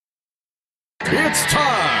It's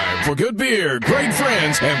time for good beer, great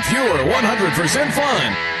friends, and pure 100%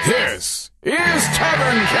 fun. This is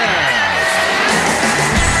Tavern Cast.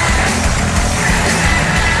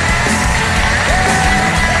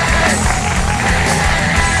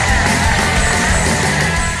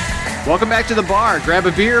 Welcome back to the bar. Grab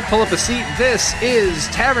a beer, pull up a seat. This is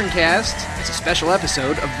Tavern Cast. It's a special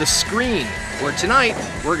episode of The Screen, where tonight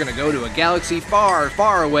we're going to go to a galaxy far,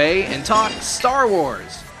 far away and talk Star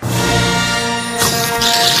Wars.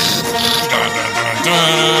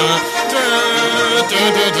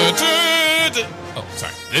 Oh,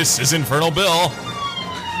 sorry. This is Infernal Bill.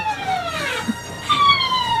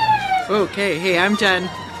 Okay, hey, I'm Jen.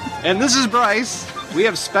 And this is Bryce. We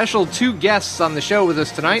have special two guests on the show with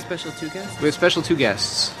us tonight. Special two guests? We have special two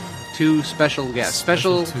guests. Two special guests.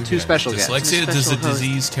 Special guests. Dyslexia is a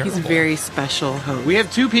disease terrible. He's a very special host. We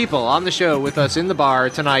have two people on the show with us in the bar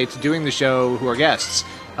tonight doing the show who are guests.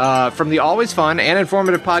 From the always fun and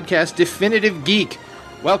informative podcast Definitive Geek.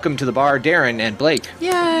 Welcome to the bar, Darren and Blake.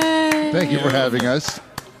 Yay! Thank you for having us.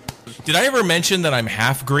 Did I ever mention that I'm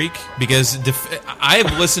half Greek? Because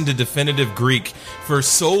I've listened to Definitive Greek for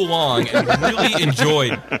so long and really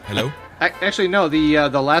enjoyed... Hello? Actually, no. The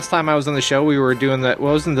last time I was on the show, we were doing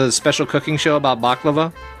wasn't the special cooking show about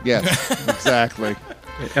baklava? Yes, exactly.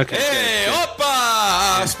 Okay. Hey,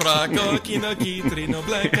 opa!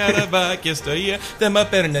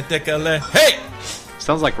 Hey!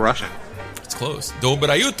 Sounds like Russian. It's close.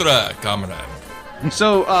 Dobra jutra, comrade.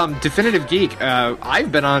 So, Definitive Geek.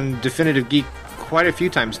 I've been on Definitive Geek quite a few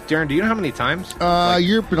times. Darren, do you know how many times?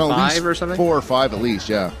 You've been at five least or something? 4 or 5 at least,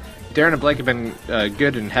 yeah. Darren and Blake have been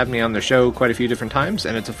good and had me on their show quite a few different times,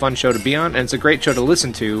 and it's a fun show to be on, and it's a great show to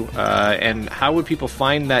listen to. And how would people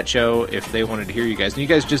find that show if they wanted to hear you guys? And you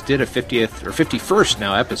guys just did a 50th or 51st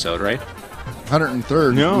now episode, right?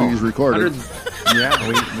 103rd we recorded.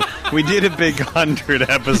 Yeah, we did a big 100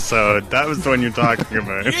 episode. That was the one you're talking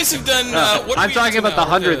about. You guys have done... what are I'm we talking up to about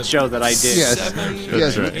the now? 100th show that I did. Yes. 7,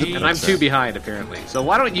 Yes. 8, And I'm too behind, apparently. So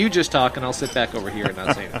why don't you just talk, and I'll sit back over here and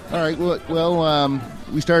not say anything. All right, well,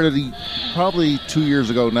 we started probably 2 years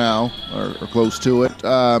ago now, or close to it.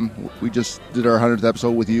 We just did our 100th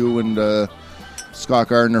episode with you and Scott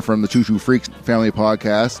Gardner from the Choo Choo Freaks family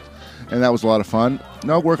podcast, and that was a lot of fun.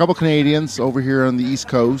 No, we're a couple Canadians over here on the East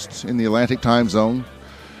Coast in the Atlantic time zone,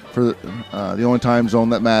 for the only time zone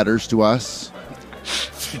that matters to us.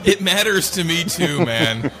 It matters to me too,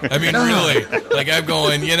 man. I mean, really. Like, I'm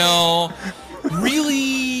going,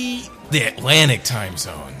 really? The Atlantic time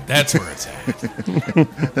zone. That's where it's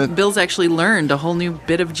at. Bill's actually learned a whole new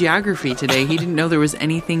bit of geography today. He didn't know there was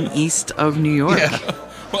anything east of New York. Yeah.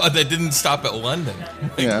 Well, that didn't stop at London.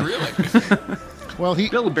 Like, Yeah. really? Well,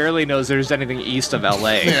 Bill barely knows there's anything east of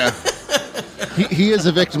L.A. Yeah. He is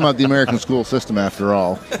a victim of the American school system, after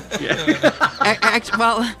all.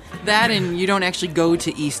 Well, that and you don't actually go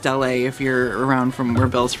to East LA if you're around from where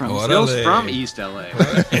Bill's from. What Bill's LA? from East L.A.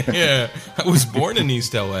 Yeah. I was born in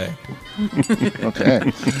East L.A.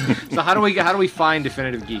 Okay. So how do we find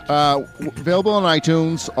Definitive Geek? Available on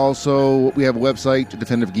iTunes. Also, we have a website,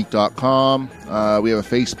 definitivegeek.com. We have a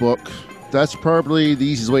Facebook. That's probably the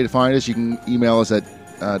easiest way to find us. You can email us at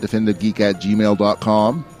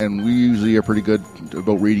definitivegeek@gmail.com, and we usually are pretty good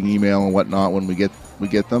about reading email and whatnot when we get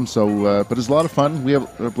them. So, but it's a lot of fun.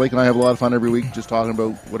 Blake and I have a lot of fun every week just talking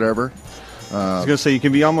about whatever. I was going to say, you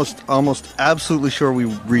can be almost absolutely sure we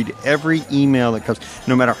read every email that comes,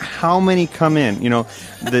 no matter how many come in.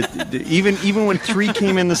 Even when 3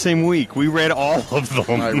 came in the same week, we read all of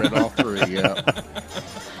them. I read all 3, yeah.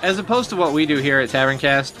 As opposed to what we do here at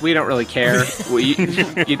Taverncast, we don't really care. We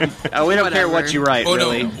don't care what you write, Oh,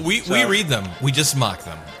 really. no. We read them. We just mock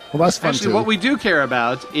them. Well, that's fun, Actually, too. what we do care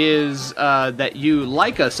about is that you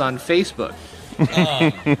like us on Facebook.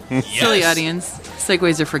 Silly Yes. audience.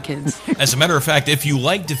 Segues are for kids. As a matter of fact, if you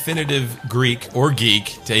like Definitive Greek or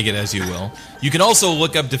Geek, take it as you will, you can also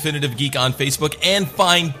look up Definitive Geek on Facebook and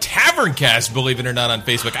find Taverncast, believe it or not, on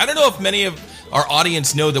Facebook. I don't know if many of our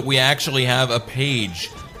audience know that we actually have a page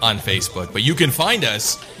on Facebook, but you can find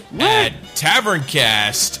us at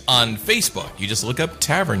Taverncast on Facebook. You just look up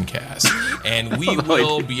Taverncast, and we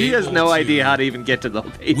will be He able has no to, idea how to even get to the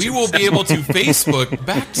page. We will be able to Facebook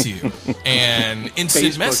back to you and instant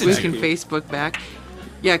Facebook message We back. you. can Facebook back.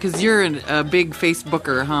 Yeah, because you're a big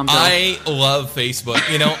Facebooker, huh, Bill? I love Facebook.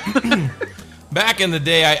 Back in the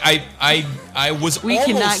day, I was we almost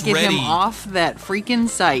cannot get ready. him off that freaking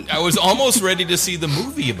site. I was almost ready to see the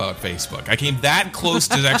movie about Facebook. I came that close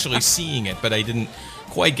to actually seeing it, but I didn't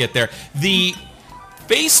quite get there. The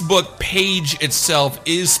Facebook page itself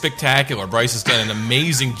is spectacular. Bryce has done an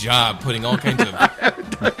amazing job putting all kinds of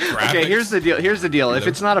graphics. Okay, here's the deal. If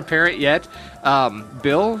it's not apparent yet,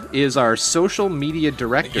 Bill is our social media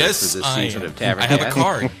director for this season of Tavern I have a Cast.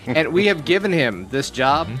 card. And we have given him this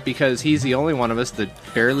job because he's the only one of us that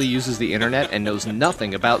barely uses the internet and knows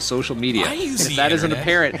nothing about social media. I use and if the that isn't internet.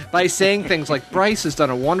 apparent by saying things like Bryce has done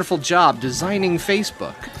a wonderful job designing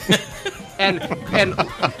Facebook. And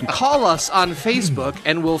call us on Facebook,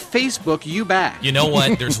 and we'll Facebook you back. You know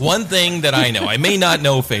what? There's one thing that I know. I may not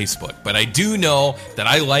know Facebook, but I do know that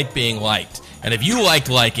I like being liked. And if you liked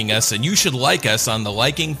liking us, then you should like us on the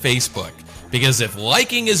Liking Facebook. Because if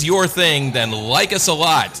liking is your thing, then like us a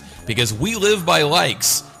lot. Because we live by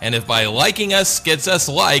likes. And if by liking us gets us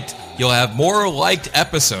liked, you'll have more liked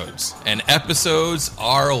episodes. And episodes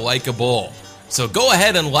are likable. So go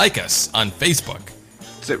ahead and like us on Facebook.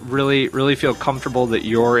 Does it really feel comfortable that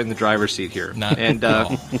you're in the driver's seat here? Not and at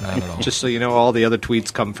all. Not at all. Just so you know, all the other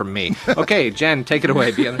tweets come from me. Okay, Jen, take it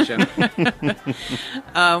away. Be on the show.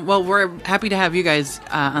 Well, we're happy to have you guys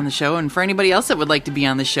on the show. And for anybody else that would like to be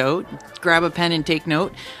on the show, grab a pen and take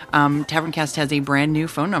note. Taverncast has a brand new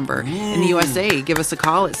phone number in the USA. Give us a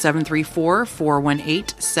call at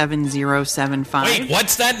 734-418-7075. Wait,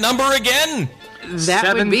 what's that number again?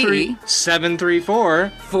 That would be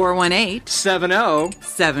 734 418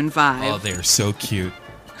 7075. Oh, they're so cute.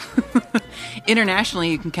 Internationally,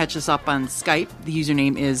 you can catch us up on Skype. The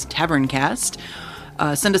username is Taverncast.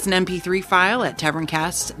 Send us an MP3 file at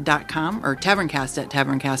taverncast.com or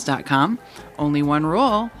taverncast@taverncast.com. Only one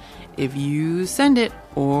rule. If you send it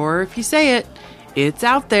or if you say it, it's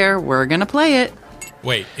out there. We're going to play it.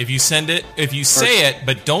 Wait, if you say it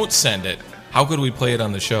but don't send it, how could we play it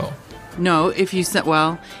on the show? No, if you sent,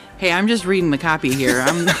 well, hey, I'm just reading the copy here.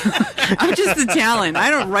 I'm just the talent.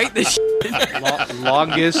 I don't write this shit.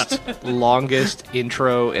 Longest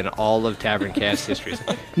intro in all of Taverncast history.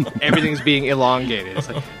 Everything's being elongated. It's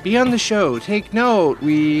like, be on the show. Take note.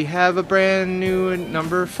 We have a brand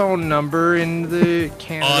new phone number in the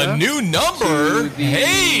Canada. A new number? To the-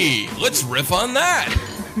 Hey, let's riff on that.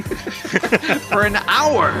 For an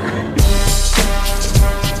hour.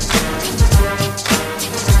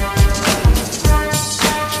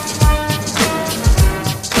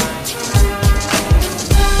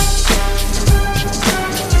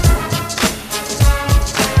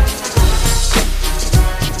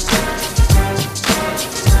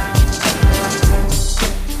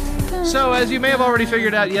 So, as you may have already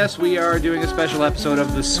figured out, yes, we are doing a special episode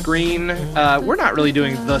of The Screen. We're not really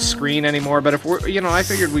doing The Screen anymore, but if we're, I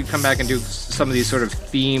figured we'd come back and do some of these sort of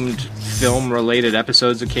themed film-related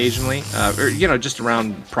episodes occasionally, or just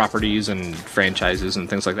around properties and franchises and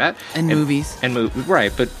things like that, And movies.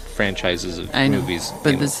 Right? But franchises of I know, movies.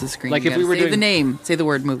 but this is The Screen. Like You if we gotta were say doing the name, say the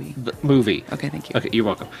word movie. the movie. Okay, thank you. Okay, you're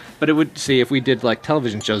welcome. But it would see if we did like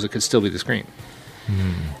television shows, it could still be The Screen.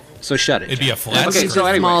 So shut it. It'd be a flat Okay, screen. so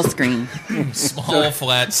anyway. Small screen. Small,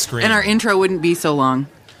 flat screen. And our intro wouldn't be so long.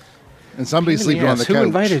 And somebody's sleeping on the Who couch.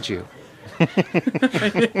 invited you?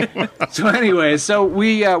 So anyway,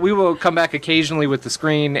 we will come back occasionally with The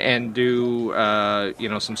Screen and do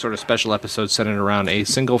some sort of special episode centered around a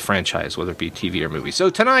single franchise, whether it be TV or movie. So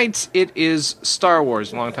tonight it is Star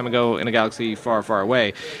Wars, a long time ago in a galaxy far, far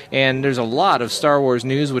away, and there's a lot of Star Wars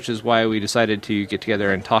news, which is why we decided to get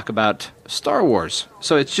together and talk about Star Wars.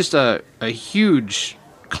 So it's just a huge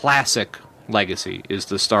classic legacy is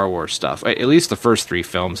the Star Wars stuff, at least the first three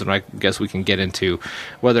films, and I guess we can get into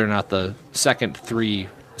whether or not the second three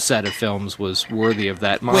set of films was worthy of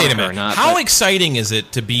that moniker Wait a minute. or not. How but- exciting is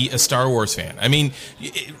it to be a Star Wars fan? I mean,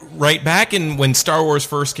 right back when Star Wars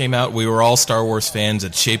first came out, we were all Star Wars fans.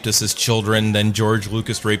 It shaped us as children. Then George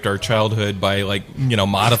Lucas raped our childhood by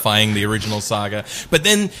modifying the original saga. But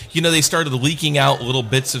then, they started leaking out little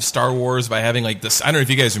bits of Star Wars by having this. I don't know if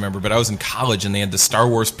you guys remember, but I was in college and they had the Star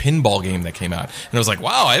Wars pinball game that came out. And I was like,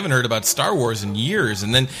 wow, I haven't heard about Star Wars in years.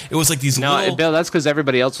 And then it was like these No, little... Bill, that's because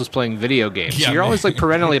everybody else was playing video games. Yeah, So you're man. always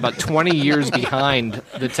perennially about 20 years behind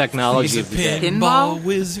the technology He's a of the day. Pinball?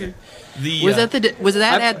 wizard. Was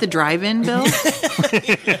that at the drive-in, Bill?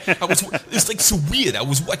 It's so weird. I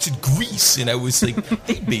was watching Grease, and I was like,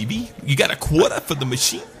 "Hey, baby, you got a quarter for the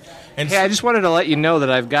machine?" And Hey, I just wanted to let you know that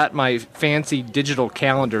I've got my fancy digital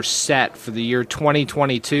calendar set for the year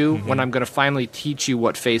 2022 when I'm going to finally teach you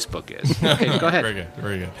what Facebook is. Okay, go ahead. Very good,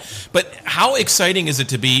 very good. But how exciting is it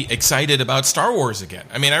to be excited about Star Wars again?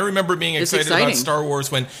 I mean, I remember being It's excited about exciting. Star Wars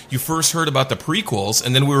when you first heard about the prequels,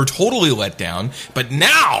 and then we were totally let down. But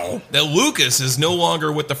now that Lucas is no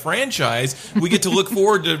longer with the franchise, we get to look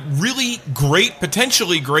forward to really great,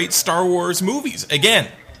 potentially great Star Wars movies again.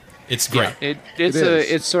 It's great.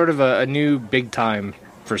 It's sort of a new big time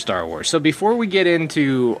for Star Wars. So before we get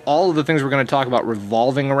into all of the things we're going to talk about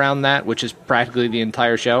revolving around that, which is practically the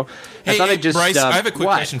entire show, I thought I'd just... Bryce, I have a quick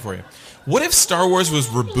question for you. What if Star Wars was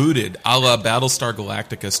rebooted a la Battlestar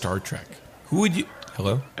Galactica Star Trek? Who would you...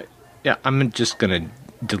 Hello? Yeah, I'm just going to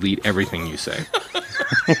delete everything you say.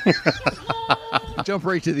 Jump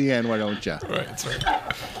right to the end, why don't you? Right, that's right.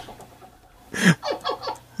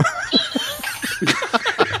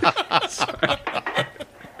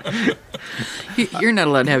 You're not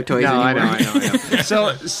allowed to have toys anymore. I know.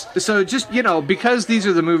 So just, because these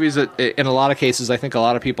are the movies that, in a lot of cases, I think a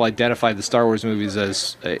lot of people identify the Star Wars movies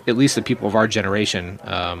as, at least the people of our generation.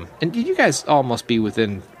 And you guys all must be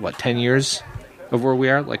within, 10 years of where we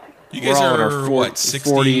are? Like, you guys we're all in are, our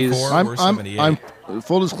 64 40s. or 78? I'm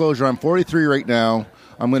full disclosure, I'm 43 right now.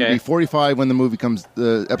 I'm going to be 45 when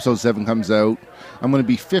the episode 7 comes out. I'm going to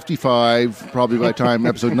be 55 probably by the time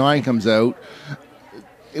episode 9 comes out,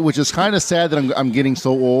 which is kind of sad that I'm getting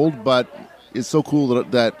so old, but it's so cool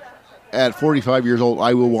that at 45 years old,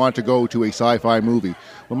 I will want to go to a sci-fi movie.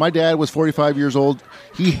 When my dad was 45 years old,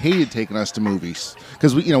 he hated taking us to movies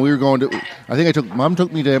because we were going to. I think Mom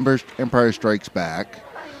took me to Empire Strikes Back.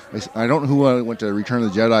 I don't know who I went to Return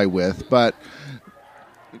of the Jedi with, but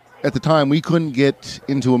at the time we couldn't get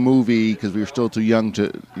into a movie because we were still too young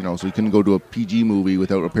to, so we couldn't go to a PG movie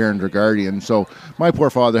without a parent or guardian. So my poor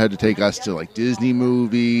father had to take us to like Disney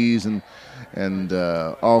movies and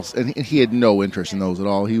he had no interest in those at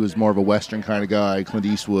all. He was more of a Western kind of guy, Clint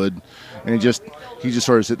Eastwood, and he just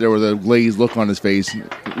sort of sit there with a glazed look on his face,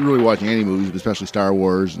 really watching any movies, but especially Star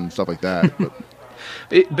Wars and stuff like that.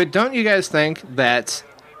 But don't you guys think that?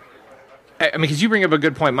 I mean, because you bring up a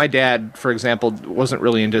good point. My dad, for example, wasn't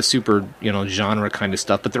really into super, genre kind of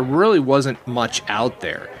stuff, but there really wasn't much out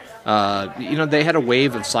there. They had a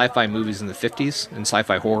wave of sci-fi movies in the 50s and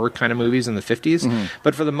sci-fi horror kind of movies in the 50s,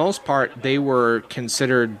 but for the most part, they were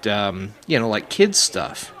considered, like kids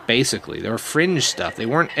stuff. Basically, they were fringe stuff. They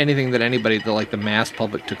weren't anything that anybody, the mass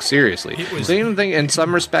public, took seriously. So even think, in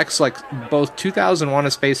some respects, like both 2001: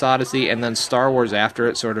 A Space Odyssey and then Star Wars after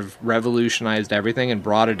it, sort of revolutionized everything and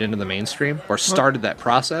brought it into the mainstream, or started that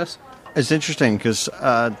process. It's interesting because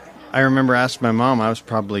I remember asking my mom. I was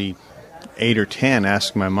probably 8 or 10,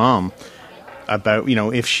 asking my mom about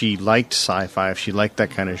if she liked sci-fi, if she liked that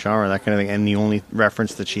kind of genre, that kind of thing, and the only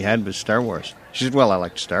reference that she had was Star Wars. She said, "Well, I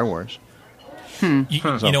liked Star Wars."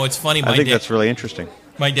 It's funny. I think that's really interesting.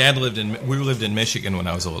 My dad lived in Michigan when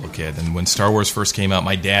I was a little kid, and when Star Wars first came out,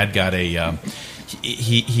 my dad got a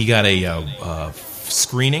he got a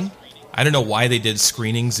screening. I don't know why they did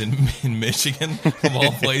screenings in Michigan, of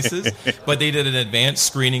all places, but they did an advanced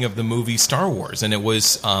screening of the movie Star Wars, and it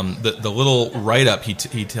was the little write-up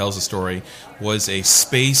he tells the story was a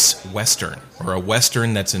space western, or a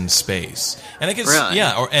western that's in space. And I guess, really?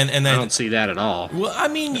 Yeah, and then I don't see that at all. Well, I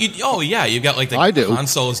mean, you've got like I do. Han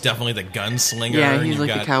Solo is definitely the gunslinger. Yeah, he's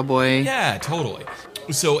like the cowboy. Yeah, totally.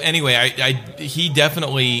 So anyway, he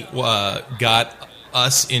definitely got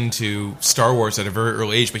us into Star Wars at a very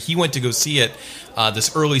early age, but he went to go see it,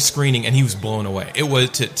 this early screening, and he was blown away. It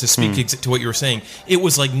was, to speak to what you were saying, it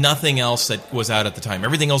was like nothing else that was out at the time.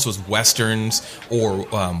 Everything else was westerns or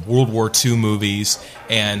World War II movies,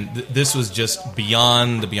 and this was just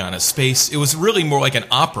beyond a space. It was really more like an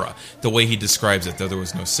opera, the way he describes it, though there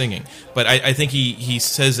was no singing. But I think he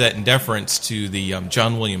says that in deference to the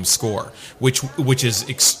John Williams score, which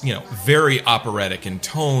is very operatic in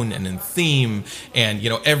tone and in theme, and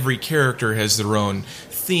every character has their own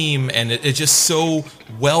theme, and it's just so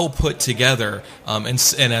well put together,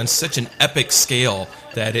 and on such an epic scale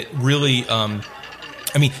that it really.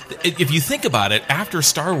 If you think about it, after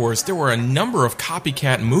Star Wars, there were a number of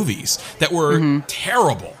copycat movies that were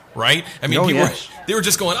terrible, right? I mean, they were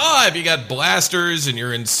just going, if you got blasters and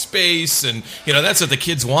you're in space, and that's what the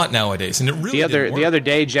kids want nowadays. And it really the other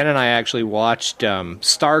day, Jen and I actually watched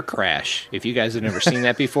Star Crash. If you guys have never seen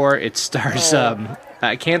that before, it stars.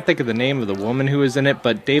 I can't think of the name of the woman who was in it,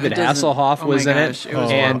 but David Hasselhoff was in it,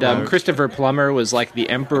 and Christopher Plummer was like the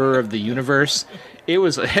Emperor of the Universe. It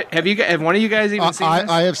was. Have one of you guys even seen this?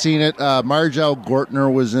 I have seen it. Margel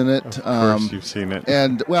Gortner was in it. Of course, you've seen it.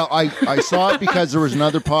 And I saw it because there was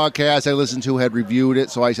another podcast I listened to had reviewed it.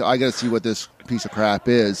 So I said I got to see what this piece of crap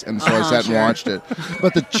is, and so I sat and watched it.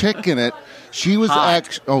 But the chick in it, she was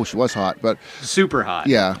she was hot, but super hot.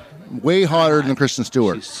 Yeah. Way hotter than Kristen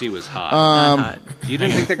Stewart. She was hot. You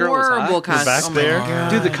didn't think the girl was hot? Horrible costume. Back there?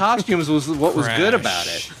 Dude, the costumes was what was good about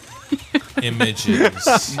it.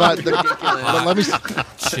 Images. But let me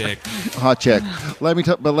Chick. hot chick. Let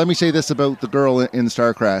me say this about the girl in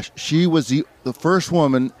Star Crash. She was the first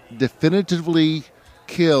woman definitively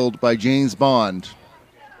killed by James Bond.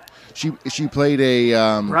 She played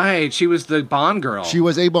a Right, she was the Bond girl. she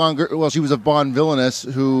was a Bond girl. Well, she was a Bond villainess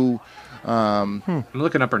who I'm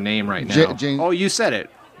looking up her name right now. Jane- Oh, you said it.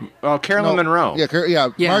 Oh, Carolyn Monroe. Yeah, Yeah,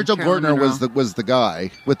 Marjo Carolyn Gortner was the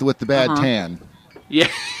guy with the bad tan. Yeah,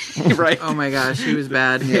 right. Oh my gosh, he was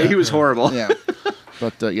bad. Yeah, he was horrible. Yeah,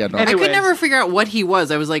 but no. Anyway. I could never figure out what he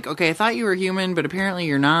was. I was like, okay, I thought you were human, but apparently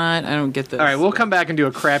you're not. I don't get this. All right, we'll come back and do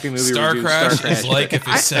a crappy movie Star review. Crash is like if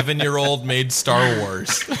a 7-year-old made Star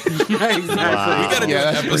Wars. Yeah, exactly. We got to do Yeah,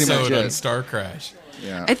 an that's pretty much episode on it. Star Crash.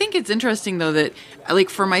 Yeah. I think it's interesting though that, like,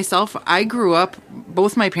 for myself, I grew up.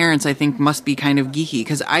 Both my parents, I think, must be kind of geeky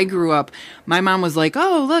because I grew up. My mom was like,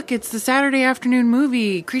 "Oh, look, it's the Saturday afternoon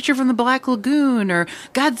movie, Creature from the Black Lagoon, or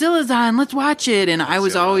Godzilla's on. Let's watch it." And I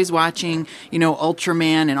was always watching,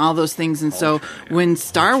 Ultraman and all those things. And so when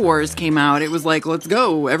Star Wars came out, it was like, "Let's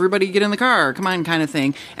go, everybody, get in the car, come on," kind of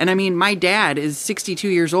thing. And I mean, my dad is 62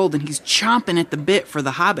 years old, and he's chomping at the bit for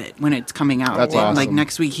The Hobbit when it's coming out. That's Like awesome.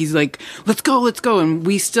 next week, he's like, let's go. And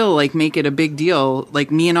we still like make it a big deal.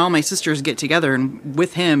 Like me and all my sisters get together and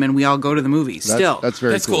with him, and we all go to the movies. That's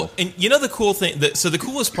very That's cool. And the cool thing, so the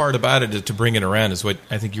coolest part about it to bring it around is what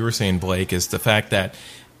I think you were saying, Blake, is the fact that,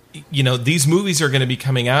 these movies are going to be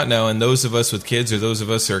coming out now, and those of us with kids or those of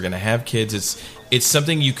us who are going to have kids, it's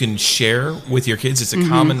something you can share with your kids. It's a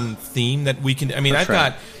common theme that we can, I've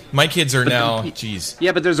got, my kids are now, geez.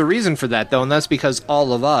 Yeah, but there's a reason for that, though, and that's because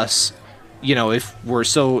all of us, if we're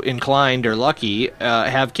so inclined or lucky,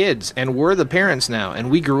 have kids. And we're the parents now, and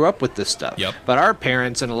we grew up with this stuff. Yep. But our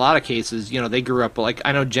parents, in a lot of cases, they grew up, like,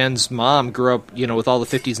 I know Jen's mom grew up, with all the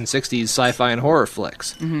 50s and 60s sci-fi and horror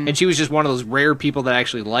flicks. And she was just one of those rare people that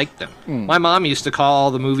actually liked them. My mom used to call all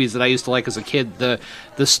the movies that I used to like as a kid the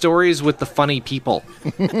stories with the funny people.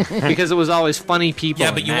 Because it was always funny people. Yeah,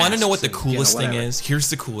 but in you want to know what masks the and, coolest thing whatever. is? Here's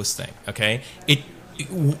the coolest thing, okay?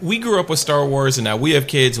 We grew up with Star Wars, and now we have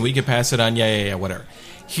kids, and we can pass it on. Yeah, whatever.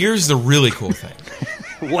 Here's the really cool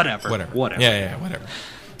thing. Whatever. Yeah, whatever.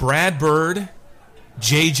 Brad Bird,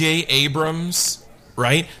 J.J. Abrams,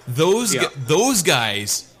 right? Those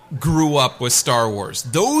guys grew up with Star Wars.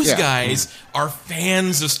 Those guys are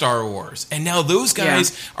fans of Star Wars. And now those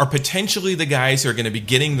guys are potentially the guys who are going to be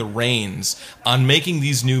getting the reins on making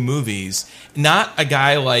these new movies. Not a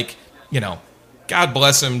guy like, God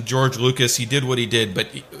bless him, George Lucas, he did what he did, but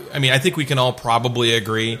I think we can all probably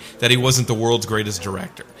agree that he wasn't the world's greatest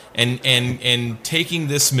director. And taking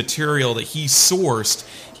this material that he sourced,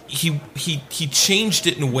 he changed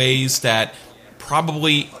it in ways that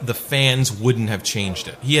probably the fans wouldn't have changed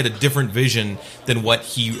it. He had a different vision than what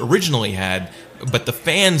he originally had, but the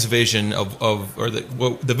fans' vision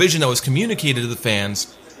the vision that was communicated to the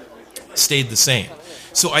fans stayed the same.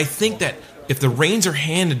 So I think that if the reins are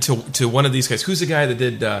handed to one of these guys, who's the guy that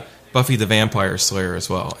did Buffy the Vampire Slayer as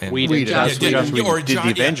well? And We did. Joss Whedon. or Did the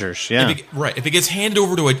Avengers, yeah. If it gets handed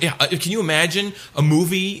over to can you imagine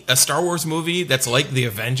a Star Wars movie that's like the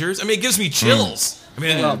Avengers? It gives me chills.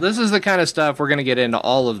 Well, this is the kind of stuff we're going to get into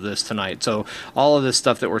all of this tonight. So all of this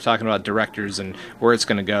stuff that we're talking about, directors and where it's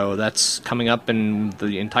going to go, that's coming up in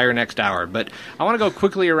the entire next hour. But I want to go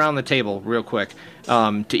quickly around the table real quick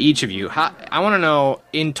to each of you. I want to know,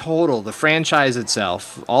 in total, the franchise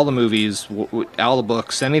itself, all the movies, all the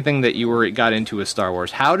books, anything that you got into with Star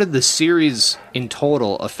Wars, how did the series in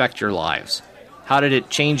total affect your lives? How did it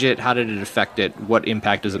change it? How did it affect it? What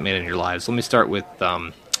impact has it made in your lives? Let me start with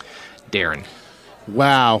Darren.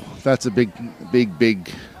 Wow, that's a big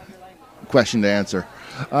question to answer.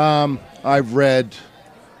 I've read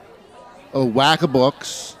a whack of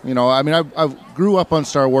books. I grew up on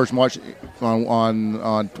Star Wars and watching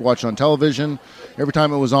on television. Every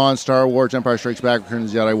time it was on, Star Wars, Empire Strikes Back, Return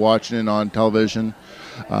of the Jedi, watching it on television.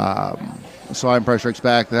 Saw Empire Strikes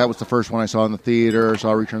Back. That was the first one I saw in the theater.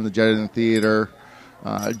 Saw Return of the Jedi in the theater.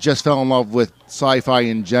 Just fell in love with sci-fi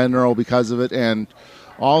in general because of it, and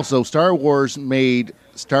also, Star Wars made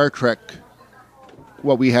Star Trek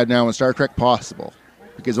what we had now in Star Trek possible.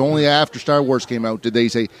 Because only after Star Wars came out did they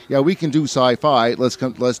say, "Yeah, we can do sci-fi. Let's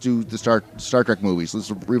do the Star Trek movies.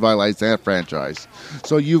 Let's revitalize that franchise."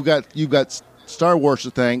 So you've got Star Wars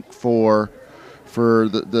to thank for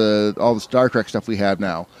the all the Star Trek stuff we have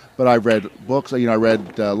now. But I've read books. I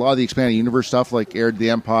read a lot of the expanded universe stuff, like Heir to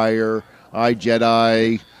the Empire, I,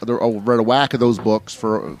 Jedi. I read a whack of those books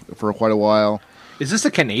for quite a while. Is this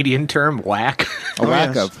a Canadian term, whack? A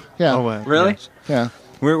whack yes. of, yeah. Oh, Really? yes. Yeah.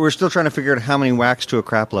 We're still trying to figure out how many whacks to a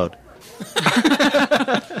crap load.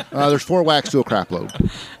 There's 4 whacks to a crap load.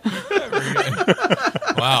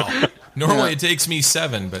 Wow. Normally it takes me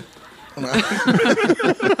 7, but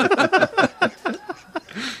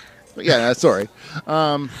Yeah, sorry.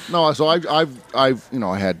 No, so I've I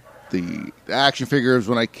had the action figures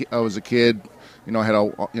when I was a kid. I had a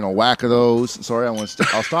whack of those. Sorry, I'll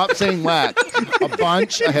stop saying whack. A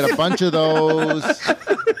bunch. I had a bunch of those.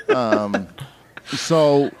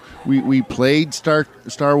 So we played Star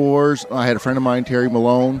Wars. I had a friend of mine, Terry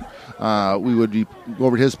Malone. We would go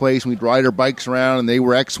over to his place and we'd ride our bikes around, and they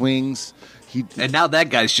were X-wings. And now that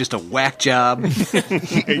guy's just a whack job.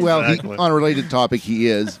 Well, unrelated topic, he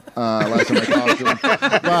is. Last time I talked to him,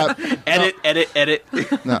 but edit.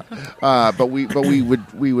 no, but we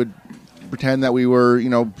would pretend that we were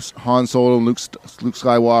Han Solo and Luke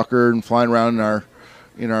Skywalker and flying around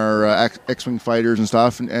in our X-wing fighters and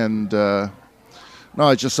stuff, and no,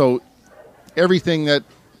 it's just so everything that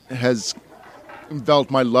has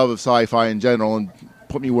enveloped my love of sci-fi in general and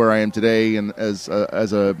put me where I am today, and as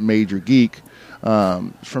a major geek.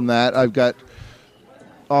 From that, I've got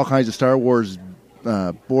all kinds of Star Wars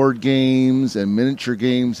board games and miniature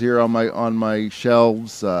games here on my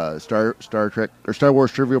shelves. Star Trek or Star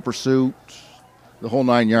Wars Trivial Pursuit, the whole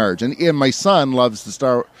 9 yards. And my son loves the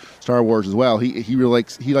Star Wars as well. He really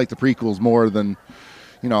liked the prequels more than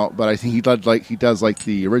but I think he does like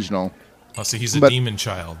the original. Oh, so he's a demon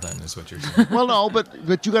child, then, is what you're saying. Well, no, but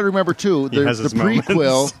you got to remember too, the prequel.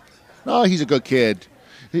 Moments. No, he's a good kid.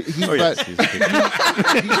 He's a good kid.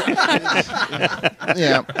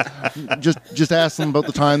 Yeah, just ask him about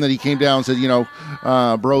the time that he came down and said,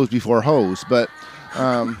 bros before hoes. But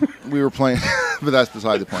we were playing, but that's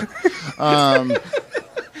beside the point.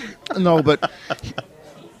 No, but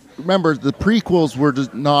remember, the prequels were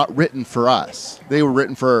just not written for us. They were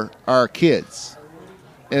written for our kids.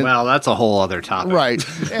 And, well, that's a whole other topic,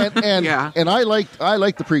 right? And Yeah. and I like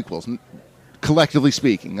the prequels, collectively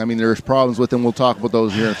speaking. I mean, there's problems with them. We'll talk about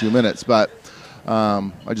those here in a few minutes. But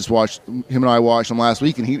I just watched him and I watched them last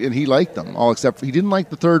week, and he liked them all except he didn't like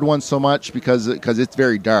the third one so much because it's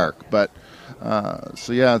very dark. But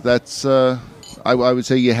so yeah, that's I would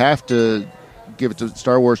say you have to give it to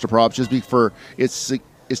Star Wars to props just for its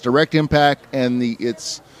direct impact and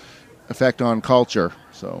its effect on culture.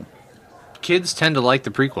 So. Kids tend to like the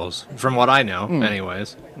prequels, from what I know,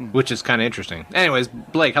 anyways, which is kind of interesting. Anyways,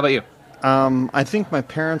 Blake, how about you? I think my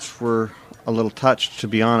parents were a little touched, to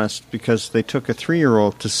be honest, because they took a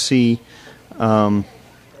 3-year-old to see the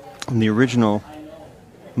original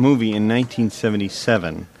movie in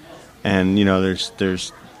 1977, and there's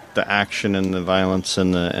the action and the violence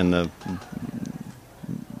and the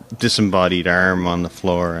disembodied arm on the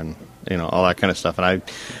floor and all that kind of stuff, and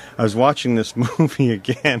I was watching this movie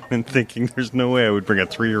again and thinking there's no way I would bring a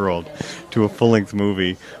 3-year-old to a full-length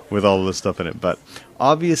movie with all of this stuff in it. But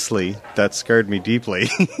obviously, that scarred me deeply.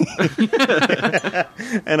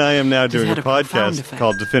 And I am now doing a podcast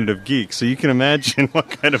called Definitive Geek. So you can imagine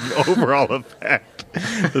what kind of overall effect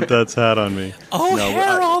that's had on me. Oh, no,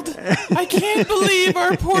 Harold, I can't believe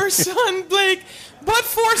our poor son, Blake. But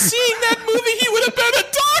for seeing that movie, he would have been a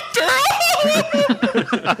doctor.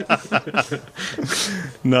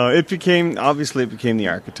 No, it became the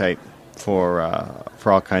archetype for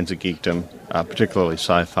all kinds of geekdom, particularly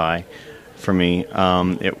sci-fi. For me,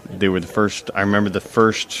 they were the first. I remember the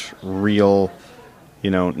first real,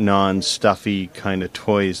 non-stuffy kind of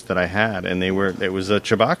toys that I had, and it was a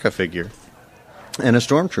Chewbacca figure and a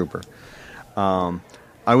stormtrooper.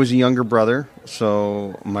 I was a younger brother,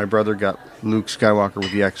 so my brother got Luke Skywalker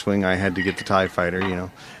with the X-Wing. I had to get the TIE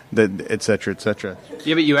Fighter, et cetera, et cetera.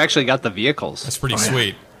 Yeah, but you actually got the vehicles. That's pretty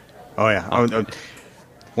sweet. Oh, yeah.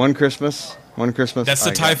 One Christmas. That's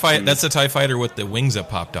the TIE Fighter. That's the TIE Fighter with the wings that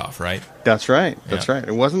popped off, right? That's right. That's right.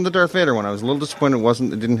 It wasn't the Darth Vader one. I was a little disappointed.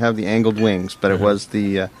 It didn't have the angled wings, but it was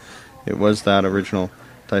that original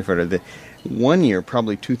TIE Fighter. 1 year,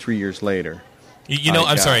 probably 2-3 years later.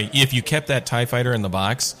 I'm sorry. If you kept that TIE Fighter in the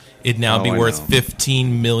box, it'd now be worth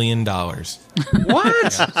 $15 million. What?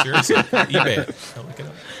 Yeah, seriously, eBay it. I'll look it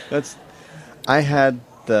up. I had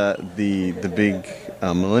the big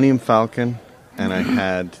Millennium Falcon, and I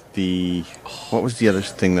had what was the other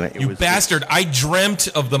thing that You bastard! I dreamt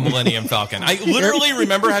of the Millennium Falcon. I literally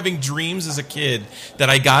remember having dreams as a kid that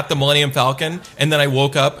I got the Millennium Falcon, and then I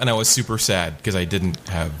woke up and I was super sad because I didn't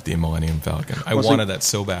have the Millennium Falcon. I wanted that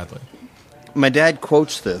so badly. My dad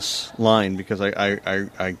quotes this line because it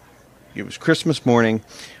was Christmas morning.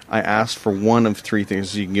 I asked for one of three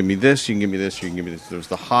things. You can give me this, you can give me this, you can give me this. There was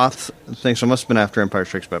the Hoth thing, so it must have been after Empire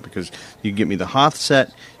Strikes Back, because you can get me the Hoth set,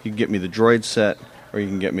 you can get me the droid set, or you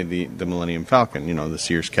can get me the Millennium Falcon, the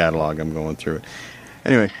Sears catalog. I'm going through it.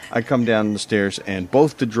 Anyway, I come down the stairs, and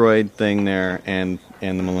both the droid thing there and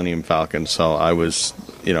the Millennium Falcon, so I was,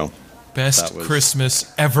 Best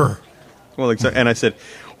Christmas ever. Well, exactly. And I said,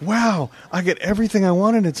 wow, I get everything I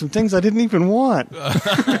wanted and some things I didn't even want.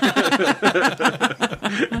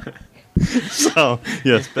 So,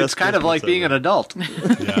 yes, It's kind of like being an adult.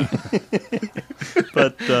 Yeah.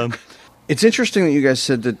 But it's interesting that you guys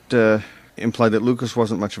said that implied that Lucas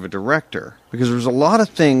wasn't much of a director, because there's a lot of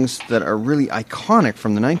things that are really iconic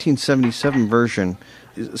from the 1977 version.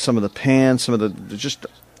 Some of the pans, some of the just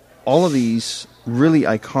all of these really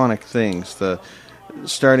iconic things.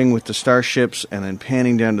 Starting with the starships and then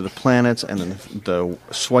panning down to the planets and then the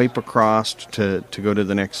swipe across to go to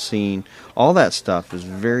the next scene. All that stuff is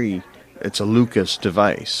it's a Lucas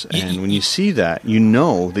device. And when you see that, you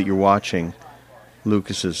know that you're watching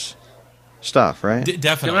Lucas's stuff, right?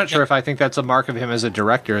 Definitely. I'm not sure if I think that's a mark of him as a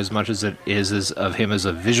director as much as it is of him as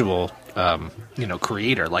a visual,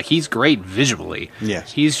 creator. Like, he's great visually.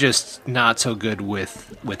 Yes. He's just not so good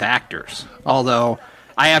with actors. Although,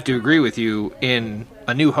 I have to agree with you, in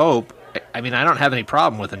A New Hope, I mean, I don't have any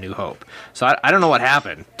problem with A New Hope. So I don't know what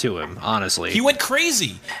happened to him, honestly. He went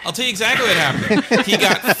crazy. I'll tell you exactly what happened. He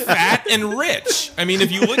got fat and rich. I mean,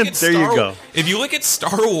 if you look at if you look at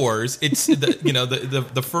Star Wars, it's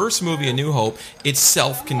the first movie, A New Hope. It's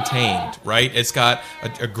self-contained, right? It's got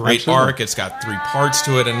a great arc. It's got 3 parts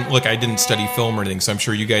to it. And look, I didn't study film or anything, so I'm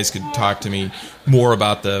sure you guys could talk to me more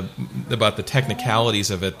about the technicalities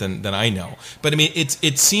of it than I know. But I mean,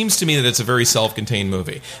 it seems to me that it's a very self-contained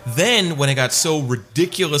movie. Then, when it got so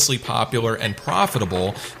ridiculously popular and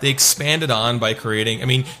profitable, they expanded on by creating. I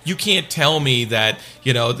mean, you can't tell me that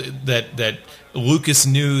that Lucas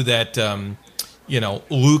knew that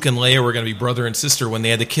Luke and Leia were going to be brother and sister when they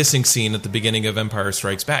had the kissing scene at the beginning of Empire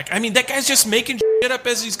Strikes Back. I mean, that guy's just making shit up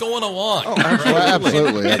as he's going along. Oh,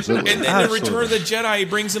 absolutely. And in Return of the Jedi, he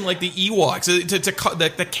brings in like the Ewoks,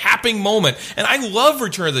 the capping moment. And I love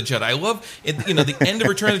Return of the Jedi. I love the end of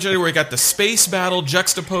Return of the Jedi where you got the space battle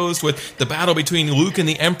juxtaposed with the battle between Luke and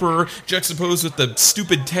the Emperor, juxtaposed with the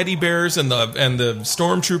stupid teddy bears and the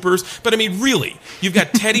stormtroopers. But I mean, really, you've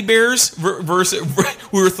got teddy bears versus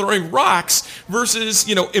who are throwing rocks versus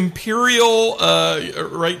Imperial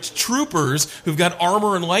troopers who've got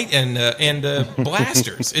armor and light and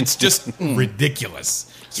blasters. It's just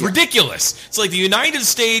ridiculous. It's ridiculous. It's like the United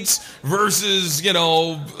States versus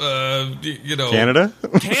Canada. Canada.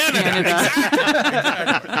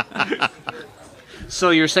 Exactly. So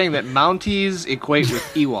you're saying that Mounties equate with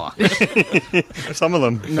Ewoks? Some of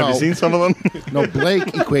them. No. Have you seen some of them? No, Blake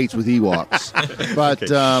equates with Ewoks. But,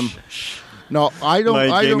 no, I don't...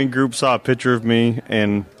 My gaming group saw a picture of me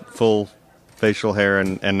in full facial hair,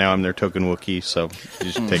 and now I'm their token Wookiee, so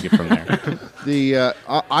you just take it from there.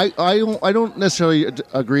 I don't necessarily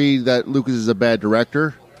agree that Lucas is a bad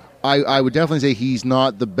director. I would definitely say he's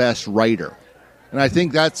not the best writer. And I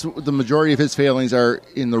think that's the majority of his failings are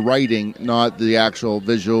in the writing, not the actual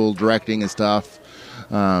visual directing and stuff.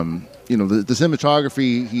 The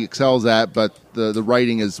cinematography he excels at, but the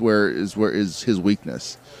writing is his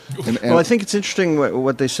weakness. And well, I think it's interesting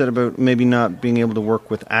what they said about maybe not being able to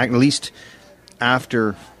work with at least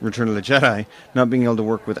after Return of the Jedi, not being able to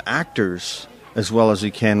work with actors as well as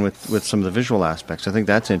he can with some of the visual aspects. I think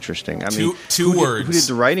that's interesting. I mean, two words. Who did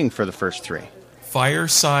the writing for the first 3?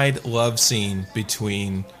 Fireside love scene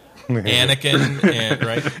between Anakin and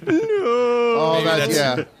right.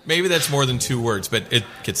 Maybe that's more than 2 words, but it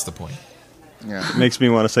gets the point. Yeah, makes me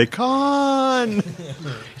want to say Khan.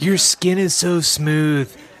 Your skin is so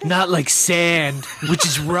smooth, not like sand, which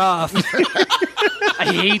is rough.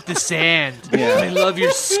 I hate the sand. Yeah. I love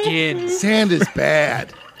your skin. Sand is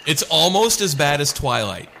bad. It's almost as bad as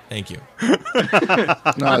Twilight. Thank you.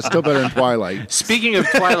 No, it's still better than Twilight. Speaking of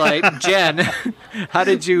Twilight, Jen, how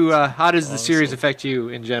does the series affect you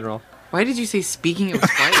in general? Why did you say speaking of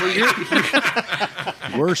Twilight?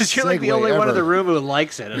 Worst You're like the only segue one in the ever. room who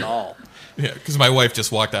likes it at all. Yeah, because my wife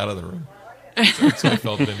just walked out of the room. So I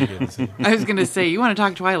felt vindicated. I was going to say, you want to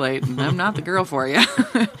talk Twilight, and I'm not the girl for you.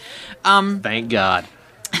 Thank God.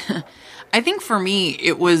 I think for me,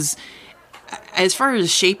 it was, as far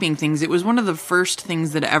as shaping things, it was one of the first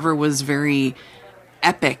things that ever was very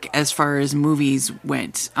epic as far as movies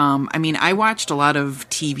went. I mean, I watched a lot of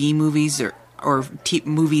TV movies or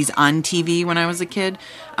movies on TV when I was a kid,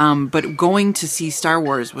 but going to see Star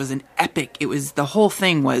Wars was an epic. It was, the whole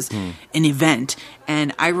thing was an event,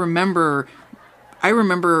 and I remember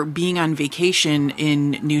being on vacation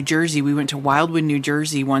in New Jersey. We went to Wildwood, New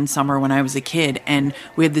Jersey one summer when I was a kid, and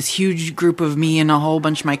we had this huge group of me and a whole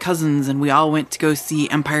bunch of my cousins, and we all went to go see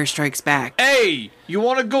Empire Strikes Back. Hey, you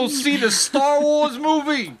want to go see the Star Wars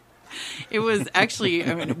movie? It was actually,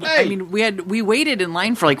 I mean, we waited in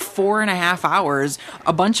line for like 4.5 hours,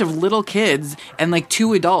 a bunch of little kids and like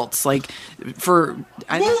 2 adults, like for Move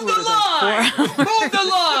the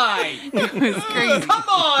line! It was crazy. Come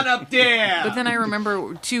on up there! But then I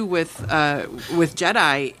remember too with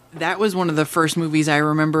Jedi, that was one of the first movies I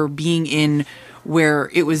remember being in where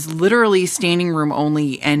it was literally standing room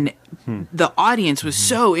only, and the audience was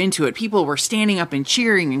so into it. People were standing up and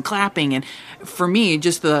cheering and clapping, and for me,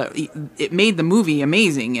 just it made the movie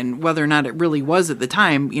amazing. And whether or not it really was at the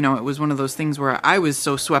time, you know, it was one of those things where I was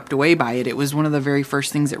so swept away by it. It was one of the very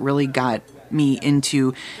first things that really got me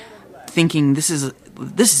into thinking this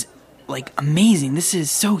is like amazing. This is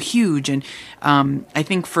so huge, and I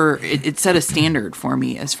think it set a standard for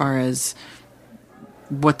me as far as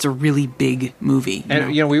what's a really big movie. You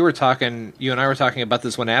and you and I were talking about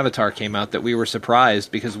this when Avatar came out, that we were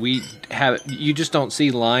surprised because you just don't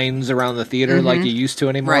see lines around the theater like you used to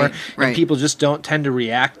anymore. Right. And people just don't tend to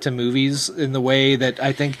react to movies in the way that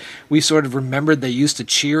I think we sort of remembered they used to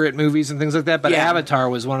cheer at movies and things like that. But Avatar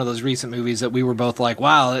was one of those recent movies that we were both like,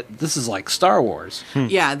 wow, this is like Star Wars.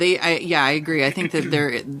 Yeah, I agree. I think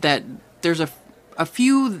that there's a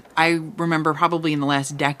few I remember probably in the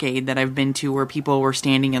last decade that I've been to where people were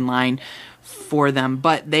standing in line for them,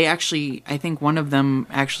 but I think one of them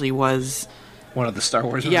actually was one of the Star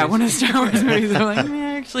Wars movies. Yeah, one of the Star Wars movies. I'm like,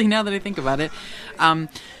 actually, now that I think about it,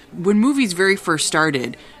 when movies very first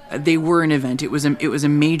started, they were an event. It was a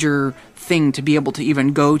major thing to be able to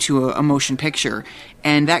even go to a motion picture,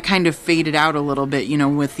 and that kind of faded out a little bit, you know,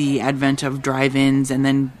 with the advent of drive-ins and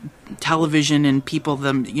then television and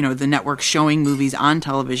the network showing movies on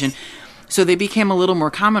television. So they became a little more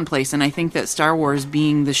commonplace, and I think that Star Wars,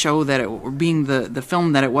 being the show being the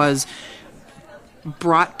film that it was,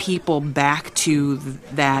 brought people back to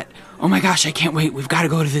that. Oh my gosh, I can't wait! We've got to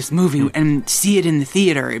go to this movie and see it in the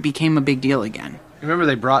theater. It became a big deal again. Remember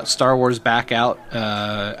they brought Star Wars back out.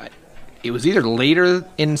 It was either later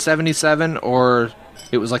in '77 or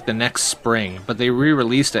it was like the next spring, but they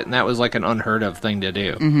re-released it, and that was like an unheard of thing to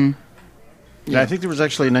do. Mm-hmm. Yeah, I think there was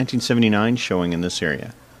actually a 1979 showing in this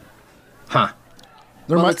area. Huh.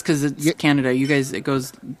 It's because it's Canada. You guys,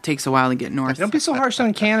 takes a while to get north. Don't be so harsh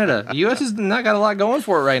on Canada. The U.S. has not got a lot going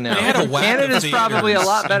for it right now. They had a whack Canada's of probably a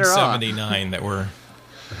lot better off. 79 that were.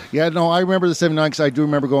 Yeah, no, I remember the 79 because I do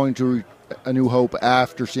remember going to A New Hope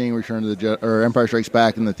after seeing Return of the Jedi or Empire Strikes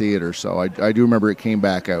Back in the theater. So I do remember it came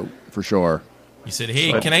back out for sure. You said,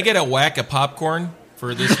 "Hey, can I get a whack of popcorn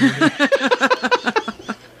for this movie?"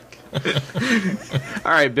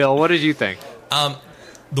 All right, Bill, what did you think?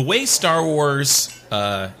 The way Star Wars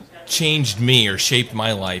changed me or shaped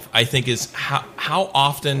my life, I think, is how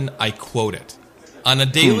often I quote it on a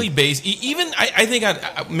daily basis. Even I think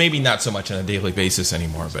maybe not so much on a daily basis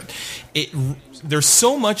anymore, but there's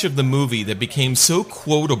so much of the movie that became so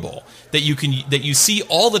quotable that you see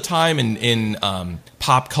all the time in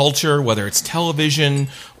pop culture, whether it's television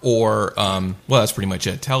or that's pretty much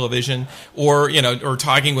it, television, or or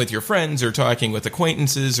talking with your friends or talking with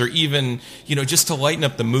acquaintances, or even just to lighten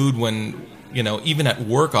up the mood when even at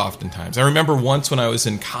work. Oftentimes, I remember once when I was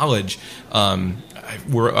in college, I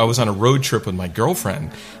was on a road trip with my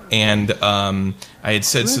girlfriend. And I had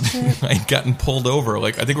said I had gotten pulled over.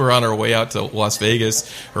 Like, I think we were on our way out to Las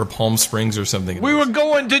Vegas or Palm Springs or something. We were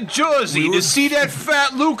going to Jersey to see that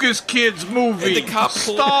Fat Lucas Kids movie, the cop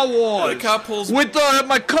Star Wars. The cop pulls with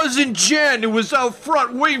my cousin Jen, who was out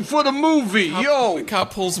front waiting for the movie. The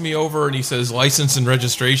cop pulls me over and he says, "License and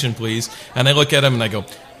registration, please." And I look at him and I go,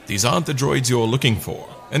 "These aren't the droids you're looking for."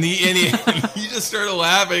 And he just started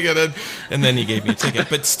laughing, and then he gave me a ticket.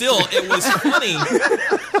 But still, it was funny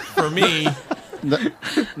for me.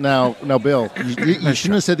 Now, Bill, you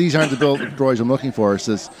shouldn't have said these aren't the droids I'm looking for. It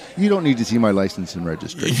says you don't need to see my license and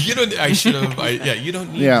registration. You don't. I should have. You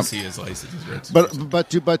don't need to see his license and registration.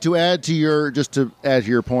 But to add to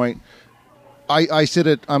your point, I sit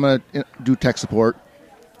at I'm gonna do tech support.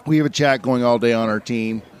 We have a chat going all day on our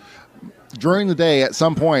team. During the day, at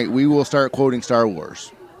some point, we will start quoting Star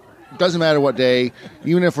Wars. It doesn't matter what day,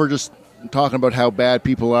 even if we're just talking about how bad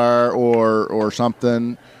people are or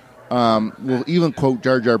something. We'll even quote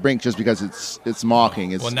Jar Jar Binks just because it's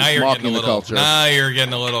mocking. It's mocking the culture. Now you're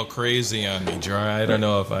getting a little crazy on me, Jar. I don't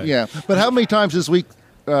know if I. Yeah, but how many times this week,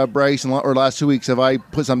 Bryce, or last 2 weeks, have I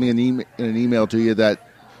put something in an email to you that?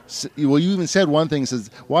 Well, you even said one thing. Says,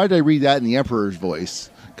 "Why did I read that in the Emperor's voice?"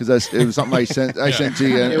 because it was something I sent to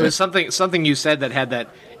you. It was something you said that had that.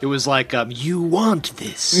 It was like, you want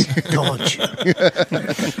this, don't you?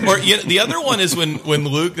 Or the other one is when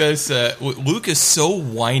Luke is so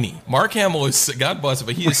whiny. Mark Hamill is, God bless him,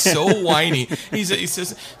 but he is so whiny. He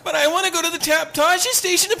says, but I want to go to the Tashi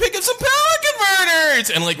station to pick up some power converters.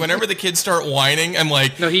 And like whenever the kids start whining, I'm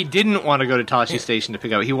like, no, he didn't want to go to Tashi station to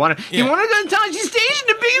pick up. He wanted to go to Tashi station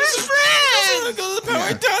to pick up his I want friends. to go to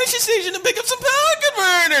the Tashi station to pick up some power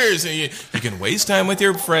converters. And you can waste time with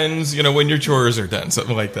your friends, when your chores are done,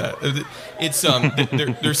 something like that. It's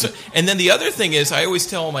and then the other thing is, I always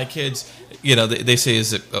tell my kids, they say,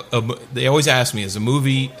 they always ask me, is a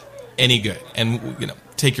movie any good? And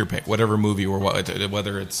take your pick, whatever movie or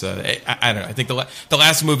whether it's I don't know. I think the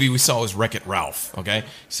last movie we saw was Wreck-It Ralph. Okay,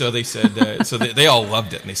 so they said so they all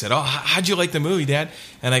loved it, and they said, "Oh, how'd you like the movie, Dad?"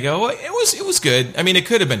 And I go, "Well, it was good. I mean, it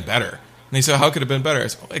could have been better." And they said, "How could it have been better?" I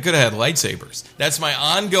said, well, "It could have had lightsabers." That's my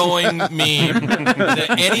ongoing meme,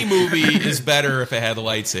 that any movie is better if it had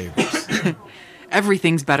lightsabers.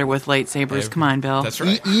 Everything's better with lightsabers. Come on, Bill. That's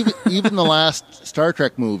right. Even the last Star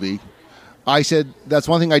Trek movie, I said that's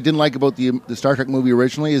one thing I didn't like about the Star Trek movie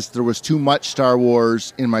originally, is there was too much Star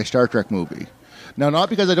Wars in my Star Trek movie. Now, not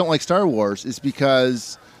because I don't like Star Wars, it's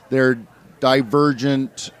because they're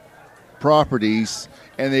divergent properties,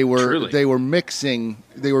 and they were mixing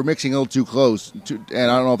a little too close. And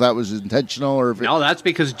I don't know if that was intentional or if No, that's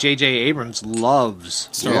because J.J. Abrams loves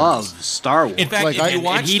Star Wars. In fact,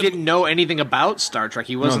 and he didn't know anything about Star Trek.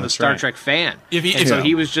 He wasn't a Star Trek fan. So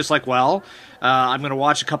he was just like, well, I'm going to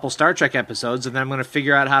watch a couple Star Trek episodes, and then I'm going to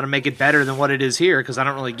figure out how to make it better than what it is here, because I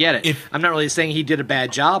don't really get it. I'm not really saying he did a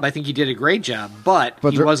bad job. I think he did a great job, but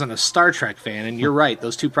he wasn't a Star Trek fan, and you're right.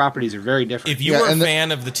 Those two properties are very different. If you were a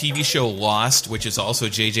fan of the TV show Lost, which is also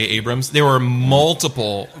J.J. Abrams, there were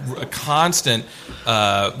multiple constant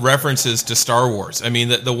references to Star Wars. I mean,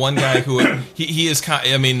 the one guy who he is.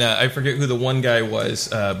 I mean, I forget who the one guy was,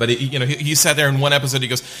 but he sat there in one episode. He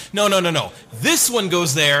goes, no, this one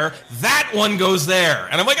goes there, that one goes there,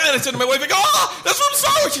 and I'm like, and I said to my wife, "Oh, that's from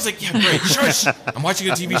Star Wars." She's like, "Yeah, great, shush. I'm watching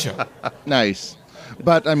a TV show." Nice,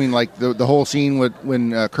 but I mean, like the whole scene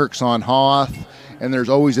when Kirk's on Hoth. And there's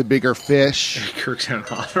always a bigger fish. Kirk's on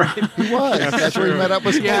Hoth, right? He was. That's where he met up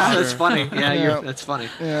with Spock. Yeah, that's funny. That's funny.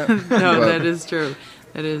 Yeah. No, that is true.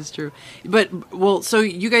 That is true. But, so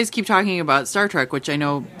you guys keep talking about Star Trek, which I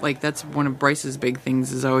know, that's one of Bryce's big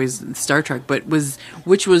things is always Star Trek. But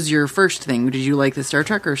which was your first thing? Did you like the Star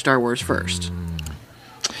Trek or Star Wars first?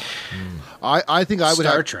 I think I would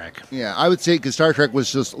Star Trek. Yeah, I would say because Star Trek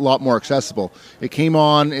was just a lot more accessible. It came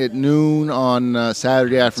on at noon on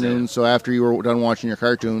Saturday afternoon, so after you were done watching your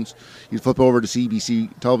cartoons, you'd flip over to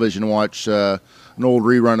CBC television and watch an old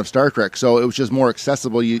rerun of Star Trek. So it was just more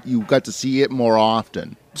accessible. You got to see it more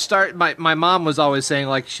often. My mom was always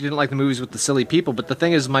saying she didn't like the movies with the silly people, but the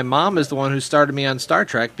thing is, my mom is the one who started me on Star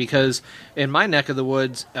Trek, because in my neck of the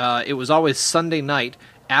woods, it was always Sunday night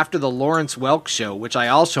after the Lawrence Welk show, which I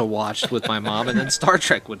also watched with my mom, and then Star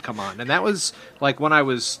Trek would come on. And that was when I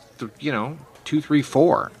was, 2, 3,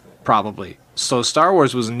 4, probably. So Star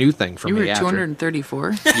Wars was a new thing for me. You were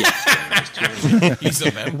 234? Yes. He's so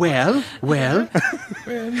bad. Well.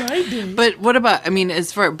 But what about,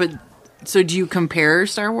 so do you compare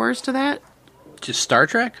Star Wars to that? To Star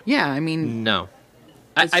Trek? Yeah, I mean... No.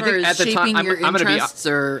 As far as at the shaping time, your I'm gonna be interests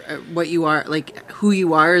or what you are, who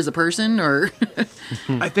you are as a person, or...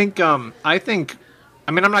 I think, I'm not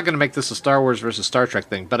going to make this a Star Wars versus Star Trek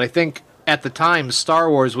thing, but I think at the time, Star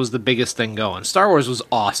Wars was the biggest thing going. Star Wars was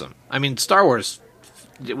awesome. I mean, Star Wars,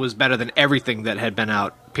 it was better than everything that had been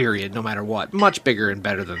out, period, no matter what. Much bigger and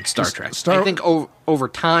better than Star Trek. I think over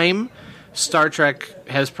time, Star Trek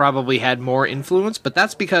has probably had more influence, but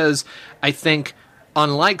that's because I think...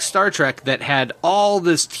 Unlike Star Trek that had all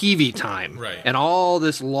this TV time and all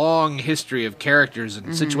this long history of characters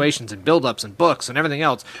and situations and build-ups and books and everything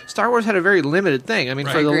else, Star Wars had a very limited thing. I mean,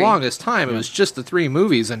 for the longest time, it was just the 3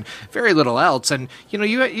 movies and very little else. And,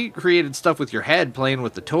 you created stuff with your head playing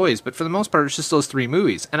with the toys, but for the most part, it's just those 3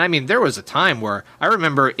 movies. And, I mean, there was a time where I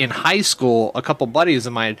remember in high school, a couple buddies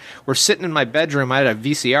of mine were sitting in my bedroom. I had a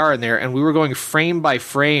VCR in there, and we were going frame by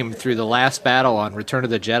frame through the last battle on Return of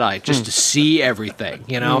the Jedi just to see everything.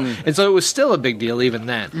 And so it was still a big deal even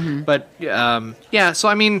then. But so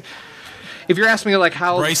I mean, if you're asking me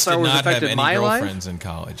how Bryce Star Wars affected my life, girlfriends in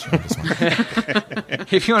college.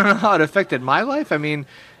 if you want to know how it affected my life, I mean,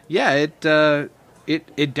 it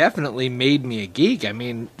definitely made me a geek. I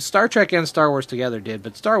mean, Star Trek and Star Wars together did,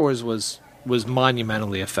 but Star Wars was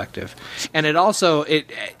monumentally effective, and it also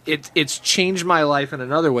it's changed my life in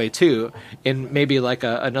another way too, in maybe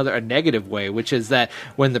a negative way, which is that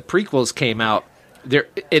when the prequels came out, there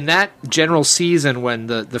in that general season when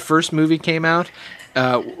the first movie came out.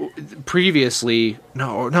 Previously,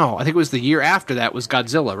 no, I think it was the year after that was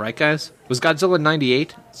Godzilla, right, guys? Was Godzilla in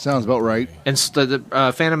 98? Sounds about right. And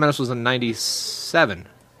the Phantom Menace was in 97,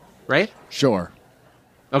 right? Sure.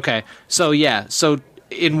 Okay, so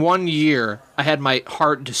in 1 year, I had my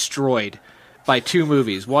heart destroyed by two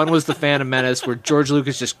movies. One was The Phantom Menace, where George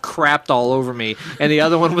Lucas just crapped all over me, and the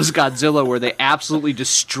other one was Godzilla, where they absolutely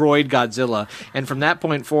destroyed Godzilla. And from that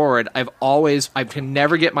point forward, I can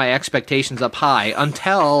never get my expectations up high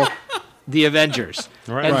until the Avengers.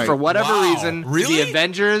 Right. And Right. for whatever Wow. reason, Really? the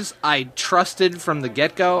Avengers I trusted from the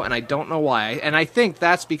get-go, and I don't know why. And I think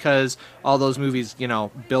that's because all those movies,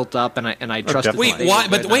 built up, and I trusted. Wait, them. why?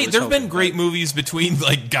 But And I wait, was there have been hoping great movies between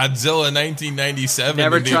like Godzilla 1997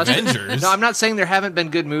 Never and the trusted. Avengers. No, I'm not saying there haven't been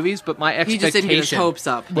good movies, but my He expectation. just didn't get his hopes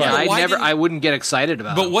up. Yeah, But why didn't- I wouldn't get excited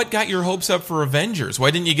about. But it. what got your hopes up for Avengers? Why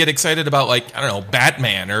didn't you get excited about, like, I don't know,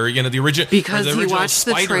 Batman or the original? Because the he original watched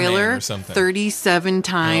the Spider-Man trailer or something. 37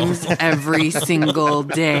 times every single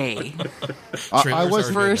day I Trailers was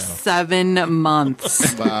are for good now. 7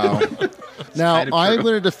 months. Wow. Now, Kinda I'm true.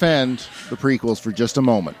 going to defend the prequels for just a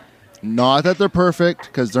moment. Not that they're perfect,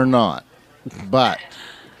 because they're not. But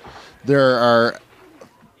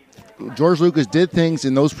George Lucas did things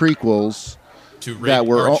in those prequels to that rape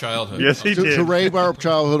were our all- childhood. Yes, he did. to rape our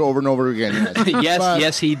childhood over and over again. yes, But-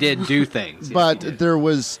 yes, he did do things. Yes, But he did. there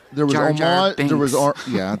was Jar Jar homage. There was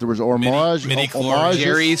Binks. there was homage. midi-chlorians. homages.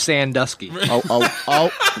 Jerry Sandusky.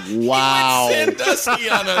 Oh, wow. Sandusky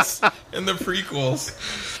on us in the prequels.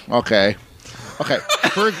 Okay.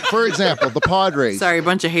 For example, the pod race. Sorry, a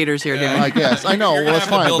bunch of haters here, Darren. I guess I know. You're Well, gonna it's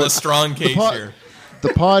have to fine. build but a strong case pod- here. The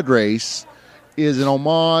pod race is an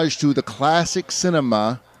homage to the classic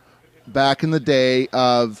cinema back in the day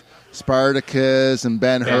of Spartacus and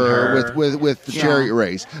Ben-Hur with the Yeah. chariot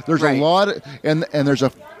race. There's Right. a lot of, and there's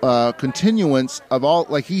a continuance of all,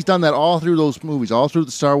 like he's done that all through those movies, all through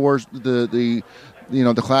the Star Wars, the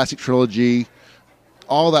classic trilogy.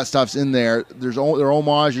 All that stuff's in there. There are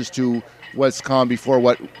homages to what's come before,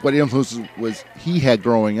 what influences was he had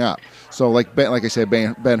growing up. So like I said,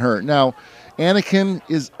 Ben-Hur. Now, Anakin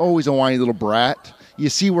is always a whiny little brat. You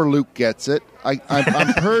see where Luke gets it.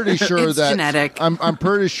 I'm pretty sure It's that genetic. I'm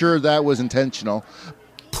pretty sure that was intentional.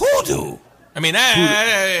 Poodoo. I mean,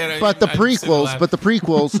 But the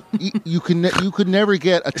prequels, you could never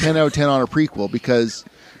get a 10 out of 10 on a prequel because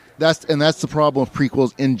that's the problem with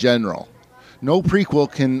prequels in general. No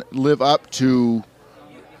prequel can live up to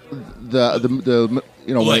the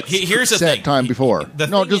when Look, it's here's the set thing. time before. The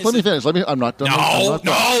No, thing just let is- me finish. I'm not done. I'm No, not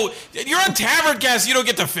done. no, you're on Tavern Cast. You don't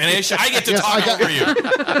get to finish. I get to Yes, talk I got- over you.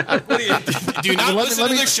 What do you not Let me- listen let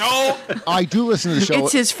to me- the show? I do listen to the show.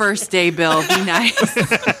 It's his first day, Bill. Be nice.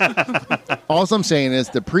 All I'm saying is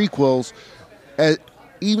the prequels,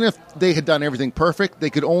 even if they had done everything perfect, they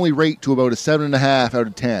could only rate to about a 7.5 out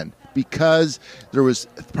of 10 because there was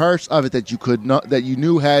parts of it that you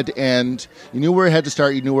knew had to end. You knew where it had to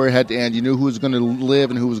start. You knew where it had to end. You knew who was going to live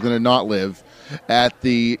and who was going to not live at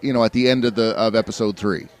the end of episode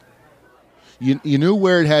 3. You knew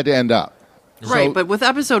where it had to end up. Right, So- but with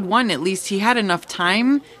episode 1, at least he had enough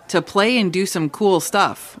time to play and do some cool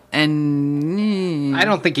stuff. And I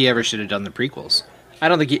don't think he ever should have done the prequels. I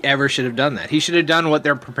don't think he ever should have done that. He should have done what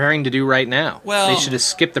they're preparing to do right now. Well- they should have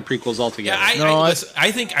skipped the prequels altogether. Yeah, listen,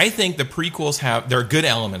 I think the prequels there are good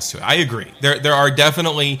elements to it. I agree. There are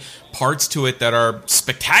definitely parts to it that are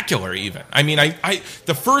spectacular. Even I mean, I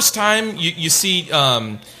the first time you see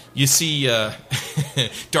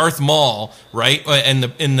Darth Maul, right?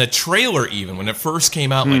 And in the trailer, even when it first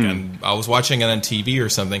came out, I was watching it on TV or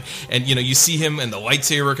something, and you see him, and the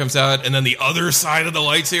lightsaber comes out, and then the other side of the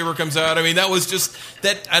lightsaber comes out. I mean, that was just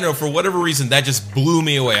that. I don't know, for whatever reason, that just blew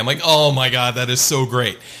me away. I'm like, oh my god, that is so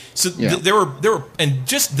great. So Yeah. there were, and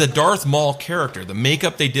just the Darth Maul character, the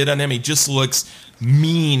makeup they did on him, he just looks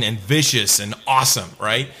mean and vicious and awesome,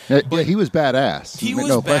 right? Yeah, he was badass. He was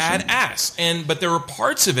No question. badass, but there were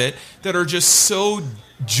parts of it that are just so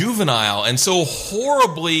juvenile and so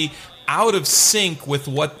horribly out of sync with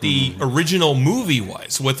what the original movie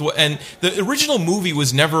was. And the original movie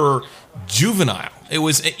was never juvenile. It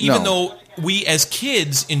was even though we as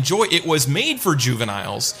kids enjoy it, was made for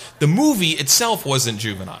juveniles. The movie itself wasn't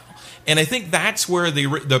juvenile. And I think that's where the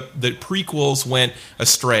prequels went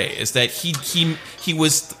astray. Is that he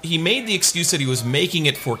made the excuse that he was making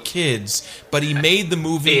it for kids, but he made the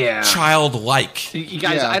movie childlike. You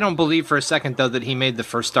guys, Yeah. I don't believe for a second though that he made the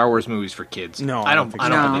first Star Wars movies for kids. No, I don't. think I so.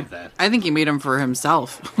 don't no, believe that. I think he made them for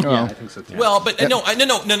himself. Yeah, I think so too. Well, but no.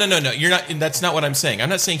 You're not. That's not what I'm saying. I'm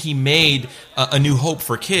not saying he made A New Hope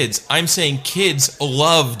for kids. I'm saying kids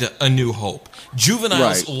loved A New Hope. Juveniles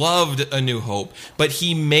Right. loved A New Hope, but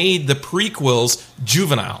he made the prequels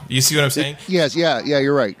juvenile. You see what I'm saying? Yes,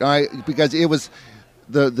 you're right. Because it was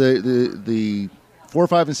the 4,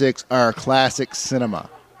 5, and 6 are classic cinema.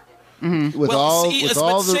 With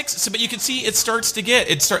but you can see it starts to get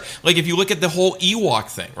like if you look at the whole Ewok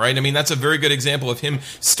thing, right? I mean, that's a very good example of him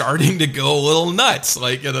starting to go a little nuts.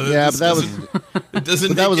 Like, you know, but that was it doesn't.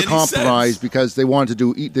 But that was a make any compromise sense. because they wanted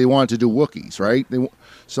to do Wookiees, right?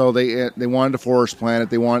 They wanted a forest planet.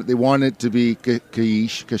 They wanted it to be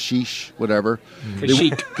Kashyyyk, whatever.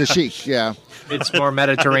 Kashyyyk, yeah. It's more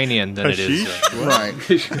Mediterranean than it is. Right.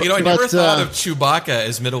 You know, I never But, thought of Chewbacca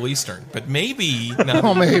as Middle Eastern, but maybe.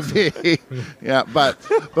 Oh, maybe. Yeah, but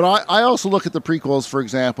I also look at the prequels, for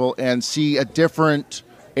example, and see a different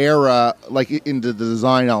era, like into the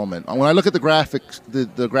design element. When I look at the graphics,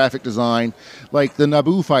 the graphic design, like the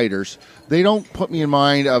Naboo fighters, they don't put me in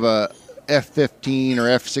mind of a F-15 or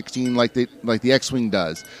F-16 like the X-wing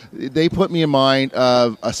does. They put me in mind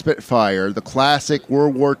of a Spitfire, the classic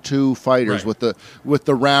World War II fighters Right. with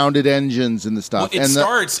the rounded engines and the stuff. Well, it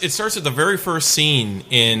starts at the very first scene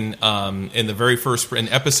in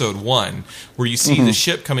episode 1, where you see the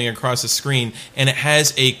ship coming across the screen, and it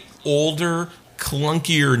has a older,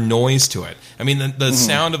 clunkier noise to it. I mean, the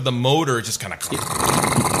sound of the motor just kind of.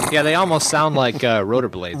 Yeah, they almost sound like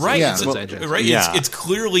rollerblades. Right, Yeah. It's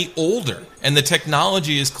clearly older, and the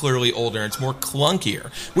technology is clearly older. It's more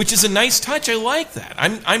clunkier, which is a nice touch. I like that.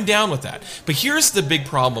 I'm down with that. But here's the big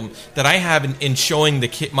problem that I have in showing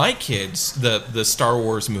my kids the Star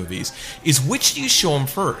Wars movies is which do you show them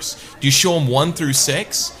first? Do you show them 1 through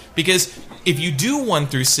 6? Because if you do 1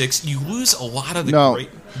 through 6, you lose a lot of the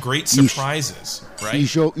great surprises. Right?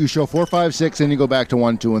 You show 4, 5, 6, and you go back to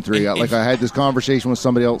 1, 2, and 3. Like I had this conversation with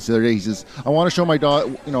somebody else the other day. He says, "I want to show my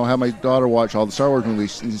daughter, have my daughter watch all the Star Wars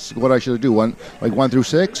movies." He says, "What I should do? 1 through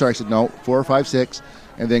 6?" Or I said, "No, 4, 5, 6,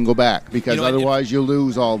 and then go back because otherwise you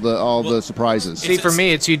lose all the surprises." See, for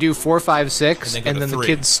me, it's you do 4, 5, 6, And then go and to then the 3.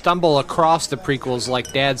 kids stumble across the prequels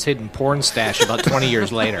like Dad's hidden porn stash about 20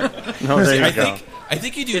 years later. No, there you go. I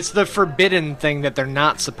think you do. It's the forbidden thing that they're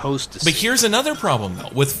not supposed to see. But here's another problem, though.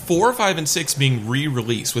 With 4, 5, and 6 being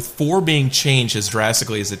re-released, with 4 being changed as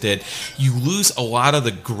drastically as it did, you lose a lot of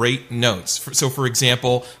the great notes. So, for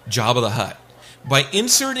example, Jabba the Hutt. By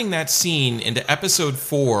inserting that scene into Episode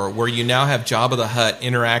 4, where you now have Jabba the Hutt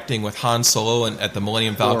interacting with Han Solo at the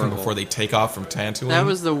Millennium Falcon before they take off from Tatooine. That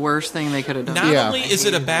was the worst thing they could have done. Not Yeah. only is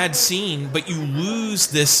it a bad scene, but you lose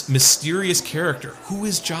this mysterious character. Who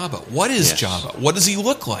is Jabba? What is Jabba? What does he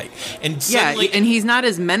look like? And Yeah, suddenly, and he's not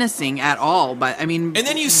as menacing at all. But I mean, and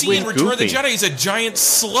then you see in Return of the Jedi, he's a giant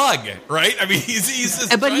slug, right? I mean, he's this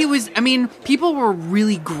but he giant- was. I mean, people were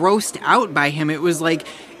really grossed out by him. It was like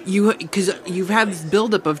because you've had this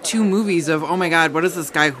buildup of 2 movies of, oh my God, what is this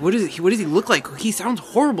guy? What does he look like? He sounds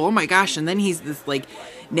horrible. Oh my gosh! And then he's this like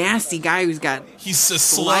nasty guy who's got He's a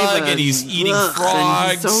saliva slug, and he's eating ugh,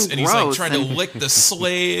 frogs, and and he's he's, so like gross, trying to and- lick the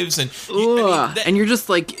slaves, and and you're just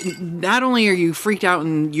like, not only are you freaked out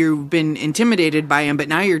and you've been intimidated by him, but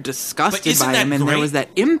now you're disgusted isn't by that him, and there great? was that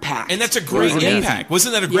impact. and that's a It was great amazing. impact.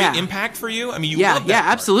 Wasn't that a great Yeah. impact for you? I mean, you Yeah, love that yeah,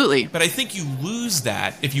 part. absolutely. But I think you lose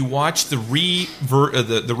that if you watch the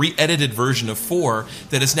re-edited version of 4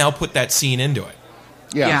 that has now put that scene into it.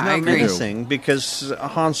 Yeah, I agree. Menacing because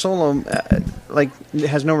Han Solo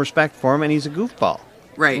has no respect for him, and he's a goofball.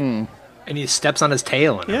 Right. and he steps on his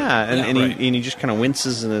tail. And Yeah, and right. he just kind of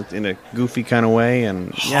winces in a goofy kind of way, and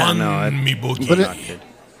Me boogie.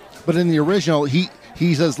 But in the original, he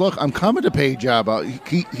says, "Look, I'm coming to pay Jabba."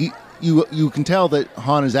 You can tell that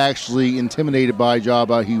Han is actually intimidated by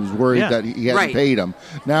Jabba. He was worried Yeah. that he hadn't Right. paid him.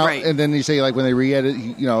 Now, Right. and then you say, like, when they re-edit,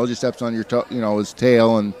 he just steps on his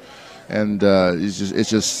tail, and it's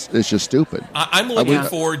just stupid. I'm looking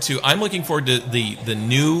forward to the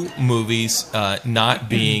new movies not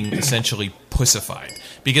being essentially pussified,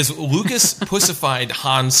 because Lucas pussified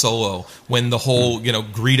Han Solo when the whole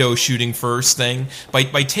Greedo shooting first thing by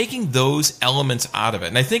taking those elements out of it.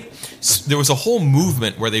 And I think there was a whole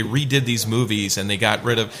movement where they redid these movies and they got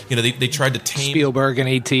rid of they tried to tame Spielberg and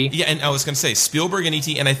E.T. Yeah, and I was going to say Spielberg and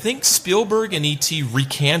E.T., and I think Spielberg and E.T.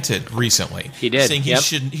 recanted recently. He did, saying yep.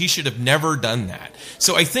 he should have never done that.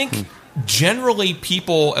 So I think generally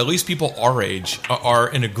people, at least people our age, are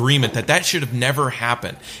in agreement that should have never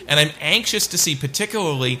happened. And I'm anxious to see,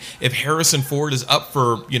 particularly if Harrison Ford is up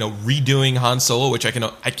for redoing Han Solo, which I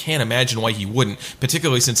can't imagine why he wouldn't,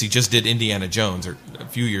 particularly since he just did Indiana Jones, or a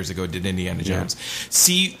few years ago did Indiana Jones.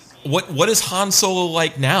 See what is Han Solo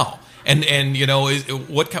like now? And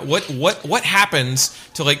what happens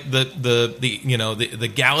to like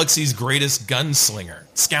the galaxy's greatest gunslinger,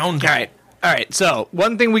 scoundrel? All right. All right, so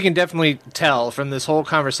one thing we can definitely tell from this whole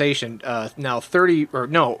conversation, now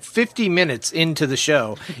 50 minutes into the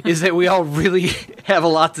show, is that we all really have a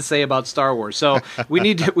lot to say about Star Wars. So we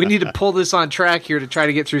need to pull this on track here to try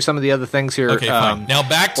to get through some of the other things here. Okay, fine. Now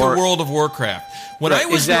back to World of Warcraft. When I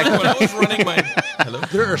was running my hello,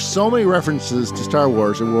 There are so many references to Star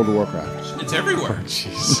Wars in World of Warcraft. it's everywhere.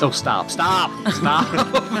 So stop.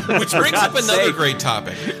 Which brings up another great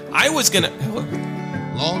topic. I was gonna.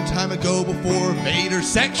 Long time ago, before Vader's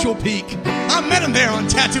sexual peak, I met him there on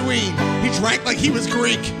Tatooine. He drank like he was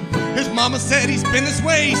Greek. His mama said he's been this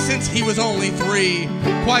way since he was only 3.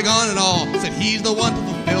 Qui-Gon and all said he's the one to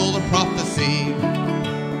fulfill the prophecy.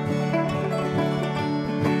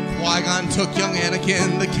 Qui-Gon took young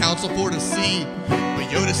Anakin the council for to see, but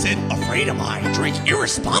Yoda said, "Afraid am I, drink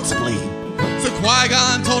irresponsibly." So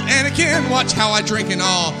Qui-Gon told Anakin, "Watch how I drink and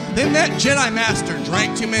all." Then that Jedi Master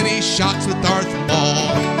drank too many shots with Darth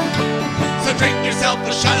Maul. So drink yourself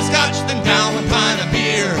a shot of scotch, then down one pint of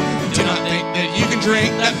beer. Do not think that you can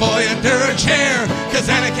drink that boy under a chair, 'cause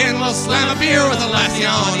Anakin will slam a beer with a lassie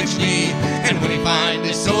on each knee. And when he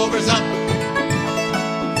finally sobers up,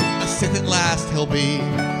 a Sith at last he'll be.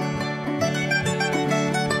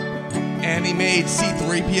 And he made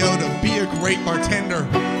C-3PO to be a great bartender.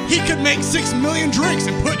 He could make 6 million drinks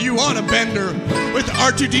and put you on a bender. With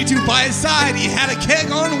R2-D2 by his side, he had a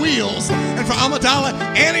keg on wheels. And for Amidala,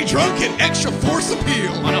 Annie drunk had extra force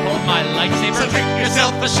appeal. Wanna hold my lightsaber? So drink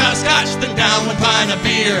yourself a shot of scotch, then down one pint of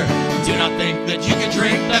beer. Do not think that you can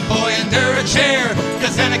drink that boy under a chair,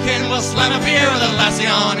 'cause Anakin will slam a beer with a lassie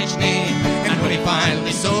on each knee. And when he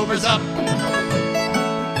finally sobers up,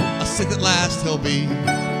 a Sith at last he'll be.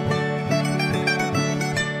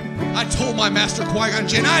 I told my master Qui-Gon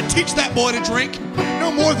Jinn I'd teach that boy to drink no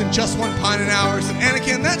more than just 1 pint an hour. Said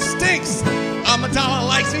Anakin, that stinks. Amidala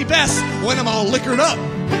likes me best when I'm all liquored up.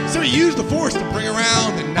 So he used the Force to bring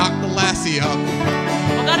around and knock the lassie up.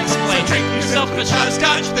 Well, that explains. So drink yourself a shot of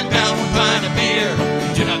scotch, then down 1 pint of beer.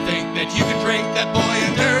 Do not think that you can drink that boy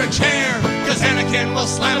under a chair, 'cause Anakin will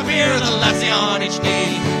slam a beer with a lassie on each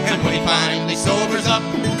knee. And when he finally sobers up,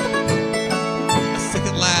 a Sith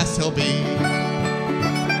at last he'll be.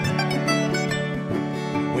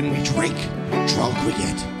 When we drink, drunk we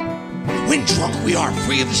get. When drunk we are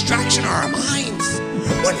free of distraction are our minds.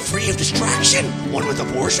 When free of distraction, one with the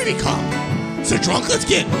Force should become. So drunk let's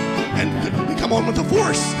get, and become one with the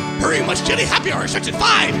Force. Hurry, much Jedi happy hour starts at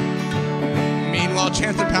 5. Meanwhile,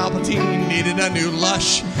 Chancellor Palpatine needed a new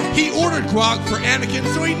lush. He ordered grog for Anakin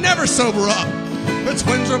so he'd never sober up. The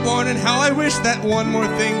twins were born, and how I wish that one more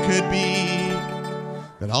thing could be.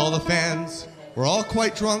 That all the fans were all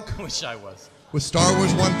quite drunk. Wish I was. With Star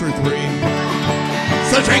Wars 1 through 3.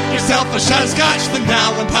 So drink yourself a shot of scotch, then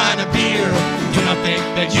down 1 pint of beer. Do not think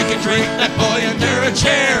that you can drink that boy under a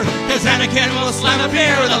chair, 'cause Anakin will slam a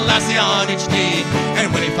beer with a lassie on each knee.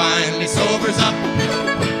 And when he finally sobers up,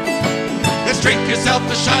 just drink yourself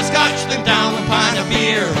a shot of scotch, then down 1 pint of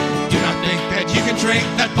beer. Do not think that you can drink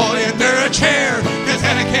that boy under a chair, 'cause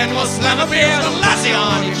Anakin will slam a beer with a lassie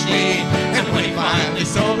on each knee. And when he finally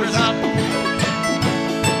sobers up,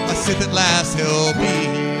 a Sith at last he'll be.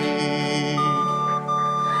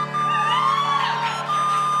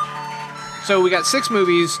 So we got 6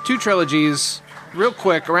 movies, 2 trilogies. Real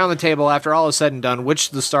quick, around the table, after all is said and done, which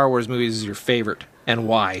of the Star Wars movies is your favorite and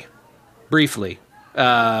why? Briefly.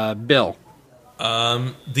 Bill.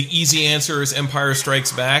 The easy answer is Empire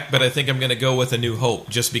Strikes Back, but I think I'm going to go with A New Hope,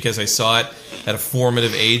 just because I saw it at a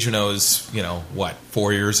formative age when I was,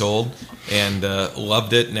 4 years old, and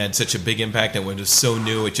loved it, and had such a big impact, and when it was so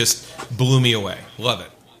new, it just blew me away. Love it.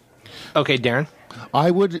 Okay, Darren. I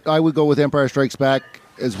would go with Empire Strikes Back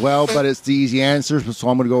as well, but it's the easy answer, so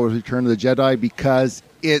I'm going to go with Return of the Jedi because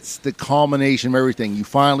it's the culmination of everything. You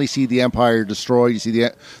finally see the Empire destroyed. You see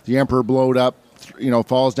the Emperor blowed up,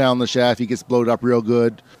 falls down the shaft. He gets blowed up real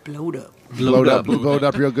good. Blowed up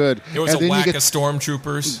real good. There was a whack of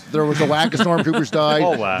stormtroopers. There was a whack of stormtroopers died.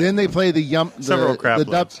 Oh, wow. Then they play the Nub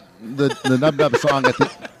Nub song at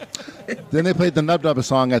the. Then they played the Nub Nub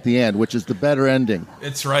song at the end, which is the better ending.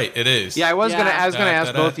 It's right. It is. Yeah, I was gonna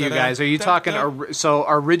ask both of you guys. Are you talking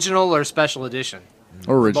original or special edition?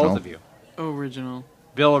 Original. Both of you. Original.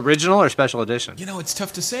 Bill, original or special edition? It's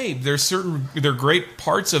tough to say. There are great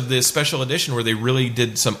parts of this special edition where they really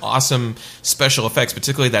did some awesome special effects,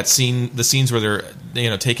 particularly the scenes where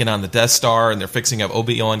they're taking on the Death Star and they're fixing up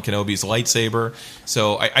Obi-Wan Kenobi's lightsaber.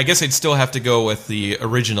 So I guess I'd still have to go with the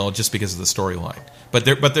original just because of the storyline. But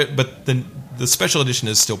the special edition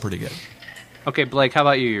is still pretty good. Okay, Blake, how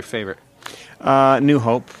about you? Your favorite? New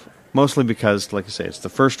Hope. Mostly because, like I say, it's the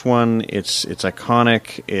first one. It's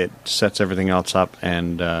iconic. It sets everything else up,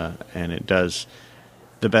 and it does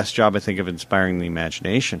the best job, I think, of inspiring the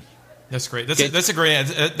imagination. That's great. That's a great.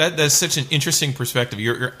 That's such an interesting perspective.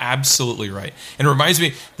 You're absolutely right, and it reminds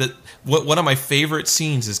me that one of my favorite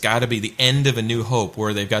scenes has got to be the end of A New Hope,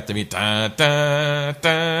 where they've got them da da da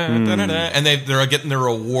da da, and they're getting their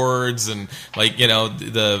awards, and like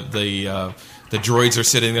the droids are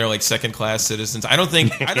sitting there like second-class citizens. I don't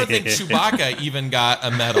think Chewbacca even got a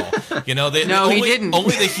medal. He didn't.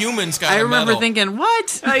 Only the humans got a medal. I remember thinking,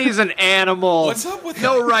 what? He's an animal. What's up with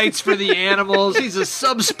no rights for the animals? He's a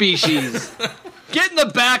subspecies. Get in the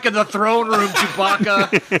back of the throne room,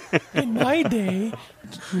 Chewbacca. In my day.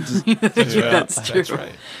 That's true. That's right.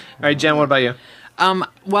 All right, Jen, what about you?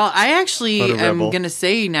 Well, I actually What a am rebel. going to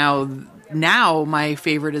say now my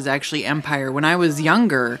favorite is actually Empire. When I was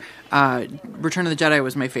younger, Return of the Jedi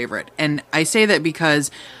was my favorite. And I say that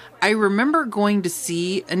because I remember going to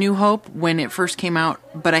see A New Hope when it first came out,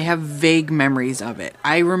 but I have vague memories of it.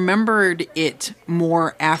 I remembered it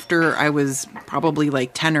more after I was probably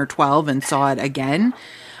like 10 or 12 and saw it again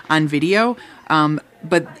on video.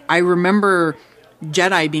 But I remember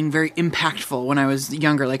Jedi being very impactful when I was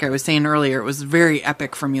younger. Like I was saying earlier, it was very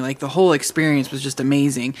epic for me. Like the whole experience was just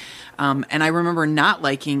amazing. And I remember not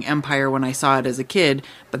liking Empire when I saw it as a kid,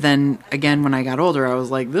 but then again when I got older, I was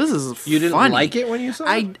like, "This is You didn't funny. like it when you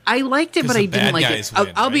saw it? I liked it, but the I didn't bad like guys it.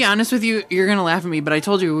 I'll win, be right? honest with you. You're gonna laugh at me, but I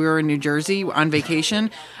told you we were in New Jersey on vacation.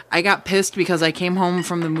 I got pissed because I came home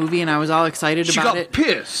from the movie and I was all excited She about got it.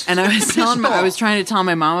 pissed. And I was I was trying to tell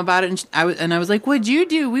my mom about it, and I was like, "What'd you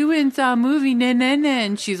do? We went and saw a movie, nah, nah, nah."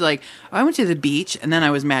 And she's like, "Oh, I went to the beach." And then I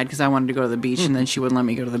was mad because I wanted to go to the beach, and then she wouldn't let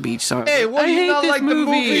me go to the beach. So Hey, what I do you hate not this like the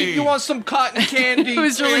movie? You want some cotton candy? It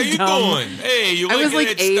was Hey, really how you dumb. doing? Hey, you I was liking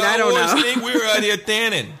like that 8, Star I don't Wars know. thing? We were out here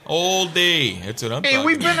tanning all day. That's what I'm Hey, talking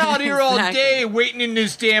we've been about. out here all Exactly. day waiting in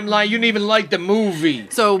this damn line. You didn't even like the movie.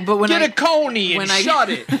 So, but when Get I a coney and when I- shut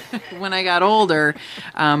it. when I got older,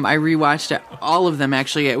 I rewatched all of them.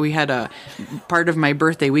 Actually, we had a part of my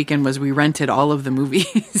birthday weekend was we rented all of the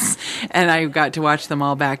movies, and I got to watch them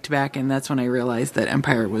all back to back. And that's when I realized that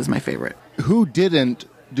Empire was my favorite. Who didn't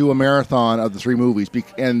do a marathon of the 3 movies?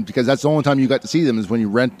 And because that's the only time you got to see them is when you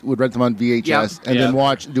would rent them on VHS Yep. and then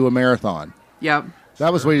Yep. do a marathon. Yep.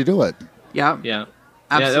 That was the way to do it. Yep. Yeah.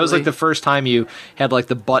 Absolutely. Yeah, that was like the first time you had like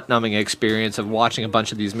the butt-numbing experience of watching a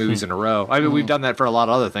bunch of these movies in a row. I mean, we've done that for a lot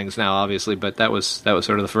of other things now, obviously, but that was sort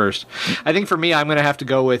of the first. I think for me, I'm going to have to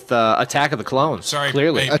go with Attack of the Clones. Sorry,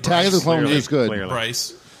 clearly. hey, Attack of the Bryce, Clones clearly. is good. Clearly.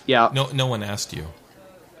 Bryce, Yeah. no one asked you.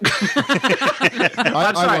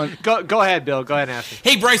 I Sorry. went- Go ahead, Bill. Go ahead and ask me.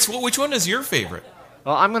 Hey, Bryce, which one is your favorite?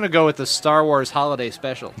 Well, I'm going to go with the Star Wars Holiday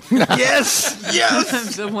Special. Yes,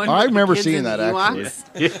 yes. The one I with the remember kids seeing and that, the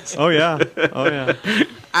actually. Ewoks. Oh yeah, oh yeah.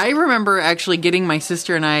 I remember actually getting my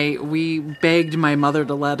sister and we begged my mother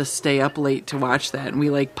to let us stay up late to watch that. And we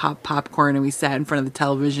like popped popcorn and we sat in front of the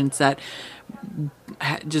television set,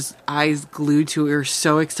 just eyes glued to it. We were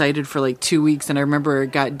so excited for like 2 weeks. And I remember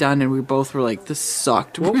it got done and we both were like, this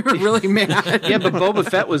sucked. We were really mad. Yeah, but Boba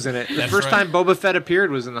Fett was in it. The That's first right. time Boba Fett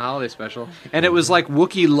appeared was in the Holiday Special. And it was like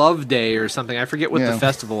Wookiee Love Day or something. I forget what Yeah. the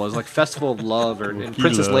festival was. Like Festival of Love or and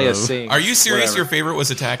Princess Leia Love. sings. Are you serious? Whatever. Your favorite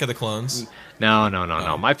was Attack of the Clones? No.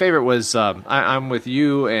 My favorite was I'm with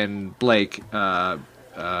you and Blake.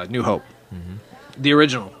 New Hope, the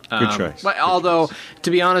original. Good choice. But although,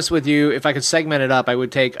 to be honest with you, if I could segment it up, I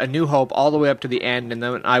would take A New Hope all the way up to the end, and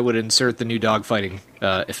then I would insert the new dogfighting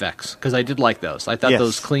effects because I did like those. I thought Yes.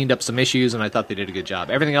 those cleaned up some issues, and I thought they did a good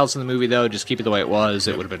job. Everything else in the movie, though, just keep it the way it was.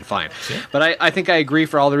 It would have been fine. But I think I agree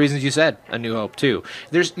for all the reasons you said. A New Hope too.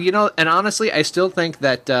 There's and honestly, I still think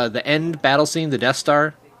that the end battle scene, the Death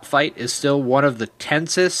Star fight, is still one of the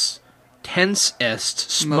tensest,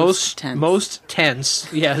 Most tense. most tense,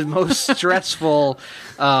 yeah, most stressful,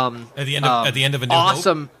 At the end of A New Hope?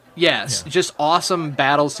 awesome, yes, Yeah. just awesome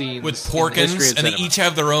battle scenes With in the history Porkins, of and they cinema. each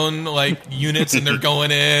have their own like units, and they're going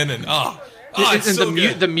in, and it's and so the,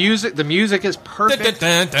 good. the music is perfect.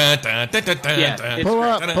 Yeah,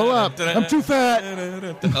 Pull up. I'm too fat.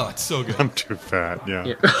 Oh, it's so good. I'm too fat.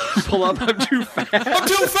 Yeah. Pull up, I'm too fat. I'm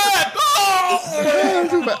too fat.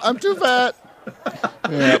 Oh! I'm too fat.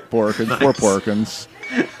 Yeah, Porkins. Poor Porkins.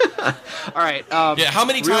 All right, Yeah, how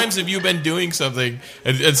many times have you been doing something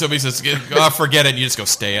and somebody says, "Oh, forget it," and you just go,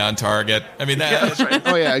 "Stay on target." I mean, that's right.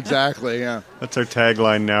 Oh, yeah, exactly, yeah. That's our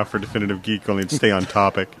tagline now for Definitive Geek. Only stay on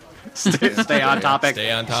topic. stay on topic.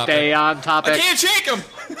 Stay on topic. Stay on I topic. can't shake him.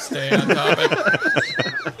 Stay on topic.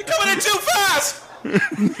 You're coming in too fast.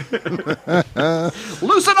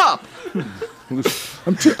 Loosen up.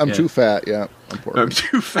 I'm too fat. Yeah, I'm poor. I'm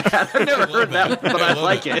too fat. I've never heard that, but I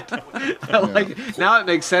like it. I like it. Now it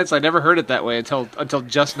makes sense. I never heard it that way until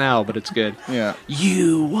just now, but it's good. Yeah.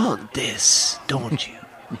 You want this, don't you?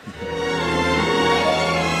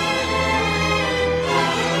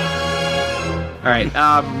 All right,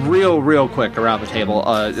 real quick around the table.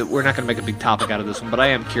 We're not going to make a big topic out of this one, but I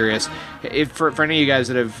am curious if for any of you guys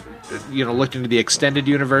that have looked into the extended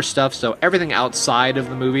universe stuff. So everything outside of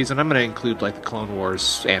the movies, and I'm going to include like the Clone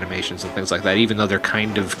Wars animations and things like that, even though they're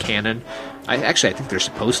kind of canon. I think they're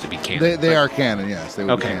supposed to be canon. They are canon, yes. They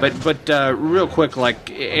would be Okay, canon. but real quick, like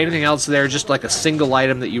anything else there, just like a single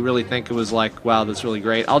item that you really think it was like, wow, that's really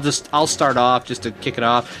great. I'll start off just to kick it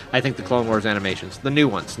off. I think the Clone Wars animations, the new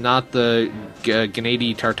ones, not the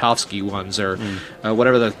Gennady Tartakovsky ones or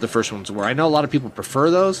whatever the first ones were. I know a lot of people prefer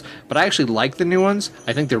those, but I actually like the new ones.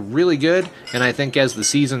 I think they're really good, and I think as the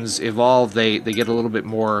seasons evolve, they get a little bit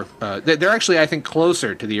more. They're actually, I think,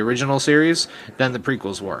 closer to the original series than the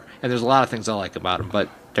prequels were, and there's a lot of things I like about them. But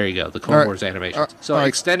there you go, the Clone Wars animations. So all right.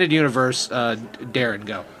 extended universe, Darren,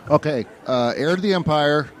 go. Okay, Heir to the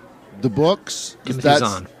Empire, the books. Timothy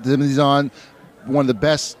Zahn. Timothy Zahn, one of the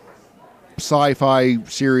best sci-fi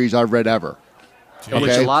series I've read ever.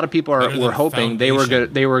 Which a lot of people Better were than hoping they were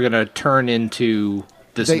going to turn into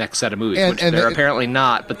this next set of movies, which they're apparently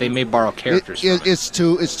not. But they may borrow characters. From it. It's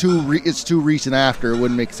too recent after. It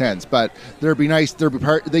wouldn't make sense. But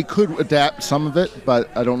they could adapt some of it,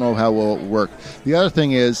 but I don't know how well it will work. The other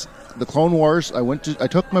thing is the Clone Wars. I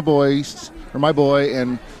took my boy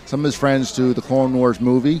and some of his friends to the Clone Wars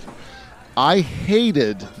movie. I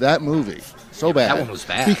hated that movie. So bad. That one was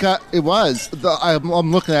bad. Because it was.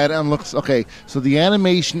 I'm looking at it. Okay, so the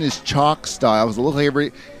animation is chalk style. It looked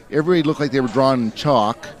like everybody looked like they were drawn in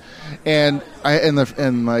chalk. And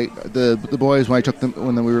the boys, when I took them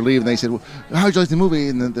when we were leaving, they said, well, "How did you like the movie?"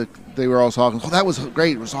 And then they were all talking. "Oh, that was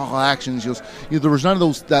great. It was all actions." There was none of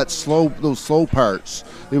those slow parts.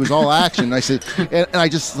 It was all action. And I said, and I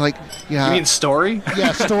just like, yeah. You mean story?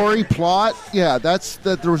 Yeah, story, plot. Yeah, that.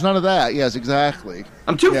 There was none of that. Yes, exactly.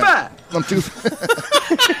 I'm too fat. I'm too fat.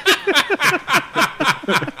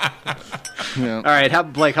 Yeah. All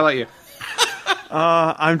right, Blake, how about you?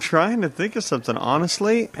 I'm trying to think of something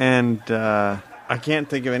honestly, and I can't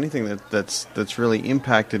think of anything that's really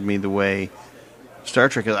impacted me the way Star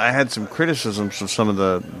Trek. I had some criticisms of some of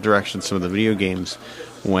the directions some of the video games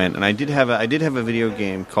went, and I did have a video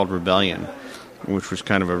game called Rebellion, which was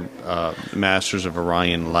kind of a Masters of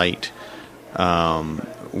Orion Light,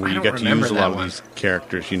 where you got to use a lot of these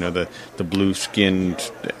characters. The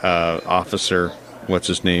blue-skinned officer. What's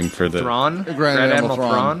his name for the Thrawn? Grand Admiral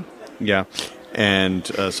Thrawn. Yeah. And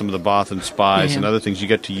some of the Bothan spies and other things. You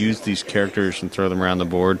get to use these characters and throw them around the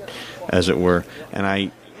board, as it were.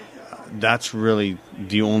 And that's really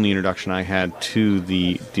the only introduction I had to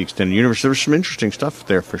the extended universe. There was some interesting stuff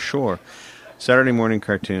there for sure. Saturday morning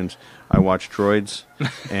cartoons. I watched Droids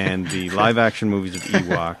and the live-action movies of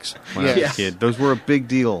Ewoks when I was a kid. Those were a big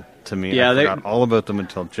deal to me. Yeah, I forgot all about them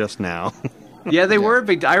until just now. Yeah, they were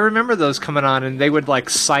big. I remember those coming on, and they would like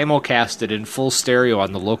simulcast it in full stereo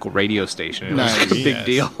on the local radio station. It was like a big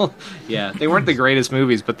deal. Yeah, they weren't the greatest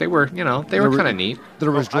movies, but they were, kind of neat.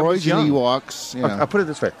 There was Droids and Ewoks. Yeah. I'll put it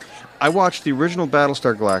this way. I watched the original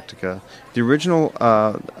Battlestar Galactica, the original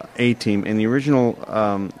A-Team, and the original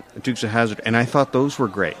Dukes of Hazzard, and I thought those were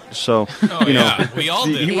great. So, we all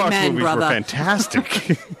the did. Ewok Amen, movies brother. were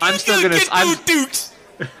fantastic. I'm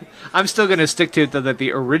still gonna stick to it though, that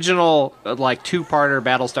the original two-parter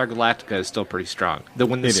Battlestar Galactica is still pretty strong.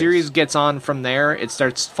 When the series gets on from there, it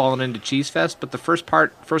starts falling into cheese fest. But the first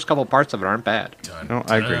couple parts of it aren't bad. No,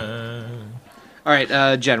 I agree. All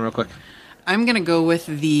right, Jen, real quick. I'm going to go with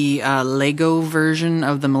the Lego version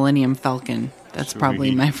of the Millennium Falcon. That's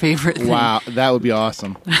probably my favorite thing. Wow, that would be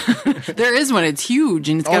awesome. There is one. It's huge,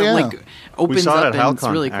 and it's got opens We saw up, it at and it's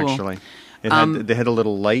Halcon, really cool. actually. They had a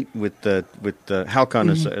little light with the Halcon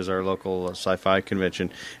is our local sci-fi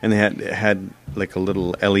convention, and they had like a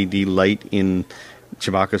little LED light in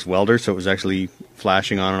Chewbacca's welder, so it was actually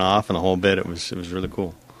flashing on and off and the whole bit. It was really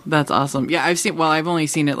cool. That's awesome. Yeah, I've only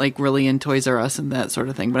seen it like really in Toys R Us and that sort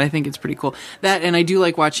of thing, but I think it's pretty cool. That, and I do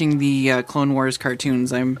like watching the Clone Wars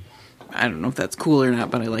cartoons. I don't know if that's cool or not,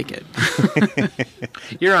 but I like it.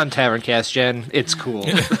 You're on Taverncast, Jen. It's cool.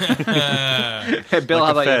 Bill,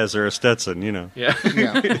 how about Fez or a Stetson, Yeah.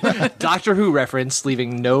 Yeah. Doctor Who reference,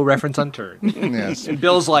 leaving no reference unturned. Yes. And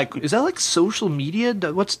Bill's like, is that like social media?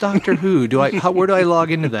 What's Doctor Who? Where do I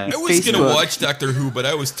log into that? I was going to watch Doctor Who, but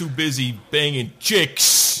I was too busy banging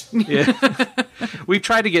chicks. Yeah. We've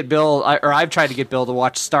tried to get Bill, or I've tried to get Bill to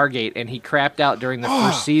watch Stargate, and he crapped out during the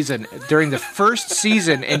first season. During the first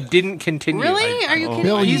season, and didn't continue. Really? Are you kidding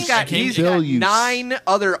Bill, me? He's got Bill, you- 9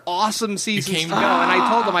 other awesome seasons to go, and I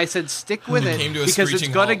told him, I said, stick with it came to a because it's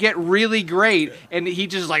screeching going to halt. get really great. And he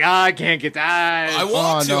just like, I can't get that. I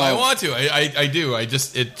want to. no. I want to. I do. It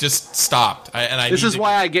just stopped. This is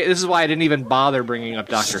why I didn't even bother bringing up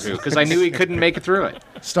Doctor Who, because I knew he couldn't make it through it.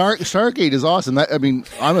 Stargate is awesome. I mean,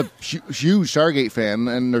 I'm a huge Stargate fan,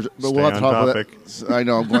 and but we'll have to Stay talk on about that. I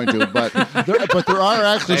know I'm going to, but there are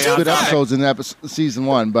actually Stay on good track. episodes in season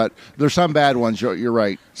 1, but there's some bad ones. You're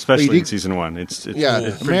right, Especially But in you- season 1. It's Yeah,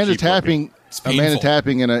 pretty Amanda cheap looking. tapping. Amanda painful.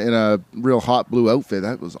 tapping in a real hot blue outfit.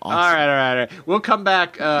 That was awesome. All right. We'll come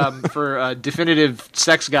back for definitive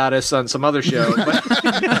sex goddess on some other show.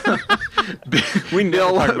 But We never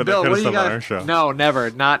Bill, talk about that Bill, kind what of do you stuff on got? our show. No,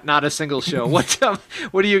 never. Not a single show.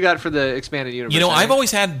 What do you got for the expanded universe? You know, Henry? I've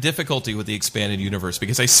always had difficulty with the expanded universe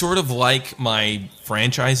because I sort of like my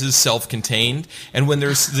franchises self-contained, and when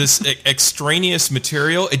there's this extraneous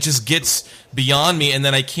material, it just gets beyond me, and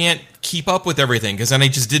then I can't keep up with everything because then I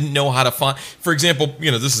just didn't know how to find. For example, you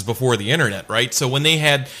know, this is before the internet, right? So when they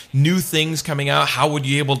had new things coming out, how were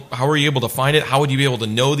you able to find it? How would you be able to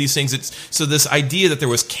know these things? So this idea that there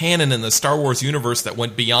was canon in the Star Wars universe that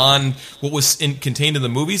went beyond what was contained in the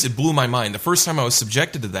movies, it blew my mind. The first time I was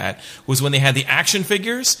subjected to that was when they had the action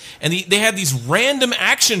figures, and they had these random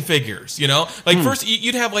action figures, you know? Like first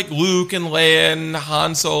you'd have like Luke and Leia and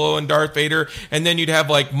Han Solo and Darth Vader, and then you'd have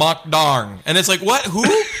like Mok Darng. And it's like, what? Who?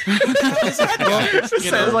 Who the hell is that guy? You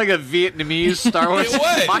Sounds know? like a Vietnamese Star Wars. It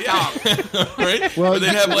would, My yeah. God. Right? Well, Or they'd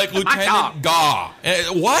have like Lieutenant Gaw.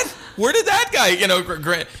 What? Where did that guy? You know,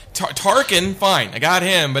 Tarkin. Fine, I got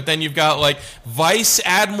him. But then you've got like Vice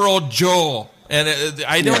Admiral Joel, and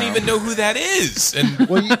I don't even know who that is. And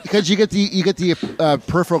Well, because you get the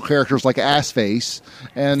peripheral characters like Assface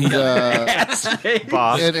and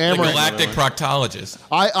Boss. and the Amaranth. galactic proctologist.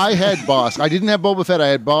 I had Bosk. I didn't have Boba Fett. I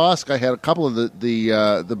had Bosk. I had a couple of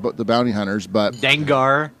the bounty hunters, but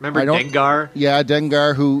Dengar. Remember I don't- Dengar? yeah,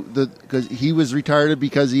 Dengar, because he was retarded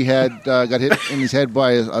because he had got hit in his head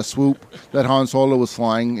by a swoop that Han Solo was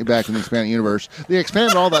flying back in the expanded universe. They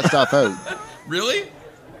expanded all that stuff out. Really?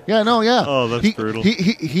 Yeah, no, yeah. Oh, that's brutal.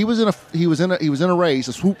 He was in a race,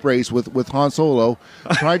 a swoop race with Han Solo.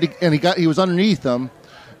 He was underneath them,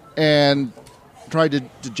 and tried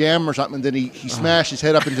to jam or something. And then he smashed his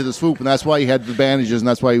head up into the swoop, and that's why he had the bandages, and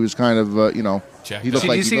that's why he was kind of Checked he looked out.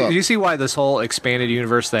 like do you see why this whole expanded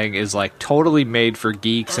universe thing is like totally made for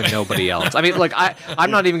geeks and nobody else? I mean, like I'm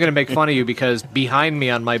not even going to make fun of you because behind me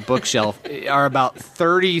on my bookshelf are about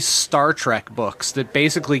 30 Star Trek books that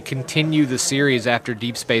basically continue the series after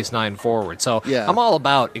Deep Space Nine forward. So Yeah. I'm all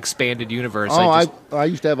about expanded universe. Oh, I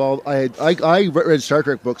used to have all. I read Star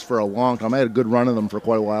Trek books for a long time. I had a good run of them for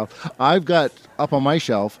quite a while. I've got up on my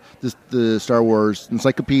shelf the Star Wars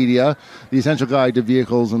Encyclopedia, the Essential Guide to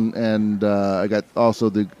Vehicles, and I got also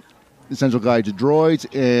the Essential Guide to Droids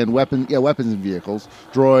and weapons and vehicles,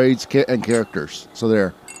 droids and characters. So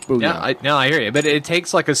there. Booyah. I hear you, but it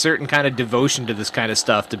takes like a certain kind of devotion to this kind of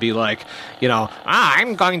stuff to be like,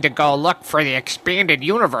 I'm going to go look for the expanded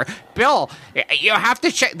universe. Bill, you have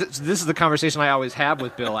to check. This is the conversation I always have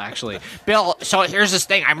with Bill, actually. Bill, so here's this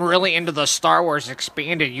thing. I'm really into the Star Wars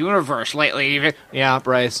expanded universe lately. Yeah,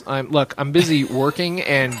 Bryce. I'm busy working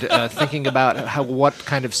and thinking about what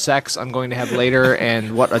kind of sex I'm going to have later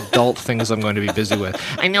and what adult things I'm going to be busy with.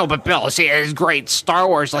 I know, but Bill, see, it's great Star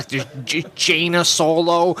Wars. Like there's Jaina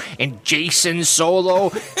Solo and Jason Solo.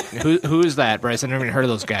 Who is that, Bryce? I've never even heard of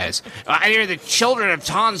those guys. They're the children of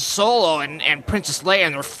Han Solo and Princess Leia,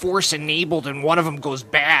 and they're Force enabled, and one of them goes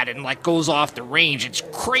bad and like goes off the range. It's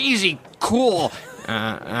crazy cool. All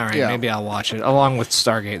right, Yeah. maybe I'll watch it along with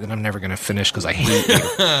Stargate. That I'm never going to finish because I hate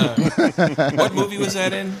you. What movie was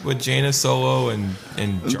that in with Jaina Solo and Jar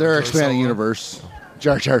Their Jar expanded Solo? universe.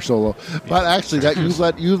 Jar Jar Solo, but actually,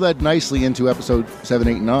 that you led nicely into episode 7,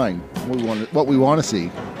 8, and 9. What we want to see.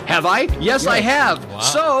 Have I? Yes, I have. Wow.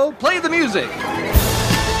 So play the music.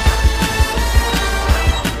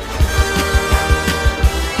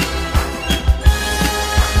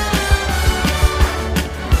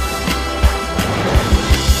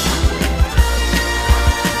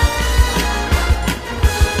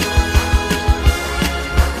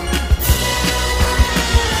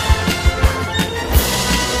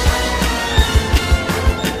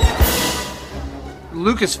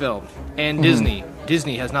 Lucasfilm and Disney.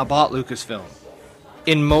 Disney has now bought Lucasfilm.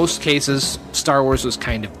 In most cases, Star Wars was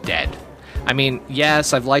kind of dead. I mean,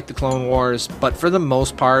 yes, I've liked the Clone Wars, but for the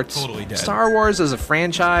most part, Totally dead. Star Wars as a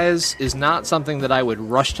franchise is not something that I would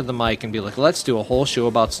rush to the mic and be like, let's do a whole show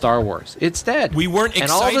about Star Wars. It's dead. We weren't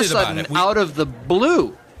and all of a excited about sudden, it. out of the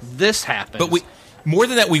blue, this happens. But more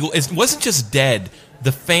than that, it wasn't just dead.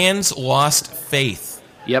 The fans lost faith.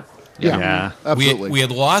 Yep. Yeah. Absolutely. We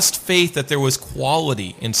had lost faith that there was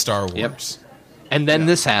quality in Star Wars. And then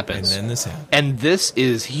this happens. And this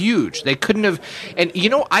is huge. They couldn't have. And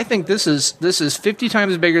I think this is 50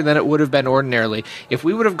 times bigger than it would have been ordinarily if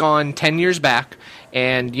we would have gone 10 years back,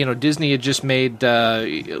 and Disney had just made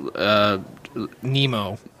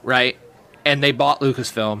Nemo, right? And they bought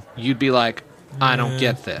Lucasfilm. You'd be like, I don't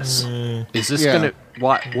get this. Is this gonna?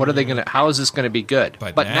 What are they gonna? How is this gonna be good?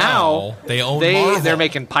 But now they own Marvel. They're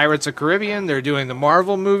making Pirates of the Caribbean. They're doing the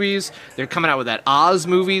Marvel movies. They're coming out with that Oz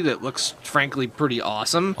movie that looks, frankly, pretty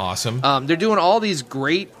awesome. They're doing all these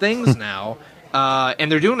great things now, and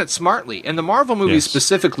they're doing it smartly. And the Marvel movie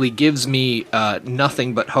specifically gives me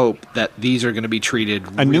nothing but hope that these are going to be treated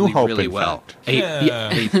new hope, really in well.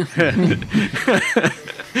 fact.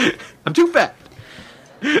 I'm too fat.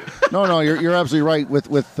 No, you're absolutely right.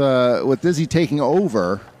 With Disney taking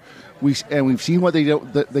over, we've seen what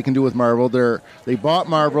they can do with Marvel. They bought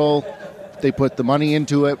Marvel, they put the money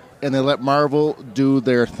into it, and they let Marvel do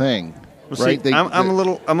their thing. Well, right? See, I'm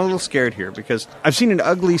a little scared here because I've seen an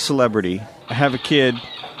ugly celebrity have a kid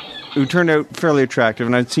who turned out fairly attractive,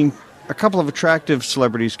 and I've seen a couple of attractive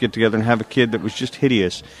celebrities get together and have a kid that was just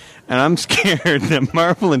hideous. And I'm scared that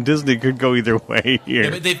Marvel and Disney could go either way here. Yeah,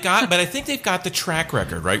 but I think they've got the track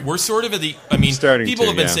record, right? We're sort of people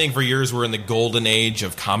have been saying for years we're in the golden age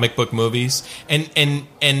of comic book movies, and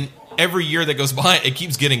every year that goes by, it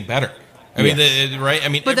keeps getting better. I mean, right? I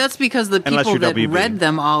mean, but that's because the people that read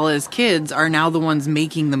them all as kids are now the ones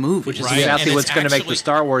making the movie, which is exactly what's going to make the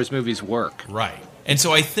Star Wars movies work. Right. And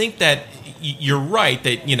so I think that you're right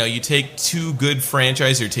that you take two good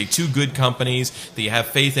franchises or you take two good companies that you have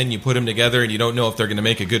faith in, you put them together, and you don't know if they're going to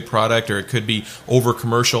make a good product, or it could be over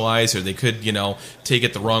commercialized, or they could take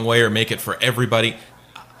it the wrong way or make it for everybody.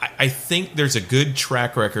 I think there's a good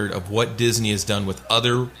track record of what Disney has done with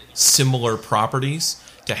other similar properties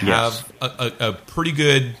to have a pretty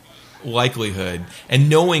good likelihood, and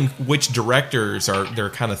knowing which directors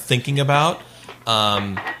they're kind of thinking about.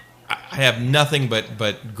 I have nothing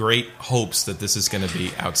but great hopes that this is going to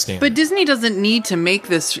be outstanding. But Disney doesn't need to make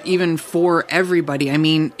this even for everybody. I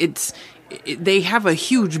mean, they have a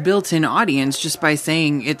huge built-in audience just by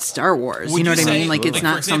saying it's Star Wars. You know what I mean? Like, it's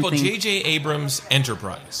not for example, something. J.J. Abrams'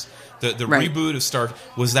 Enterprise, the reboot of Star,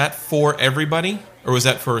 was that for everybody, or was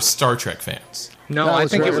that for Star Trek fans? No, I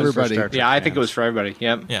think it was for everybody. I think it was for everybody.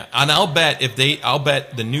 Yep. Yeah, and I'll bet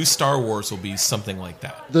the new Star Wars will be something like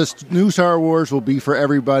that. The new Star Wars will be for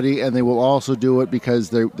everybody, and they will also do it because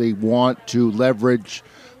they want to leverage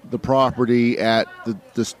the property at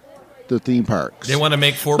the theme parks. They want to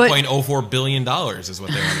make $4.04 billion is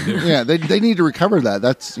what they want to do. Yeah, they need to recover that.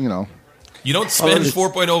 That's You don't spend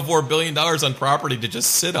 $4.04 billion on property to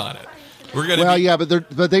just sit on it. We're gonna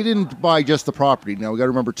but they didn't buy just the property. Now we got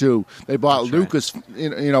to remember too. They bought Lucas,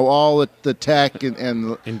 all the tech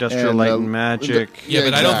and Industrial Light and Magic.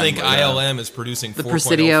 But I don't think ILM is producing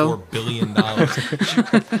 $4.04 billion.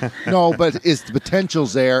 No, but it's the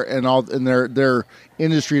potential's there, and they're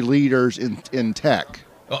industry leaders in tech.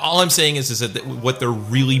 All I'm saying is that what they're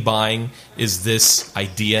really buying is this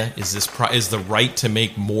idea, is the right to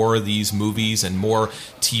make more of these movies and more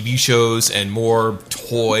TV shows and more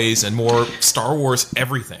toys and more Star Wars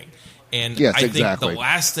everything. And I think the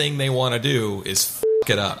last thing they want to do is f***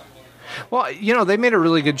 it up. Well, they made a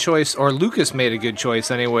really good choice, or Lucas made a good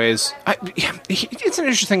choice anyways. It's an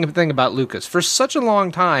interesting thing about Lucas. For such a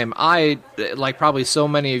long time, I, like probably so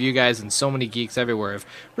many of you guys and so many geeks everywhere, have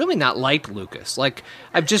really not liked Lucas. Like,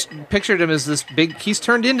 I've just pictured him as this big, he's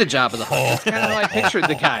turned into Jabba the Hutt. That's kind of how I pictured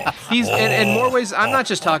the guy. He's, in more ways, I'm not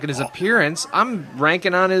just talking his appearance, I'm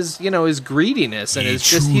ranking on his, his greediness, and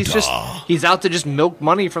he's out to just milk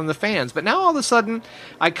money from the fans. But now all of a sudden,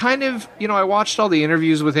 I kind of, I watched all the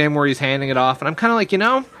interviews with him where he's handing it off, and I'm kind of like,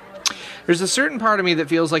 there's a certain part of me that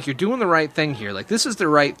feels like you're doing the right thing here. Like, this is the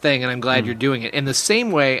right thing, and I'm glad you're doing it. In the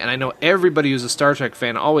same way, and I know everybody who's a Star Trek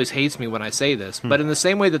fan always hates me when I say this, but in the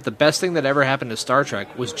same way that the best thing that ever happened to Star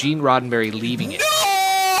Trek was Gene Roddenberry leaving it.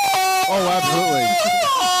 Oh, absolutely.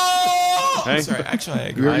 Hey. Sorry, actually, I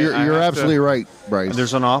agree. You're absolutely right, Bryce.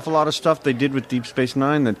 There's an awful lot of stuff they did with Deep Space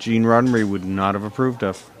Nine that Gene Roddenberry would not have approved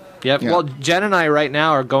of. Yep. Yeah. Well, Jen and I right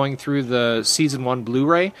now are going through the season 1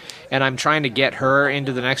 Blu-ray, and I'm trying to get her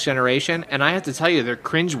into the next generation. And I have to tell you, they're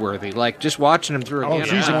cringeworthy. Like just watching them through again.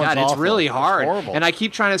 season oh my one's God, it's awful. really It's hard. horrible. And I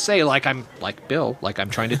keep trying to say, like I'm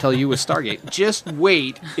trying to tell you with Stargate. Just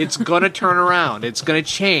wait, it's gonna turn around. It's gonna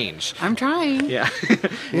change. I'm trying. Yeah.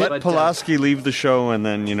 Let But, Pulaski leave the show, and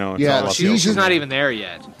then it's Yeah, all up she's to not even there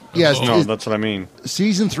yet. Yes, No, that's what I mean.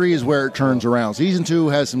 season 3 is where it turns around. Season 2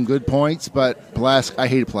 has some good points, but I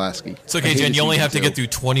hated Pulaski. It's okay, I hated Jen. You only season have to 2. get through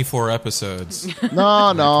 24 episodes.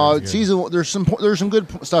 No, good. there's some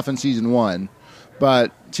good stuff in season 1,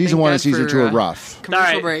 but season Thank 1 God and season for, 2 are rough.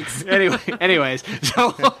 Commercial breaks. Anyways,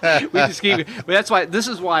 so we just keep. This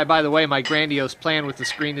is why, by the way, my grandiose plan with the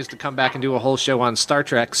screen is to come back and do a whole show on Star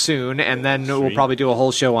Trek soon, and then we'll probably do a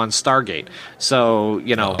whole show on Stargate. So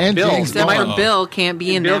And Bill, James Except Bond. for Bill can't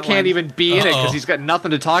be in Bill that can't one. even be in it because Uh-oh. he's got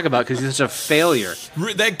nothing to talk about because he's such a failure.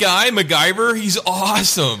 That guy, MacGyver, he's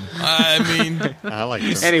awesome. I mean, I like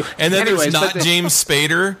this. Anyway, and then anyways, there's not but the- James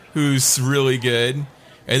Spader, who's really good.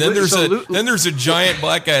 And then there's So there's a giant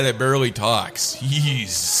black guy that barely talks.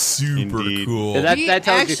 He's super Indeed. cool. That He tells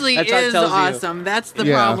you- actually that's what is tells you- awesome. That's the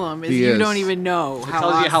Yeah, problem. Is he you is. don't even know how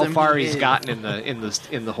tells you how awesome far he he's is. gotten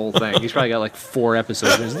in the whole thing. He's probably got like 4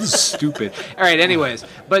 episodes. This is stupid. All right, anyways,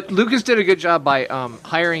 but Lucas did a good job by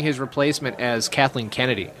hiring his replacement as Kathleen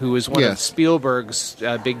Kennedy, who was one of Yes. Spielberg's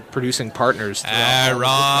big producing partners. throughout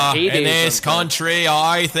all the Era, heydays in this of, country,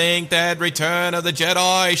 I think that Return of the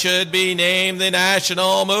Jedi should be named the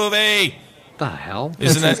national movie. the hell?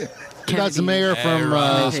 Isn't that? That's the mayor from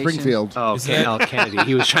Right. Springfield. Oh, Kennedy.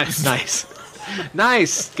 He was trying to nice.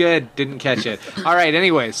 Nice, good. Didn't catch it. All right.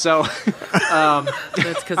 Anyway, so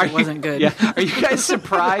That's because it wasn't good. yeah, are you guys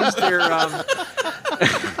surprised?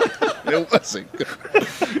 It wasn't good.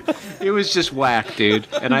 It was just whack, dude,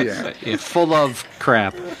 and full of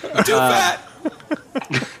crap. Too fat.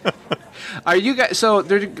 Are you guys? So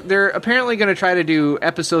they're apparently going to try to do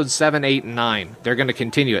episodes 7, 8, and 9. They're going to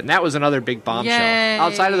continue it, and that was another big bombshell. Yay.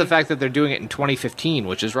 Outside of the fact that they're doing it in 2015,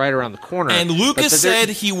 which is right around the corner. And But Lucas that they're- said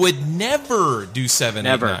he would never do 7,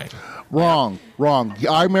 Never. 8, 9. Wrong.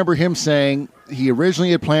 I remember him saying he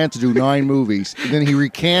originally had planned to do 9 movies. And then he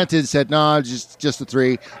recanted, said, "No, just the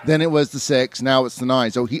 3." Then it was the 6. Now it's the 9.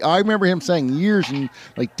 So I remember him saying years and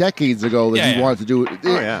like decades ago that Yeah, he yeah. wanted to do it.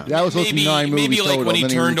 yeah. That was supposed to be 9 movies maybe like total. when he then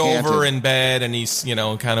turned recanted. over in bed and he's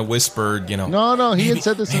kind of whispered, No, he had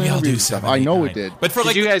said this in maybe I'll do interviews and stuff. 7, I 8, know 9. it did. But for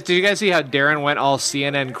like Did you guys see how Darren went all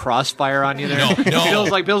CNN crossfire on you there? No,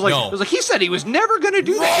 no, Bill's like, no. he said he was never going to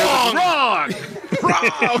do that.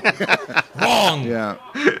 wrong. Yeah.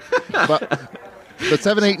 but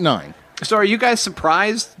 7, 8, 9. So are you guys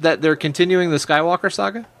surprised that they're continuing the Skywalker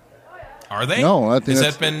saga? Are they? No, I think has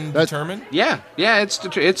that's- that been that's- determined? Yeah,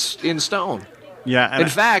 it's in stone. Yeah, and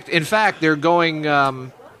In fact, they're going.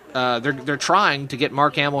 They're trying to get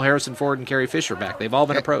Mark Hamill, Harrison Ford, and Carrie Fisher back. They've all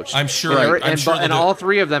been approached. I'm sure. Right. I'm sure. And all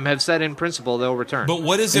 3 of them have said in principle they'll return. But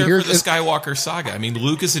what is And there for here's- the Skywalker saga? I mean,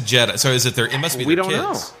 Luke is a Jedi, so is it there? It must be We their don't know.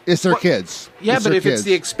 kids. It's their kids. Yeah, It's but their if it's kids.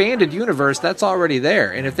 the expanded universe, that's already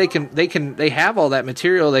there. And if they have all that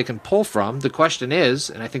material they can pull from. The question is,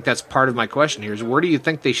 and I think that's part of my question here, is where do you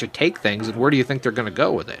think they should take things, and where do you think they're going to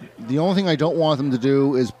go with it? The only thing I don't want them to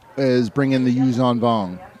do is bring in the Yuzon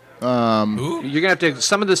Vong. Ooh. You're gonna have to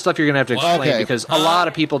some of this stuff you're gonna have to explain Okay. because a lot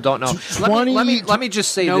of people don't know. Let me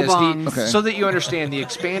just say No this bongs. Okay. so that you understand the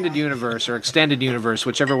expanded universe or extended universe,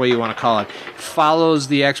 whichever way you want to call it, follows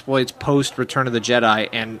the exploits post Return of the Jedi,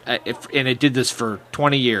 and it did this for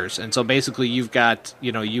 20 years. And so basically,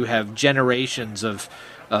 you have generations of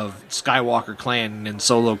Skywalker clan and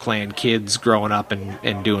Solo clan kids growing up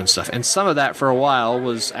and doing stuff, and some of that for a while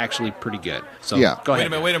was actually pretty good. So Yeah. go Wait ahead. a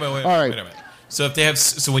minute. Wait a minute. All right. Wait a minute. So if they have,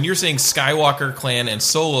 so when you're saying Skywalker clan and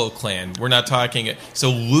Solo clan, we're not talking. So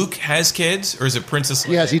Luke has kids, or is it Princess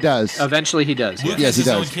Leia? Yes, he does. Eventually, he does. Luke yeah. has Yes, he his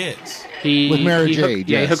own does. kids. With Mara he Jade,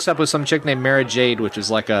 he yes. hooks up with some chick named Mara Jade, which is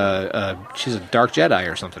like she's a dark Jedi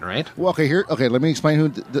or something, right? Well, okay, let me explain who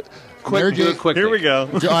Mara Do it Jade- quickly. here we go.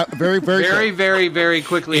 Very, very, Very, quick. very, very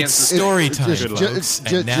quickly. It's and story time, just- folks.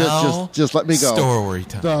 just- And now, just let me go. Story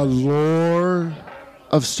time. The lore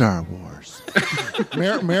of Star Wars.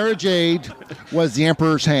 Mara Jade was the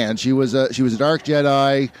Emperor's hand. She was a dark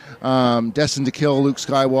Jedi, destined to kill Luke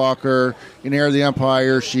Skywalker. In Heir of the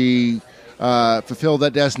Empire, she fulfilled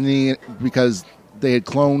that destiny because they had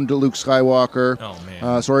cloned Luke Skywalker. Oh,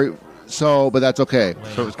 man. Sorry. So, but that's okay.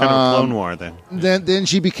 So it was kind of a Clone War then. Then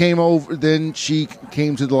she became over. Then she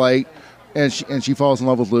came to the light, and she falls in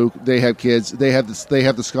love with Luke. They have kids. They have the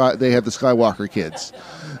Skywalker kids.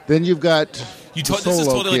 Then you've got This is Solo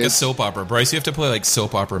totally like a kids. soap opera. Bryce, you have to play like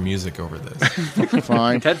soap opera music over this.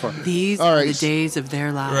 Fine. These All are right. the days of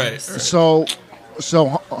their lives. Right. So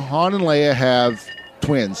Han and Leia have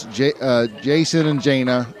twins, Jason and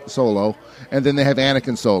Jaina Solo, and then they have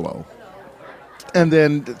Anakin Solo. And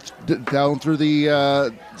then down through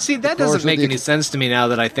the See, that course doesn't of make the- any sense to me now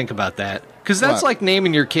that I think about that. Because that's What? like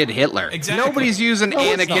naming your kid Hitler. Exactly. Nobody's using it's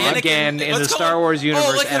Anakin not. again in the Let's call Star him- Wars universe.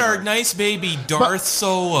 Oh, look at ever. our nice baby Darth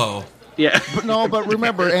Solo. Yeah. But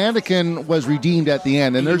remember, Anakin was redeemed at the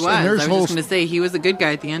end, and He there's was. and I there's was whole just going to say he was a good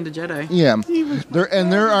guy at the end of Jedi.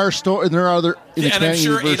 there are other in And I'm expanded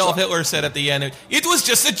sure universe- Adolf Hitler said at the end, "It was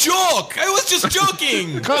just a joke. I was just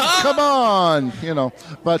joking." Come on,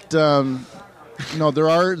 But there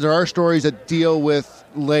are stories that deal with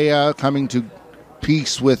Leia coming to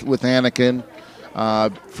peace with Anakin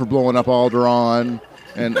for blowing up Alderaan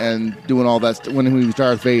and doing all that when he was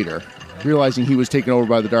Darth Vader, realizing he was taken over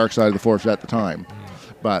by the dark side of the Force at the time.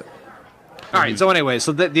 But All right. So anyway,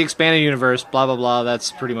 so the expanded universe, blah blah blah.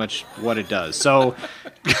 That's pretty much what it does. So.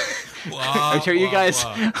 Blah, Are you blah, guys?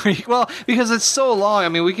 blah. Well, because it's so long. I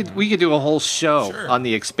mean, we could do a whole show Sure. on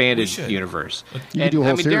the expanded We should. universe. You could do a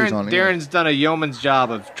whole series Darren, on it, yeah. Darren's done a yeoman's job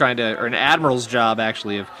of trying to, or an admiral's job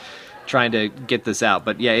actually, of trying to get this out.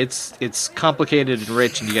 But yeah, it's complicated and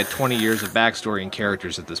rich, and you get 20 years of backstory and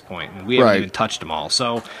characters at this point, and we haven't Right. even touched them all.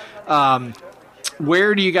 So.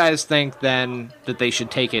 Where do you guys think then that they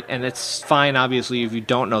should take it? And it's fine, obviously, if you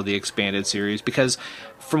don't know the expanded series, because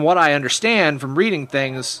from what I understand from reading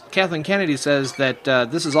things, Kathleen Kennedy says that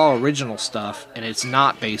this is all original stuff and it's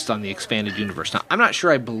not based on the expanded universe. Now, I'm not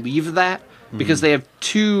sure I believe that because they have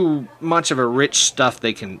too much of a rich stuff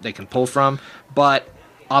they can pull from, but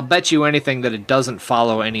I'll bet you anything that it doesn't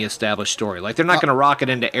follow any established story. Like they're not going to rocket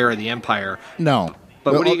into Heir of the Empire. no.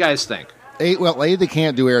 But what do you guys think? They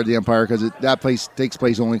can't do Heir of the Empire because that place takes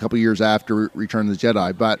place only a couple years after Return of the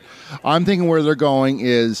Jedi. But I'm thinking where they're going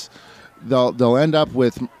is they'll end up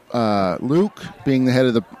with Luke being the head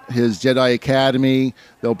of his Jedi Academy.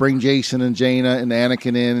 They'll bring Jason and Jaina and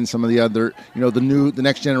Anakin in, and some of the other, the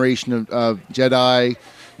next generation of Jedi.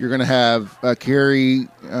 You're going to have Carrie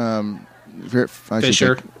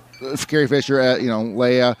Fisher. Carrie Fisher,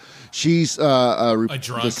 Leia. She's a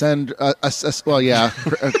drunk. well, yeah.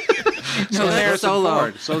 So that's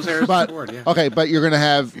Solo. So's Harrison But Ford, yeah. okay, but you're going to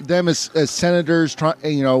have them as senators,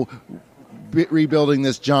 rebuilding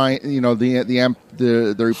this giant, the Han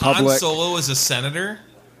Republic, Solo is a senator.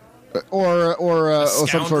 or some sort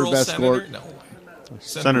Scoundrel of escort. senator? No.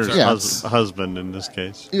 Senator's Yeah. husband in this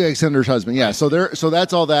case. Yeah, senator's husband. Yeah, so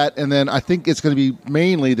that's all that, and then I think it's going to be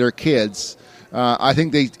mainly their kids. I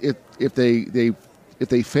think if they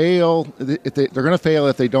fail, they're going to fail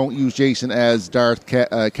if they don't use Jason as Darth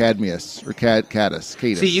Cadmius or Cadus.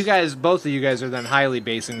 See, both of you guys are then highly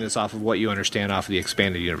basing this off of what you understand off of the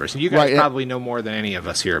expanded universe. And you guys Right, probably know more than any of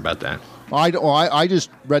us here about that. I just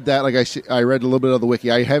read that. Like I read a little bit of the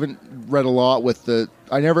wiki. I haven't read a lot with the.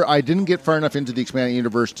 I didn't get far enough into the expanded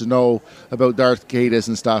universe to know about Darth Cadus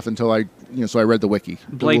and stuff until I read the wiki.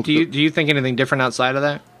 Blake, do you think anything different outside of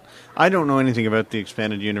that? I don't know anything about the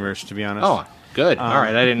expanded universe, to be honest. Oh, good. All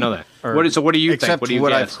right, I didn't know that. What do you think? Except What do you what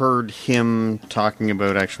guess? I've heard him talking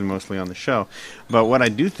about, actually mostly on the show. But what I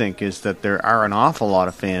do think is that there are an awful lot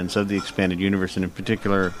of fans of the expanded universe, and in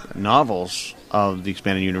particular novels of the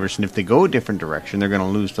expanded universe. And if they go a different direction, they're going to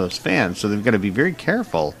lose those fans. So they've got to be very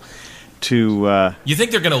careful to. You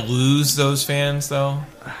think they're going to lose those fans, though?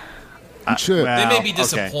 Should. They may be okay.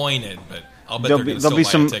 disappointed, but I'll bet There'll they're be- going to there'll still be buy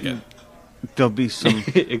a some- ticket. There'll be some,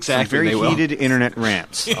 Exactly, some very they will. heated internet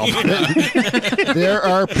rants. We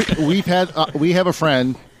have a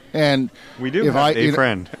friend, and We do if have a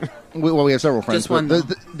friend. we have several friends. Just one,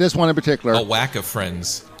 but this one in particular, A whack of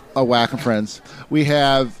friends. a whack of friends. We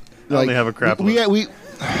have. I only have a crap We. load.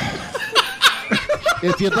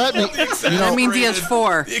 If you let me, That means he has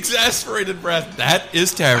 4. The exasperated breath. That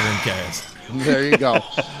is Tavern Cast. there you go.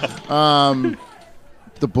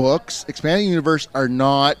 The books, Expanded Universe, are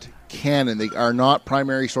not canon. They are not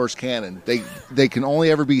primary source canon. They can only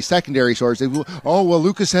ever be secondary source.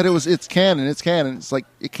 Lucas said it's canon. It's canon. It's like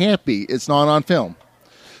it can't be. It's not on film.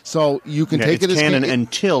 So you can take it's it as canon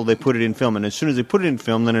until they put it in film, and as soon as they put it in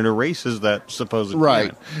film, then it erases that supposed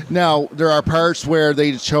right. canon. Now there are parts where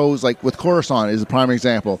they chose, like with Coruscant is a prime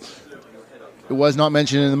example. It was not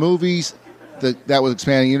mentioned in the movies. That was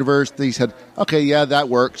Expanded Universe. They said, okay, yeah, that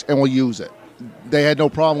works, and we'll use it. They had no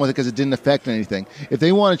problem with it because it didn't affect anything. If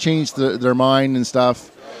they want to change their mind and stuff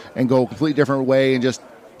and go a completely different way and just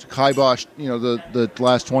kibosh, the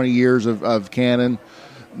last 20 years of canon,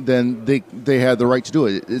 then they had the right to do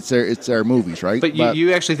it. It's their movies, right? But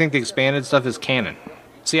you actually think the expanded stuff is canon?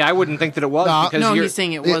 See, I wouldn't think that it was No, because No, you're... he's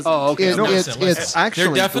saying it wasn't. Oh, okay. It- Listen, it's actually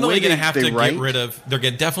they're definitely the way going to have they to write- get rid of. They're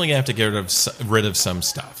definitely going to have to get rid of some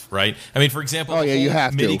stuff, right? I mean, for example, Oh, yeah, the you whole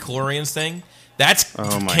have to. midi-chlorians thing. That's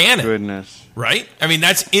Oh my canon, goodness! right? I mean,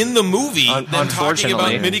 that's in the movie. Them talking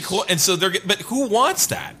Unfortunately. about midi-chlorians, and so but who wants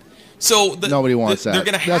that? So Nobody wants that. They're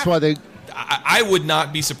going to have. That's why they. I would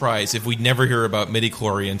not be surprised if we never hear about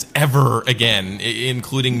midi-chlorians ever again,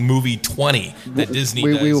 including movie 20 that Disney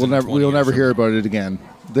does. We will in never 20 we will years never from hear now. about it again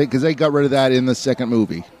because they got rid of that in the second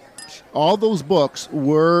movie. All those books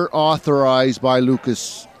were authorized by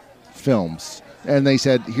Lucas Films, and they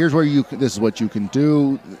said, "Here's where you. This is what you can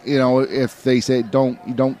do. You know, if they say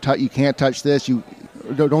you can't touch this. You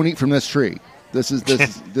don't eat from this tree.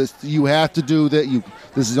 This. You have to do that.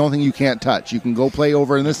 This is the only thing you can't touch. You can go play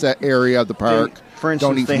over in this area of the park. For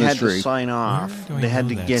don't instance, eat they from had this to tree. sign off. Where do I They had know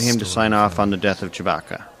to that get him to story sign off from? on the death of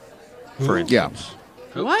Chewbacca. For Yeah. instance.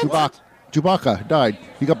 What? Chewbacca died.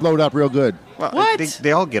 He got blowed up real good. Well, What?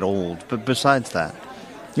 They all get old, but besides that,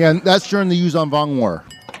 Yeah, and that's during the Yuzon Vong War.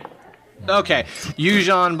 Okay,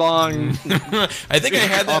 Yuuzhan Vong. I think I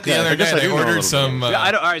had that the Okay, other I guess night. I do know a ordered little some. All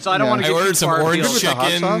right, so I don't want to I get ordered too some far orange afield. With the hot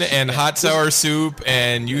chicken sauce? and hot sour soup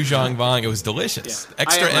and Yuzhong Vong. It was delicious.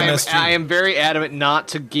 Extra MSG. I am very adamant not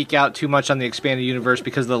to geek out too much on the expanded universe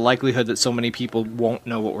because of the likelihood that so many people won't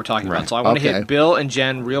know what we're talking about. Right. So I want to Okay. hit Bill and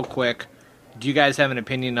Jen real quick. Do you guys have an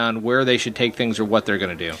opinion on where they should take things or what they're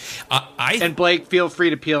going to do? And Blake, feel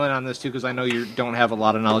free to peel in on this too because I know you don't have a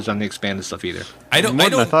lot of knowledge on the expanded stuff either. I don't. more I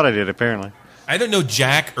than I don't. thought I did. Apparently, I don't know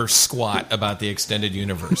jack or squat about the extended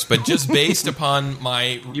universe, but just based upon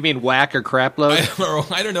my You mean whack or crap load?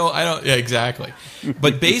 I don't know. Yeah, exactly.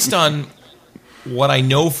 But based on what I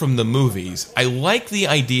know from the movies, I like the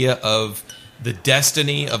idea of the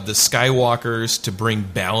destiny of the Skywalkers to bring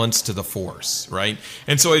balance to the Force, right?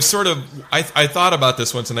 And so I thought about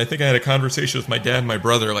this once, and I think I had a conversation with my dad and my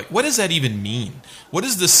brother, like, what does that even mean? What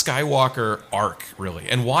is the Skywalker arc, really?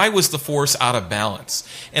 And why was the Force out of balance?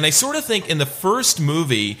 And I sort of think in the first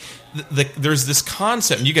movie, there's this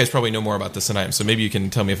concept, and you guys probably know more about this than I am, so maybe you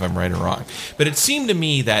can tell me if I'm right or wrong. But it seemed to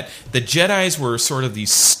me that the Jedis were sort of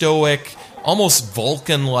these stoic, almost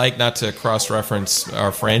Vulcan-like, not to cross-reference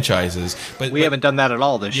our franchises, but We haven't done that at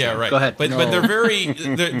all this year. yeah, right. Go ahead. But they're very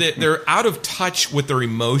they're out of touch with their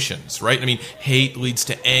emotions, right? I mean, hate leads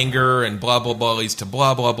to anger, and blah blah blah leads to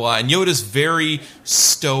blah blah blah. And Yoda's very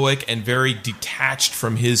stoic and very detached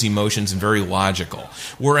from his emotions and very logical.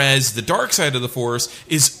 Whereas the dark side of the Force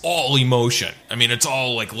is all emotion. I mean, it's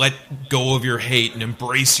all like let go of your hate and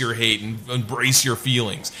embrace your hate and embrace your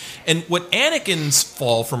feelings. And what Anakin's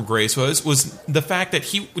fall from grace was the fact that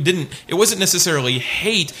he didn't. It wasn't necessarily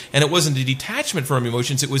hate, and it wasn't a detachment from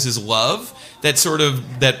emotions. It was his love that sort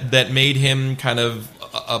of that made him kind of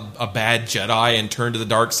a bad Jedi and turned to the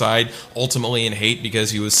dark side ultimately in hate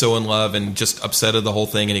because he was so in love and just upset of the whole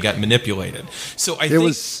thing and he got manipulated. So I think,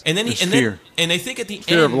 was and then he, and fear. then and I think at the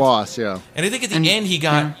Fear end of loss, yeah. and I think at the end he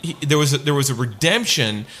got there was a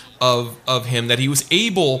redemption of him that he was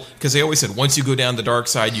able, because they always said once you go down the dark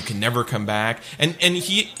side you can never come back, and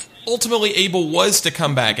he ultimately able was to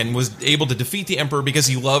come back and was able to defeat the Emperor because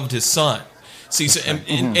he loved his son. See, so,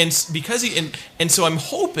 and because and so I'm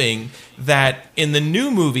hoping that in the new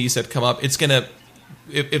movies that come up, it's gonna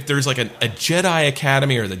if there's like a Jedi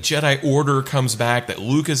Academy or the Jedi Order comes back that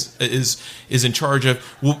Luke is in charge of,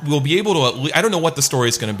 we'll be able to. I don't know what the story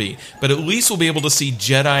is going to be, but at least we'll be able to see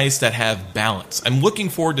Jedis that have balance. I'm looking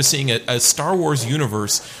forward to seeing a Star Wars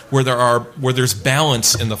universe where there's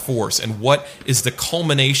balance in the Force, and what is the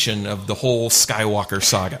culmination of the whole Skywalker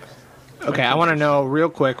saga. Okay, I want to know real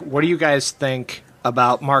quick, what do you guys think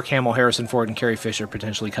about Mark Hamill, Harrison Ford, and Carrie Fisher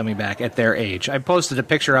potentially coming back at their age? I posted a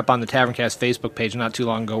picture up on the Taverncast Facebook page not too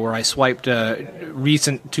long ago where I swiped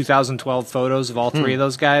recent 2012 photos of all three of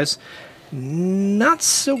those guys. Not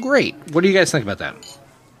so great. What do you guys think about that?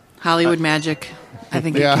 Hollywood magic. I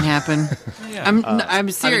think Yeah. it can happen. I'm I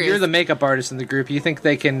mean, serious. you're the makeup artist in the group. You think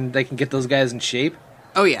they can get those guys in shape?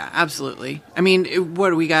 Oh yeah, absolutely. I mean,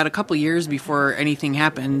 what we got a couple years before anything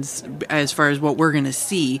happens as far as what we're going to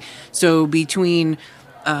see. So between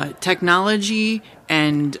technology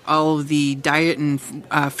and all of the diet and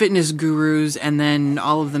fitness gurus, and then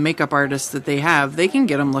all of the makeup artists that they have, they can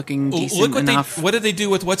get them looking decent Look what enough. what did they do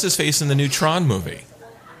with what's his face in the new Tron movie?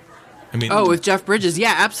 I mean, Oh, with Jeff Bridges,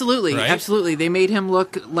 yeah, absolutely, Right? absolutely. They made him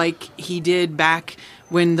look like he did back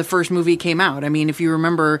when the first movie came out. I mean, if you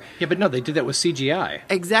remember. Yeah, but no, they did that with CGI.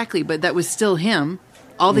 Exactly, but that was still him.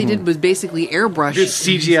 all they did was basically airbrush. Just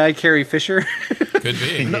CGI Carrie Fisher. Could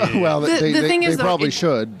be. Well, The thing they is, though, probably it-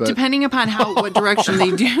 should, but depending upon what direction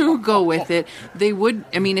they do go with it, they would.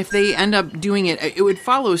 I mean, if they end up doing it, it would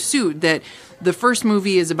follow suit that the first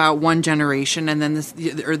movie is about one generation, and then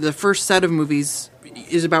the first set of movies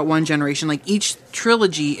is about one generation. Like each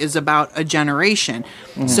trilogy is about a generation,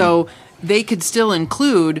 so they could still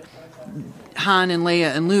include Han and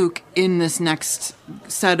Leia and Luke in this next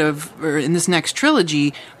in this next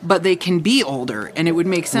trilogy, but they can be older, and it would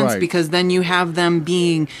make sense Right. because then you have them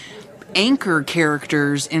being anchor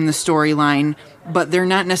characters in the storyline, but they're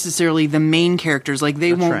not necessarily the main characters. Like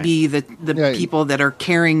they won't right. be the Yeah. people that are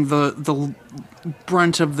carrying the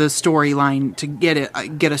brunt of the storyline to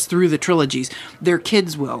get us through the trilogies. Their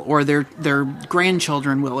kids will, or their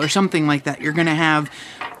grandchildren will, or something like that. You're going to have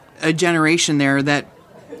a generation there that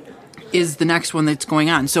is the next one that's going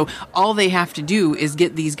on. So all they have to do is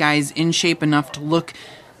get these guys in shape enough to look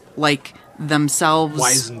like themselves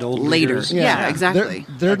Wizened old later. leaders. Yeah, exactly.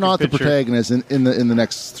 They're not the picture- protagonists in the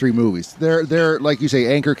next three movies. They're like you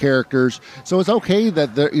say, anchor characters. So it's okay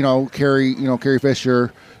that Carrie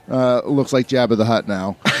Fisher looks like Jabba the Hutt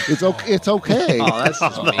now. It's okay. It's okay. That's I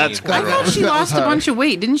thought she lost a bunch of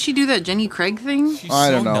weight. Didn't she do that Jenny Craig thing? She's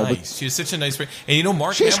I don't so know, but- nice. She's such a nice friend. And you know,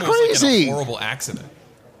 Mark She's Hamill was like in crazy. a horrible accident.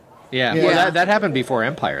 Yeah, Yeah. well, that happened before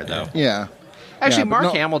Empire, though. Yeah. Actually, Yeah, but Mark no-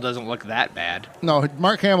 Hamill doesn't look that bad. No,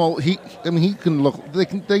 Mark Hamill. He can look.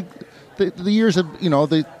 The years of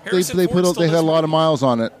Harrison they Ford put still they had a does lot of miles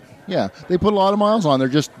on it. Yeah, they put a lot of miles on. They're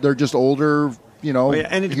just older. Well, yeah,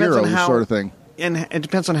 and it depends heroes on how, sort of thing. And it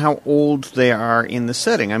depends on how old they are in the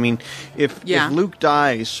setting. I mean, if Luke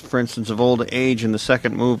dies, for instance, of old age in the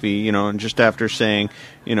second movie, and just after saying,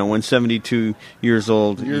 when 72 years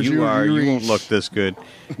old you won't look this good.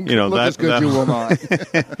 Look as good you will not.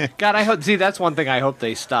 God, I hope. See, that's one thing I hope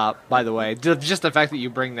they stop. By the way, just the fact that you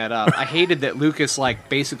bring that up, I hated that Lucas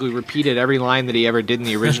basically repeated every line that he ever did in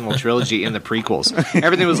the original trilogy in the prequels.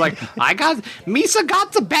 Everything was like, Misa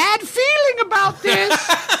got the bad feeling about this.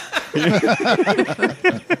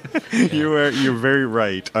 You're very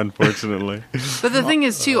right, unfortunately. But the thing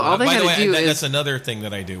is, too, all they By had the way, to do that's is another thing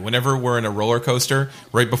that I do. Whenever we're in a roller coaster,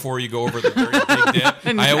 right before you go over the very big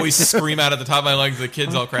dip, I always scream out at the top of my lungs. The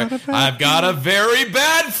kids all cry. I've got a very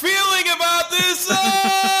bad feeling about this.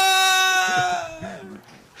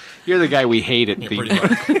 You're the guy we hate at Yeah, theme pretty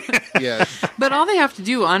park. much. Yes. But all they have to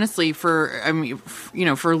do, honestly, for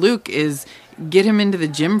Luke is get him into the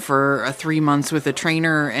gym for 3 months with a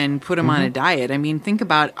trainer and put him on a diet. I mean, think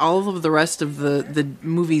about all of the rest of the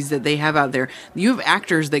movies that they have out there. You have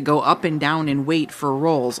actors that go up and down in weight for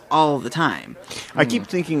roles all the time. I keep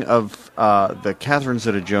thinking of the Catherine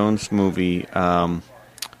Zeta-Jones movie. I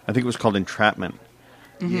think it was called Entrapment.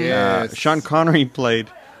 Yes. Sean Connery played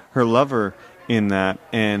her lover in that,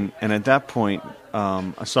 and at that point,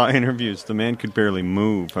 I saw interviews. The man could barely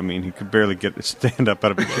move. I mean, he could barely stand up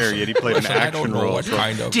out of a chair. Yet he played an Listen, I action don't know role. what So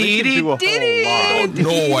kind of. they could do a whole lot. don't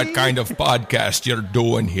know what kind of podcast you're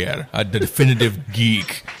doing here at the Definitive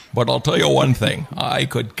Geek, but I'll tell you one thing. I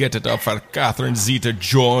could get it up for Catherine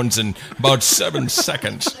Zeta-Jones in about 7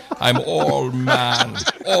 seconds. I'm all man.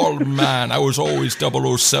 All man. I was always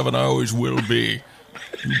 007. I always will be.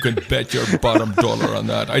 You can bet your bottom dollar on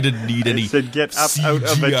that. I didn't need any I said get up out of a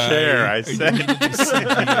CGI. chair, I said. didn't need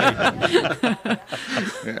CGI.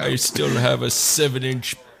 I still have a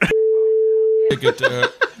 7-inch ticket.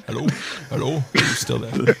 Hello? Are you still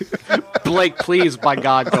there? Blake, please, by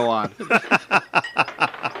God, go on.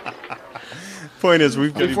 Point is,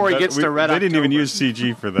 Before he gets to Red they didn't even October. use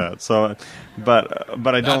CG for that. So, but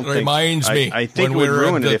I don't think. reminds me, I think when it would we were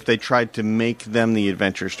ruin at it the- if they tried to make them the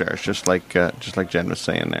adventure stars, just like Jen was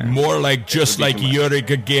saying there. More like just like Yuri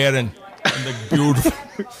Gagarin and the beautiful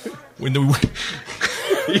when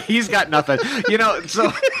He's got nothing.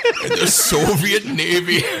 So the Soviet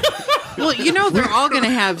Navy. Well, they're all going to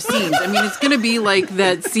have scenes. I mean, it's going to be like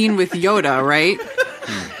that scene with Yoda, right?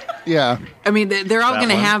 Yeah. I mean, they're all That going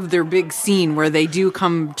to one. have their big scene where they do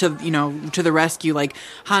come to the rescue. Like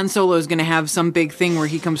Han Solo is going to have some big thing where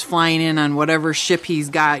he comes flying in on whatever ship he's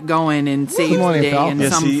got going and saves the Millennium day Falcon. in Yeah,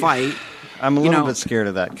 some see, fight. I'm a little know- bit scared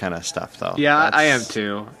of that kind of stuff, though. yeah, I am That's-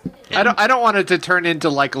 too. I don't want it to turn into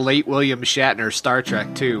like late William Shatner Star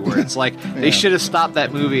Trek 2, where it's like they should have stopped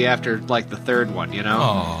that movie after like the third one. He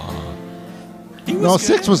was No, good.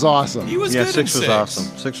 6 was awesome. He was Yeah, good 6 in was 6.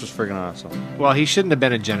 awesome. 6 was friggin' awesome. Well, he shouldn't have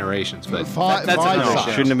been in Generations, but Five- that's five another sucked.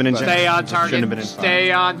 show. Shouldn't have been in Stay on Shouldn't have been target. in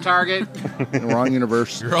Stay on target. Wrong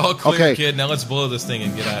universe. You're all clear, Okay. kid. Now let's blow this thing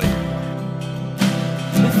and get out of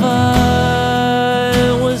here. If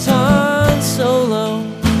I was Han Solo,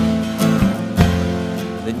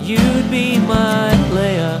 then you'd be my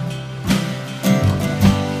Leia,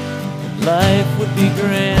 and life would be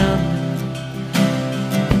grand.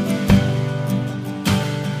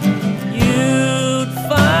 You'd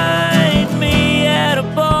find me at a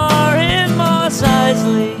bar in Mos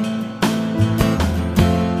Eisley,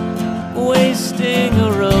 wasting a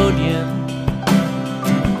Rodian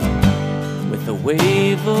with a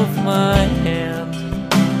wave of my hand.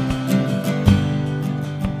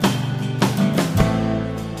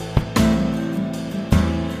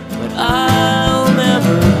 But I'll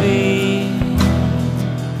never be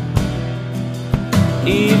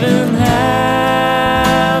even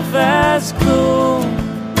half as cool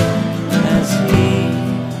as he.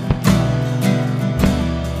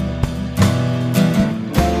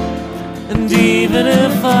 And even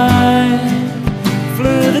if I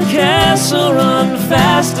flew the castle run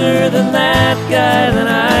faster than that guy, then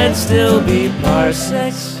I'd still be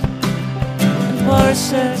parsecs and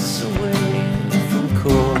parsecs away from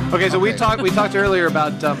cool. Okay, so we talked earlier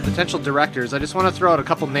about potential directors. I just want to throw out a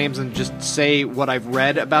couple names and just say what I've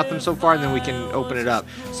read about them so far, and then we can open it up.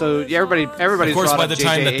 So everybody's Of course, brought by up the J.J.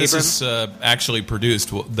 time that Abrams. this is actually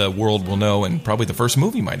produced, the world will know, and probably the first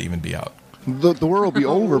movie might even be out. The world will be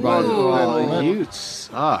over by Oh, then. you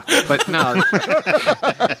suck. But no,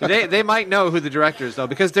 they might know who the director is though,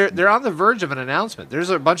 because they're on the verge of an announcement. There's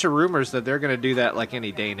a bunch of rumors that they're going to do that like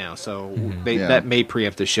any day now, so Yeah. that may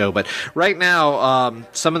preempt the show. But right now,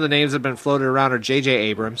 some of the names that have been floated around are J.J.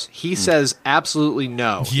 Abrams. He says absolutely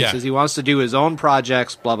no. Yeah. He says he wants to do his own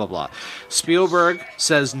projects. Blah blah blah. Spielberg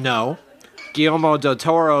says no. Guillermo del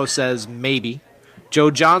Toro says maybe. Joe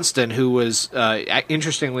Johnston, who was,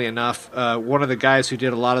 interestingly enough, one of the guys who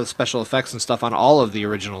did a lot of the special effects and stuff on all of the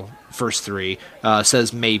original first three,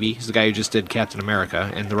 says maybe. He's the guy who just did Captain America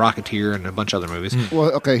and The Rocketeer and a bunch of other movies. Well,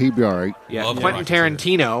 okay, he'd be all right. Yeah, Love The Quentin Rocketeer.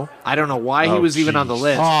 Tarantino, I don't know why he was even on the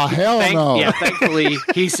list. Oh, hell no. Yeah, thankfully,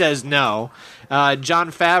 he says no.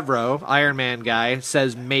 John Favreau, Iron Man guy,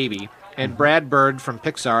 says maybe. And Brad Bird from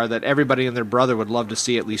Pixar, that everybody and their brother would love to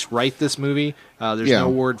see at least write this movie. There's Yeah. no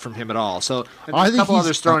word from him at all. So there's I a think couple he's-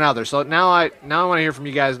 others thrown out there. So now I want to hear from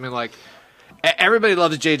you guys. I mean, like, everybody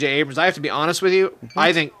loves J.J. Abrams. I have to be honest with you.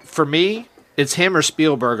 I think for me, it's him or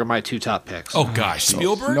Spielberg are my two top picks. Oh gosh,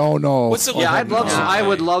 Spielberg? No. What's the Yeah, I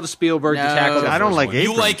would love Spielberg to tackle. the I don't first like one.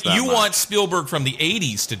 Abrams. You want Spielberg from the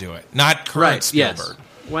 '80s to do it, not current Right? Spielberg. Yes.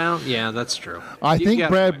 Well, yeah, that's true. I You think got a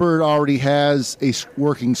Brad point. Bird already has a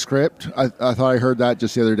working script. I thought I heard that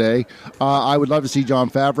just the other day. I would love to see Jon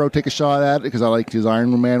Favreau take a shot at it because I liked his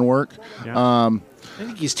Iron Man work. I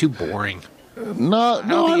think he's too boring. No, I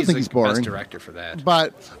don't think he's the boring. best director for that.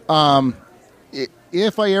 But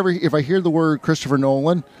if I hear the word Christopher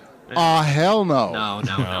Nolan, hell no.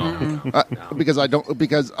 No. Because I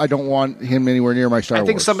don't want him anywhere near my Star I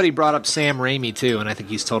think Wars. somebody brought up Sam Raimi too, and I think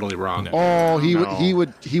he's totally wrong. Oh, he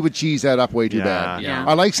would cheese that up way too Yeah, bad. yeah.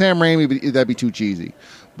 I like Sam Raimi, but that'd be too cheesy.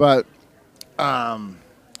 But of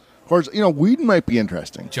course, Whedon might be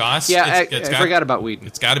interesting. Joss. Yeah, it's I forgot about Whedon.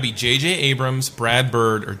 It's got to be J.J. Abrams, Brad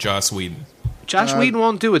Bird, or Joss Whedon. Josh Whedon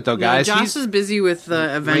won't do it though, guys. Josh He's is busy with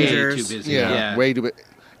Avengers. way too busy. Yeah, way too.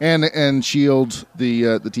 And Shield, the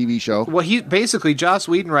TV show. Well, he basically Joss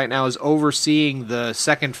Whedon right now is overseeing the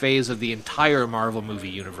second phase of the entire Marvel movie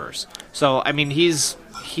universe. So I mean, he's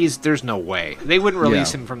there's no way they wouldn't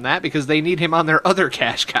release him from that because they need him on their other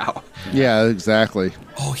cash cow. Yeah, exactly.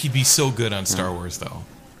 Oh, he'd be so good on Star Wars, though.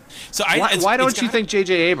 So Why don't you think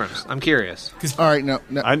J.J. Abrams? I'm curious. All right, no.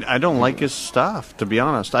 I don't like his stuff, to be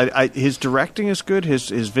honest. His directing is good. His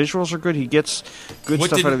visuals are good. He gets good What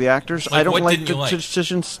stuff didn't- out of the actors. like, I don't what like didn't you the like?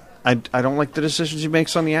 decisions. I don't like the decisions he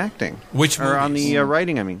makes on the acting. Which or on movies? the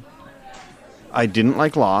writing? I mean, I didn't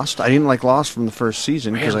like Lost. I didn't like Lost from the first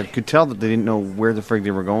season because I could tell that they didn't know where the frig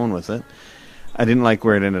they were going with it. I didn't like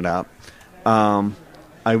where it ended up.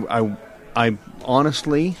 I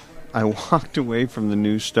honestly, I walked away from the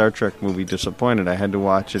new Star Trek movie disappointed. I had to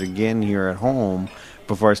watch it again here at home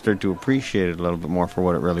before I started to appreciate it a little bit more for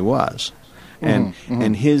what it really was. And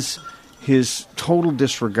his total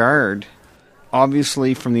disregard,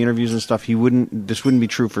 obviously from the interviews and stuff, this wouldn't be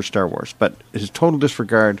true for Star Wars, but his total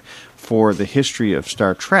disregard for the history of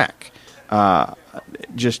Star Trek,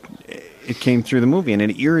 it came through the movie, and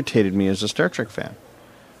it irritated me as a Star Trek fan.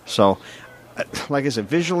 So, like I said,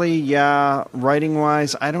 visually, yeah,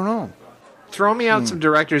 writing-wise, I don't know. Throw me out some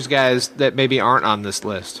directors, guys, that maybe aren't on this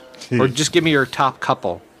list, or just give me your top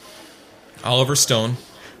couple. Oliver Stone.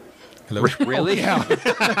 Hello. Really?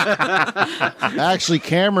 Actually,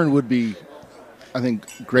 Cameron would be, I think,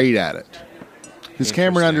 great at it. Because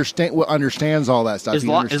Cameron understands all that stuff. As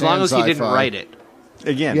long as he didn't sci-fi. write it.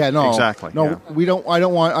 Again, Yeah, no, exactly. No, yeah. we don't. I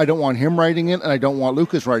don't want him writing it, and I don't want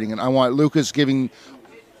Lucas writing it. I want Lucas giving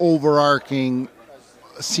overarching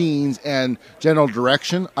scenes and general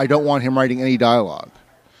direction. I don't want him writing any dialogue.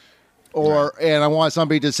 And I want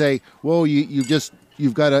somebody to say, "Well,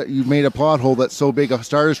 you've made a plot hole that's so big a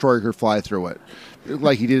Star Destroyer could fly through it,"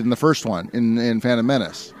 like he did in the first one in Phantom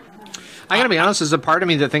Menace. I gotta be honest, there's a part of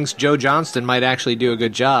me that thinks Joe Johnston might actually do a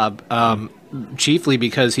good job, chiefly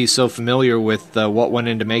because he's so familiar with what went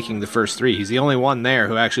into making the first three. He's the only one there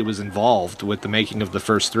who actually was involved with the making of the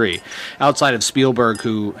first three, outside of Spielberg,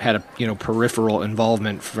 who had a peripheral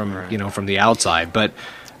involvement from from the outside. But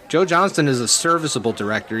Joe Johnston is a serviceable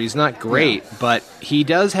director. He's not great, but he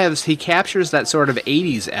captures that sort of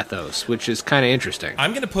 80s ethos, which is kind of interesting.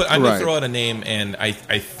 I'm gonna throw out a name, and I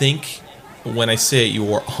think when I say it,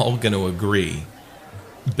 you are all going to agree.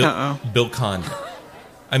 Bill Condon.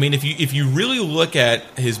 I mean, if you really look at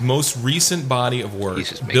his most recent body of work,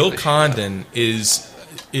 Bill Condon he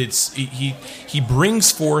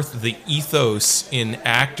brings forth the ethos in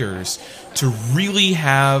actors to really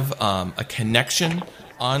have a connection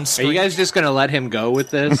on screen. Are you guys just going to let him go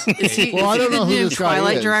with this? Well, I don't know who this guy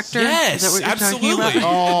Twilight is. director? Yes, Is that what you're talking absolutely.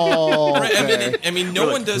 about? Oh, Right, okay. I mean,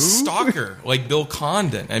 no one does Stalker like Bill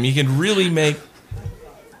Condon. I mean, he can really make.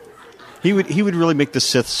 He would really make the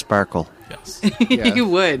Sith sparkle. Yes. Yeah. You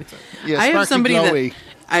would. Yeah, I have sparky somebody glowy.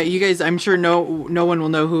 that you guys. I'm sure no one will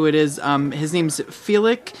know who it is. His name's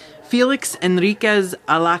Felix Enriquez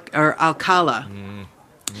Alcala.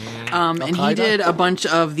 And he did a bunch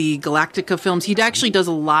of the Galactica films. He actually does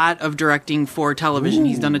a lot of directing for television.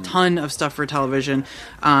 He's done a ton of stuff for television.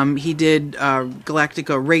 He did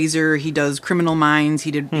Galactica Razor. He does Criminal Minds.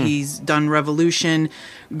 He's done Revolution,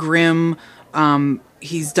 Grimm.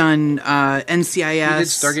 He's done NCIS. He did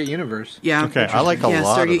Stargate Universe. Yeah. Okay, I like a lot of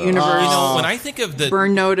Stargate those. Universe. When I think of the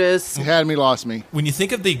Burn Notice. You had me, lost me. when you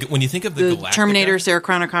think of the The Galactica, Terminator,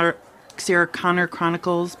 Sarah Connor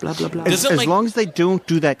Chronicles, blah blah blah. Does it As like- long as they don't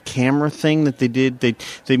do that camera thing that they did, they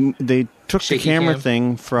took Shaky the camera cam.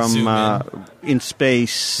 thing from Zoom in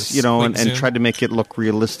space, The and quick zoom. tried to make it look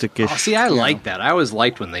realistic-ish. Oh, see, I like that. I always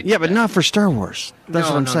liked when they did Yeah, but that. not for Star Wars. That's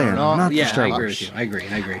what I'm saying. no. Not Yeah, for Star I Wars. agree with you. I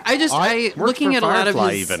agree. Worked looking for at a lot of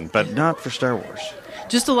Firefly his even, but not for Star Wars.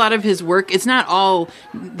 just a lot of his work. It's not all.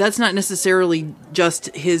 That's not necessarily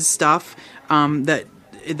just his stuff. That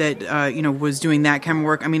was doing that kind of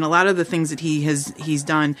work. I mean, a lot of the things that he's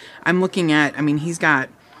done. I'm looking at. I mean, he's got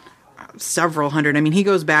several hundred. I mean, he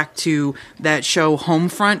goes back to that show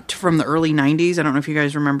Homefront from the early '90s. I don't know if you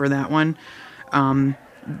guys remember that one.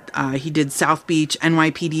 He did South Beach,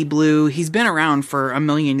 NYPD Blue. He's been around for a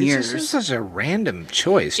million years. This is such a random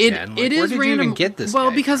choice, It Jen. Like, it where is did random. you even get this? Well,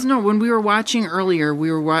 guy because from? when we were watching earlier,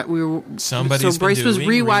 we were Somebody's so Bryce been was doing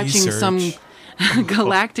rewatching some research.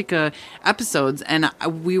 Galactica episodes, and I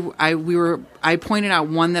pointed out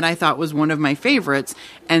one that I thought was one of my favorites,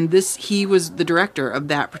 and he was the director of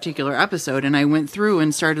that particular episode, and I went through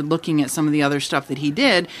and started looking at some of the other stuff that he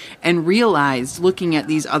did, and realized, looking at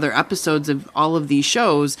these other episodes of all of these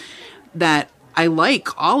shows, that I like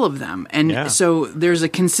all of them. And so there's a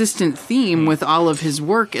consistent theme with all of his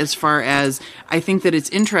work, as far as I think that it's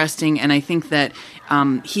interesting, and I think that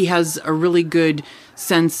he has a really good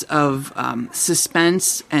sense of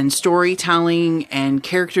suspense and storytelling and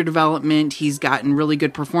character development. He's gotten really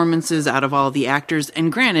good performances out of all the actors.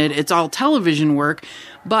 And granted, it's all television work,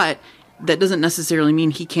 but that doesn't necessarily mean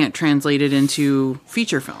he can't translate it into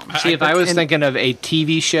feature film. See, if I was thinking of a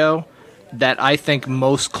TV show that I think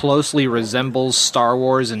most closely resembles Star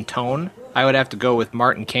Wars in tone, I would have to go with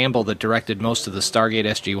Martin Campbell, that directed most of the Stargate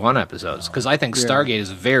SG-1 episodes, because I think Stargate is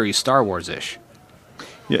very Star Wars-ish.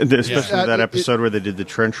 Yeah, especially Yeah. that episode where they did the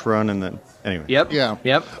trench run and then anyway. Yep. Yeah.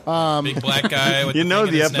 Yep. big black guy with You the know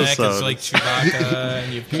thing in the his neck is episode. like Chewbacca.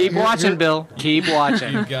 And you've got, Keep watching, Bill. Keep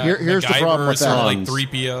watching. you've got Here's the MacGyver, problem with sort of that. like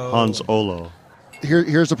 3PO. Hans Olo.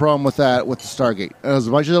 Here's the problem with that, with the Stargate. As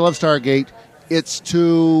much as I love Stargate, it's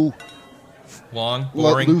too Long,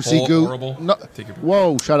 boring, loosey-goo. horrible. No, Take your-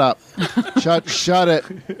 whoa, shut up. shut it.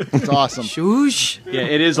 It's awesome. Shoosh. Yeah,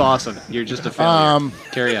 it is awesome. You're just a failure.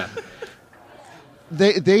 Carry on.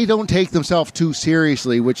 They don't take themselves too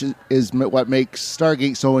seriously, which is what makes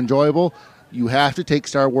Stargate so enjoyable. You have to take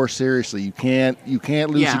Star Wars seriously. You can't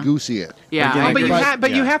loosey-goosey it. Yeah, Again, I But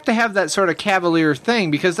agree. you have to have that sort of cavalier thing,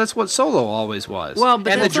 because that's what Solo always was. Well,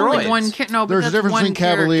 but and that's the only droids. one. No, but There's a that's difference one between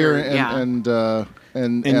cavalier character.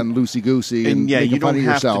 and loosey-goosey and And yeah, making you fun don't of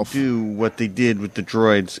have yourself. to do what they did with the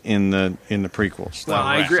droids in the prequels. Well,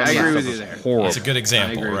 I agree with you there. Horrible. It's a good I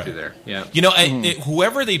example, agree right? with you there. Yeah. You know,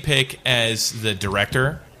 whoever they pick as the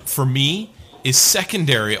director, for me, is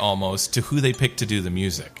secondary almost to who they pick to do the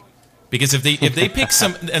music. Because if they pick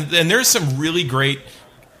some, and there's some really great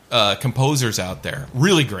composers out there,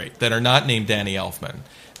 really great, that are not named Danny Elfman,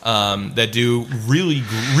 that do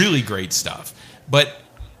really great stuff. But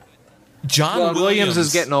John Williams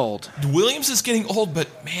is getting old. Williams is getting old,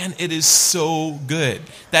 but man, it is so good.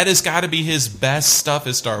 That has got to be his best stuff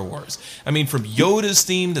as Star Wars. I mean, from Yoda's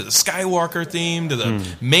theme to the Skywalker theme to the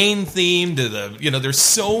main theme to the, there's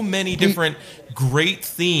so many different great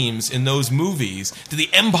themes in those movies, to the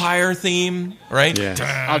Empire theme, right?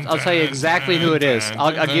 Yeah. I'll tell you exactly who it is.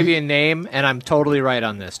 I'll give you a name, and I'm totally right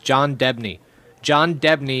on this. John Debney. John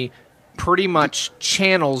Debney pretty much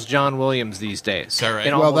channels John Williams these days. Is that right?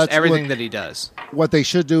 In almost everything that he does. What they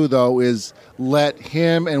should do, though, is let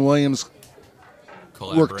him and Williams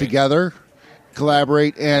work together,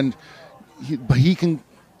 collaborate, and he can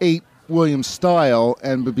ape Williams' style,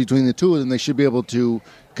 and between the two of them, they should be able to,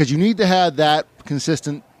 because you need to have that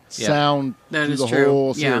consistent sound through the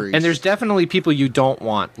whole series. And there's definitely people you don't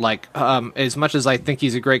want. Like, as much as I think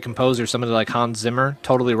he's a great composer, somebody like Hans Zimmer,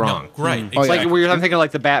 totally wrong. No, right. It's like I'm thinking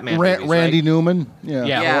like the Batman movies, Randy right? Newman.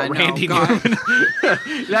 Randy Newman.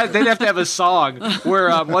 They'd have to have a song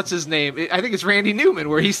where, what's his name? I think it's Randy Newman,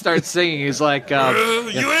 where he starts singing. He's like,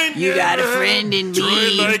 you got a friend in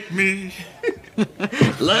me. Like me.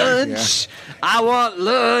 Lunch. I want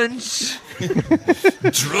lunch.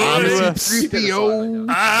 C-3PO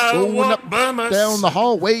going up down the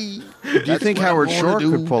hallway. Do you think Howard Shore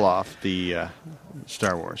could pull off the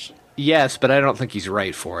Star Wars? Yes, but I don't think he's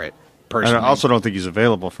right for it, personally. I also don't think he's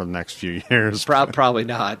available for the next few years. Probably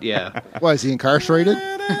not, yeah. Why, is he incarcerated?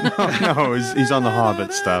 No, he's on the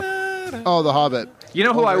Hobbit stuff. Oh, the Hobbit. You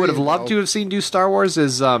know who I would have loved to have seen do Star Wars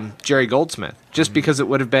is Jerry Goldsmith, just because it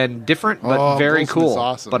would have been different but very Goldsmith's cool.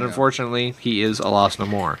 awesome, but yeah. Unfortunately, he is a lost no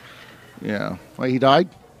more. Yeah. Well, he died?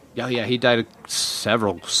 Yeah, he died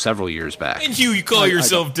several years back. And you call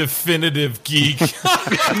yourself definitive geek.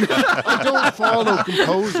 I don't follow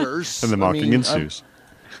composers. And the mocking ensues.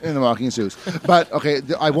 And the mocking ensues. But, okay,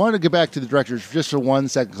 I want to get back to the directors just for 1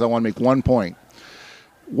 second because I want to make one point.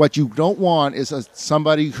 What you don't want is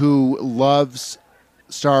somebody who loves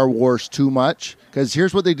Star Wars too much, because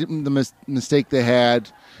here's what they did, the mistake they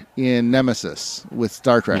had in Nemesis with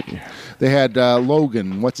Star Trek. They had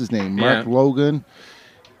Logan, what's his name? Mark Logan.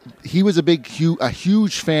 He was a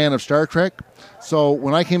huge fan of Star Trek. So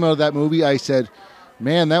when I came out of that movie, I said,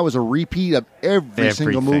 man, that was a repeat of every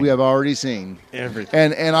single movie I've already seen.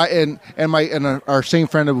 Everything. And our same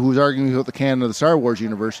friend who was arguing about the canon of the Star Wars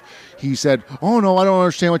universe, he said, "Oh no, I don't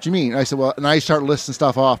understand what you mean." And I said, "Well," and I start listing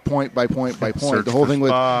stuff off point by point by point. Search the whole for thing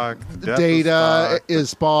with Spock, Data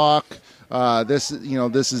is Spock. This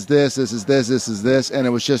is this, and it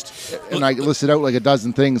was just, and I listed out like a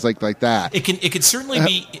dozen things like that. It could certainly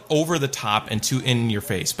be over the top and too in your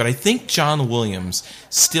face, but I think John Williams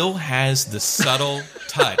still has the subtle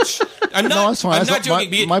touch. I'm not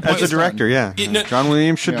joking. My point as a director, John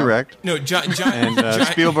Williams should direct. No, John and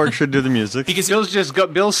Spielberg should do the music. Because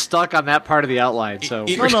Bill's stuck on that part of the outline. So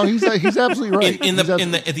no, he's absolutely right.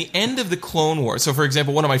 At the end of the Clone Wars. So, for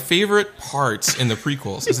example, one of my favorite parts in the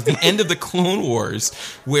prequels is at the end of the Clone Wars,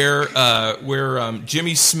 where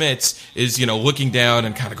Jimmy Smits is looking down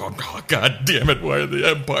and kind of going, "Oh, God damn it, why are the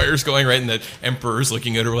Empire's going right?" And the Emperor's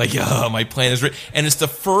looking at her like, "Yeah, my plan is right." And it's the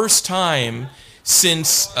first time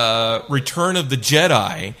since Return of the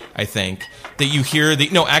Jedi, I think, that you hear the.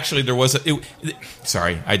 No, actually, there was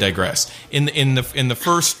sorry, I digress. In the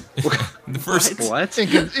first what?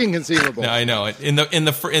 Inconceivable. No, I know. In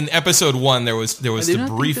episode 1, there was the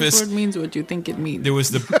briefest. This word means what you think it means. There was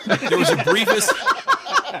the briefest.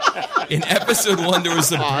 In episode 1, there was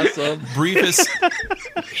the briefest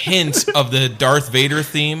hint of the Darth Vader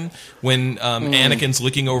theme when Anakin's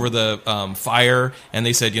looking over the fire, and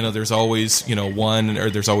they said, there's always one or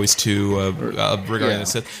there's always two regarding the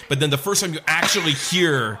Sith. But then the first time you actually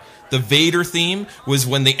hear the Vader theme was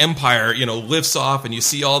when the Empire lifts off and you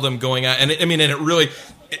see all them going out, and it really.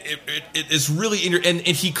 It is really and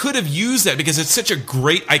he could have used that because it's such a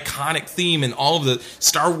great iconic theme in all of the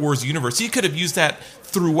Star Wars universe. He could have used that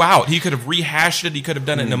throughout. He could have rehashed it. He could have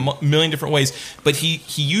done it in a million different ways. But he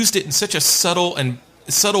used it in such a subtle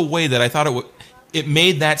way that I thought it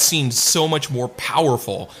made that scene so much more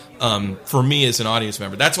powerful for me as an audience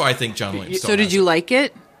member. That's why I think John Williams. So did you like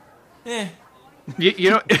it?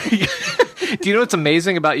 You know, Do you know what's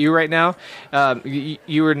amazing about you right now?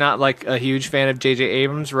 You are not like a huge fan of J.J.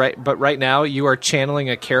 Abrams, right? But right now you are channeling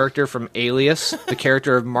a character from Alias, the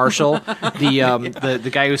character of Marshall, the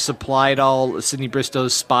guy who supplied all Sidney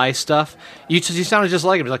Bristow's spy stuff. You sounded just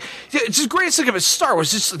like him. It's like, yeah, it's the greatest thing about Star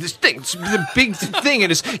Wars. It's this thing, it's the big thing,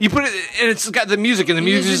 and you put it, and it's got the music, and the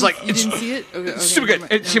music is like, you didn't see it? Okay, super good.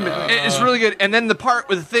 It's really good. And then the part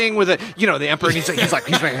with the thing with the Emperor, and he's like,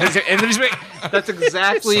 and then he's making. That's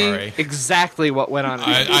exactly what went on.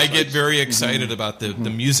 I get very excited about the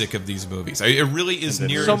music of these movies. It really is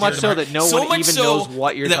near so and much dear to so my that no so one much even so knows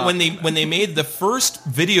what you're that talking when they made the first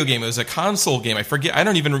video game, it was a console game. I forget. I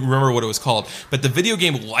don't even remember what it was called. But the video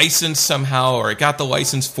game licensed somehow, or it got the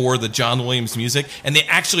license for the John Williams music, and they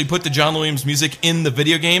actually put the John Williams music in the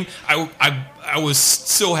video game. I was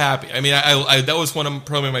so happy. I mean, I that was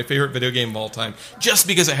probably my favorite video game of all time, just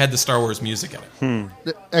because it had the Star Wars music in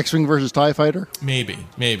it. X-Wing versus TIE Fighter? Maybe.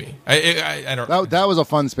 I don't. That was a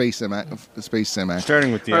fun space sim.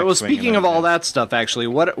 Starting with the All right, well, X-Wing speaking and of that, all that stuff, actually,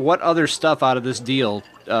 what other stuff out of this deal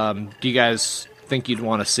do you guys think you'd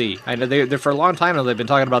want to see? I know they're for a long time now they've been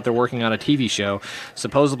talking about they're working on a TV show.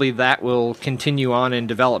 Supposedly that will continue on in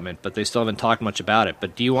development, but they still haven't talked much about it.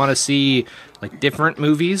 But do you want to see like different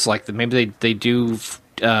movies? Like maybe they do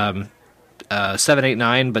 7, 8,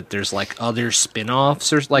 9, but there's like other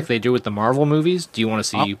spin-offs or like they do with the Marvel movies. Do you want to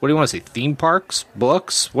see? What do you want to see? Theme parks,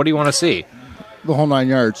 books? What do you want to see? The whole 9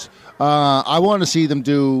 yards. I want to see them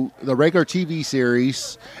do the regular TV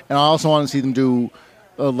series, and I also want to see them do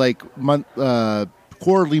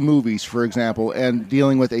quarterly movies, for example, and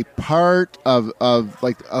dealing with a part of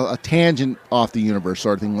like a tangent off the universe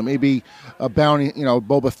sort of thing. Maybe a bounty,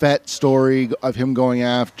 Boba Fett story of him going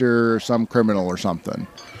after some criminal or something,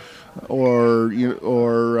 or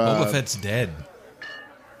Boba Fett's dead.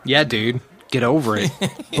 Yeah, dude. Get over it.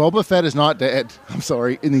 Boba Fett is not dead. I'm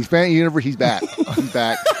sorry. In the expanded universe, he's back. He's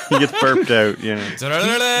back. He gets burped out, He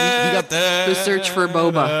got The search for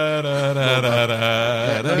Boba.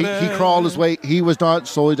 He crawled his way. He was not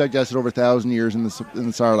solely digested over 1,000 years in the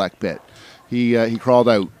Sarlacc pit. He crawled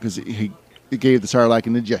out because he gave the Sarlacc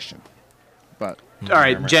indigestion. But all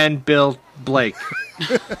right, Jen, Bill, Blake.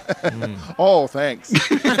 Oh, thanks.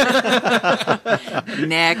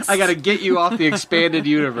 Next. I got to get you off the expanded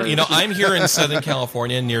universe. I'm here in Southern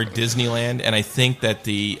California near Disneyland, and I think that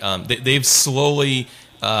they've slowly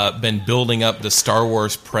been building up the Star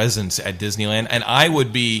Wars presence at Disneyland, and I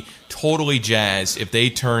would be totally jazzed if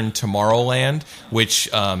they turned Tomorrowland, which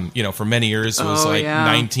for many years was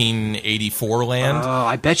 1984 land. Oh,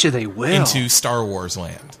 I bet you they will. Into Star Wars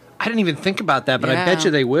land. I didn't even think about that, but I bet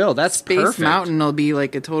you they will. That's Space perfect. Mountain will be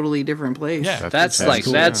like a totally different place. Yeah, that's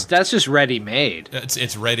cool. That's just ready made.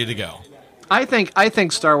 It's ready to go. I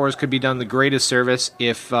think Star Wars could be done the greatest service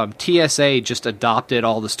if TSA just adopted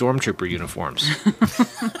all the Stormtrooper uniforms.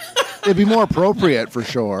 It'd be more appropriate for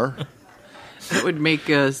sure. That would make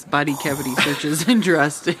body cavity searches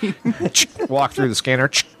interesting. Walk through the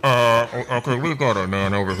scanner. Okay, we got a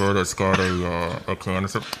man over here that's got a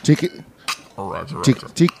canister. Roger.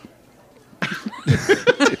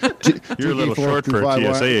 You're a little short for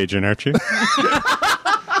a TSA agent, aren't you?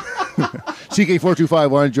 CK425,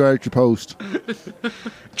 why don't you write your post?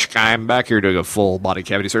 I'm back here doing a full body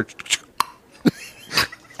cavity search.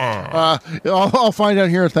 I'll find out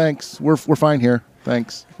here. Thanks. We're fine here.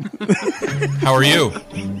 Thanks. How are you?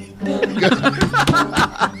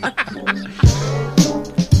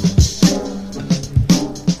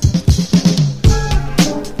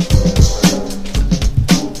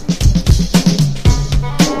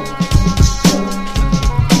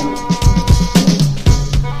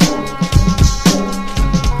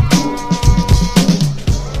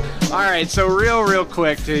 So real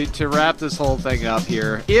quick to wrap this whole thing up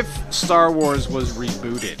here. If Star Wars was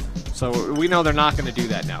rebooted, so we know they're not going to do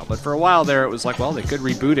that now, but for a while there it was like, well, they could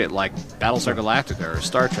reboot it like Battlestar Galactica or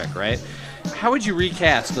Star Trek, right? How would you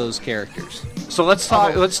recast those characters? So let's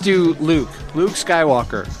do Luke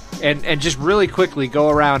Skywalker, and just really quickly go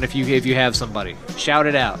around if you have somebody. Shout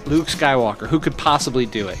it out. Luke Skywalker. Who could possibly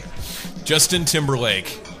do it? Justin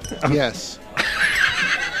Timberlake. Yes.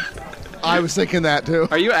 I was thinking that too.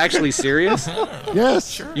 Are you actually serious?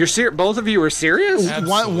 Yes. Sure. You're both of you are serious?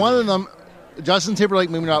 One of them, Justin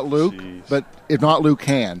Timberlake, maybe not Luke, but if not Luke,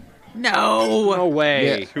 can. No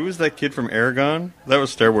way. Yeah. Who was that kid from Aragon? That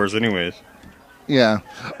was Star Wars anyways. Yeah.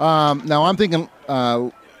 Now I'm thinking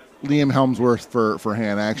Liam Hemsworth for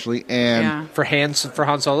Han, actually. And for Han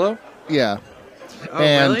Solo? Yeah. Oh,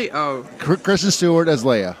 really? Oh. Kristen Stewart as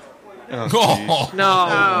Leia. Oh,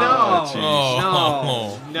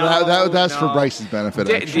 That's for Bryce's benefit.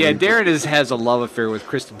 Actually. Yeah, Darren has a love affair with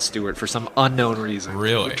Kristen Stewart for some unknown reason.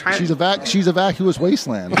 Really? She's a vacuous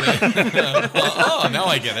wasteland. Oh, now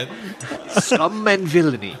I get it. Scum and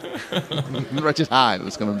villainy. Wretched Hive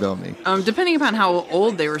was going to bill me. Depending upon how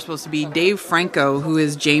old they were supposed to be, Dave Franco, who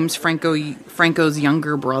is James Franco's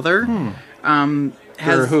younger brother, has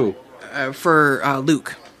For who? For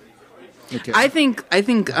Luke. Okay. I think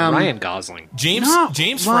Ryan Gosling. James well,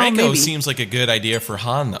 Franco maybe. seems like a good idea for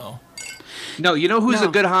Han, though. No, you know who's No.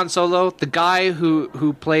 a good Han Solo? The guy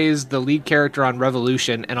who plays the lead character on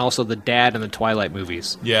Revolution and also the dad in the Twilight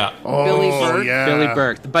movies. Yeah. Billy Burke. yeah. Billy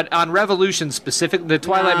Burke. But on Revolution specific, the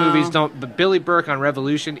Twilight movies don't. But Billy Burke on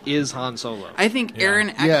Revolution is Han Solo. I think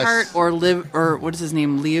Aaron Eckhart Yes. or what is his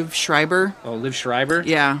name? Liev Schreiber. Oh, Liv Schreiber.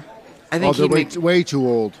 Yeah, I think they're he makes way too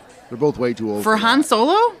old. They're both way too old for that. Han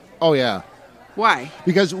Solo. Oh yeah, Why?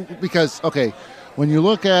 because okay, when you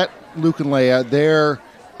look at Luke and Leia, they're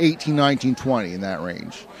 18, 19, 20 in that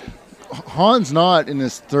range. Han's not in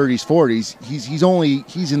his 30s, 40s.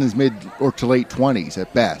 He's in his mid or to late 20s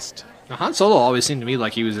at best. Now, Han Solo always seemed to me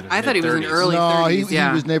like he was in his I thought he was in mid-30s. early No, 30s.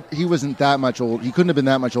 Yeah. he wasn't that much old. He couldn't have been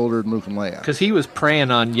that much older than Luke and Leia. Because he was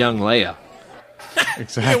preying on young Leia.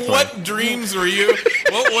 Exactly. What dreams were you?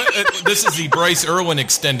 This is the Bryce Irwin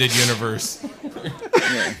extended universe.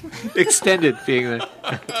 Extended being the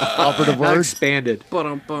Operative not word. expanded.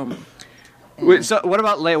 Bum. Wait, so what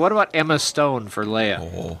about Leia? What about Emma Stone for Leia?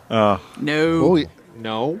 No. Oh yeah.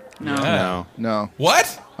 No. No. No.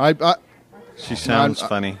 What? I She sounds I'm-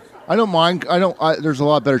 funny. I don't mind. There's a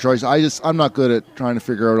lot better choices. I'm not good at trying to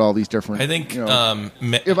figure out all these different. I think you know,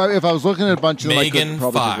 Me- if I was looking at a bunch of them, I Megan could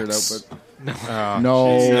probably Fox. figure it out. But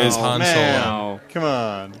no. is Han Man. Solo. Come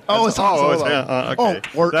on. Oh, it's Han Solo. Okay.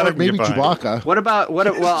 or That'll maybe be fine. Chewbacca. What about what?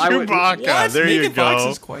 Well, I would. Chewbacca. What? There Megan you go.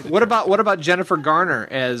 Fox is quite What about Jennifer Garner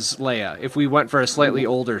as Leia? If we went for a slightly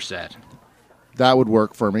older set, That would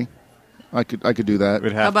work for me. I could do that. It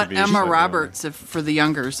would How have about to be Emma slightly Roberts for the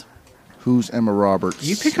youngers? Who's Emma Roberts?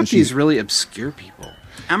 you pick up Is she- these really obscure people.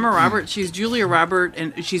 Emma Roberts. She's Julia Roberts,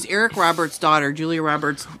 and she's Eric Roberts' daughter. Julia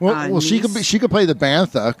Roberts. Well, she niece. could play the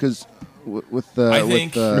Bantha because with the I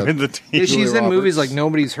think- older. The team. Yeah, she's Julia in movies Roberts. like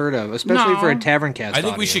nobody's heard of, especially No. for a Tavern Cast. I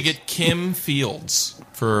think we should get Kim Fields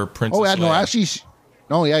for Princess Oh yeah, no, Leia. actually,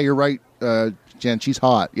 no, yeah, you're right, Jen. She's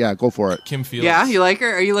hot. Yeah, go for it. Kim Fields. Yeah, you like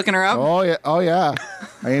her? Are you looking her up? Oh yeah.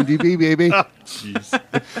 IMDb baby. Jeez.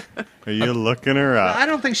 Are you looking her up? I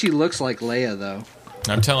don't think she looks like Leia though.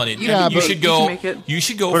 I'm telling you. Yeah, you but should you go. can make it. You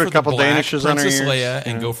should go Put for a couple the black Danishes on her Princess ears. Leia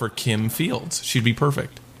and Yeah. go for Kim Fields. She'd be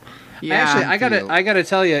perfect. Yeah. Actually, Fields. I gotta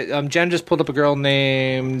tell you, Jen just pulled up a girl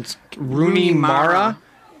named Rooney Mara.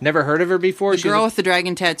 Never heard of her before. the girl with the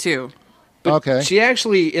dragon tattoo. Okay. She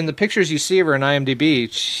actually, in the pictures you see of her in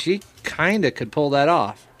IMDb, she kind of could pull that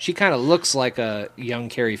off. She kind of looks like a young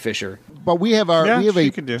Carrie Fisher. But we have Yeah, she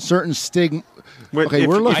could a do. certain stigma. Wait, Okay, if-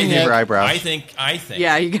 we're if looking you give at. her eyebrows. I think.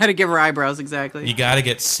 Yeah, you got to give her eyebrows exactly. You got to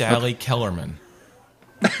get Sally Kellerman.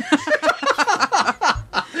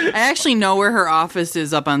 I actually know where her office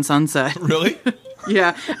is up on Sunset. Really?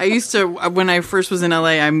 Yeah, I used to when I first was in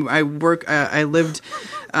LA. I lived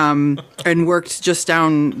and worked just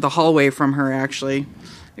down the hallway from her. Actually,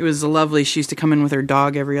 it was lovely. She used to come in with her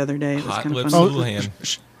dog every other day. It was Hot kind of Lips fun. Houlihan.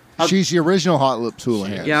 She's the original Hot Lips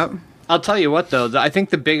Houlihan. Yep. I'll tell you what, though. I think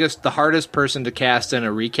the hardest person to cast in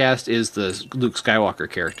a recast is the Luke Skywalker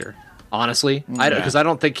character. Honestly, because I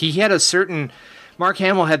don't think he had a certain. Mark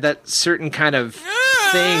Hamill had that certain kind of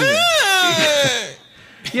thing.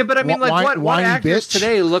 Yeah, but I mean, like, what Whiny actors bitch.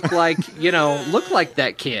 today look like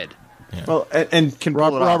that kid? Well, and can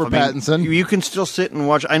pull it off. Robert I mean, Pattinson. You can still sit and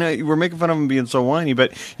watch. I know we're making fun of him being so whiny,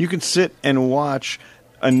 but you can sit and watch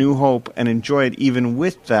A New Hope and enjoy it even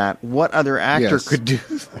with that. What other actor Yes. could do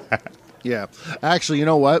that? Yeah. Actually, you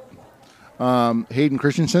know what? Hayden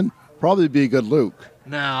Christensen probably be a good Luke.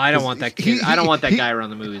 No, I don't want that kid. I don't want that guy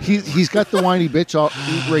around the movies. He's got the whiny bitch all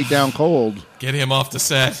right down cold. Get him off the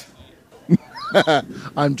set.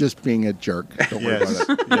 I'm just being a jerk. Don't worry Yes,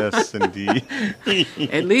 about it. yes, indeed.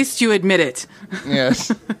 At least you admit it. Yes.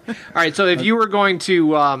 All right, so if you were going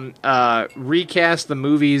to recast the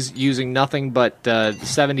movies using nothing but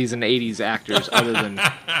 70s and 80s actors other than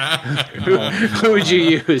who would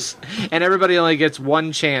you use? And everybody only gets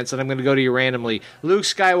one chance, and I'm going to go to you randomly. Luke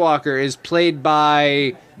Skywalker is played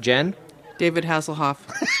by Jen. David Hasselhoff.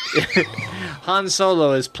 Han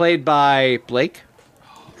Solo is played by Blake.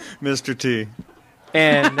 Mr. T.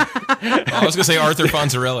 And I was going to say Arthur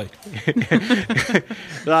Fonzarelli.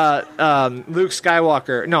 Luke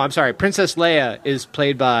Skywalker. No, I'm sorry. Princess Leia is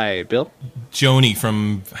played by Bill. Joni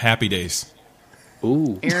from Happy Days.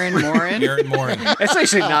 Ooh. Aaron Morin. Aaron Morin. That's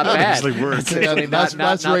actually not bad. actually works. That's actually That's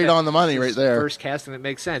not right bad. on the money right there. First casting that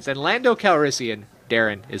makes sense. And Lando Calrissian,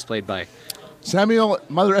 Darren, is played by. Samuel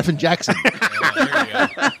Mother effing Jackson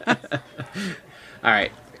All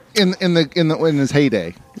right. in his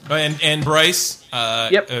heyday. And Bryce,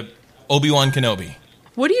 Yep. Obi-Wan Kenobi.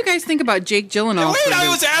 What do you guys think about Jake Gyllenhaal? Wait, for I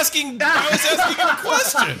Luke? was asking you a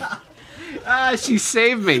question. She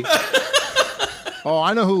saved me. Oh,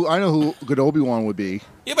 I know who good Obi-Wan would be.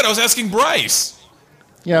 Yeah, but I was asking Bryce.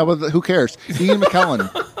 Yeah, well, who cares? Ian McKellen.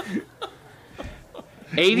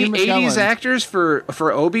 80s actors for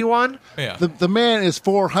Obi-Wan? Yeah. The man is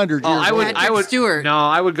 400 years I would. old. I would. Stewart. No,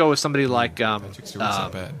 I would go with somebody like Stewart's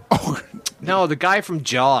not bad. no, the guy from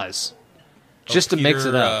Jaws. Just to mix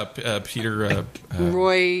it up. Peter.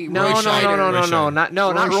 Roy. No, Roy Scheider. not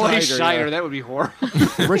Roy Roy Scheider, Scheider. yeah. That would be horrible.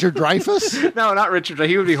 Richard Dreyfuss? No, not Richard.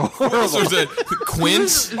 He would be horrible. Was it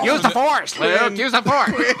Quince? Use the force, Luke. Use the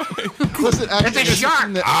force. Listen, It's a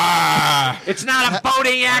shark. It's not a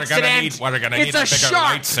boating accident. We're gonna It's need a a bigger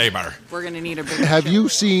shark. lightsaber. We're gonna need a big. Have you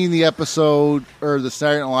seen the episode or the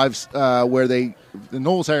Saturday Night Live where the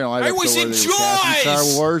Noel Saturday Night Live I episode was where in they were casting Jaws!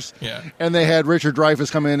 Star Wars? Yeah. And they had Richard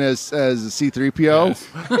Dreyfuss come in as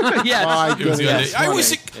C-3PO. Yes. My It was the other goodness. day. I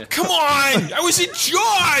was. Come on! I was in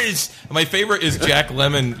Jaws. My favorite is Jack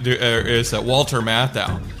Lemmon. Is Walter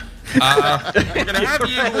Matthau. I'm gonna have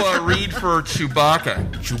you read for Chewbacca.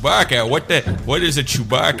 Chewbacca, what is a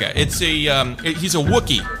Chewbacca? It's a he's a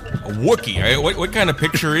Wookiee. A Wookiee. Right? What kind of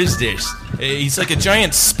picture is this? He's like a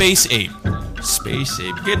giant space ape. Space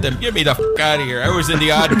ape. Get me the fuck out of here. I was in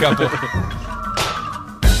The Odd Couple.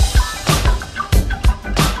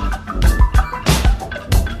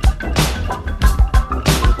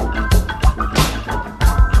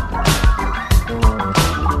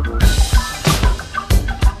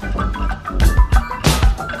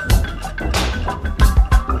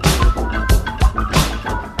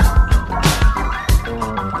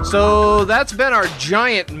 So that's been our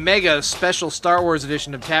giant, mega special Star Wars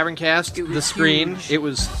edition of Taverncast. The screen. huge. It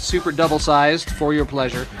was super double-sized for your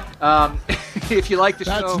pleasure. If you like the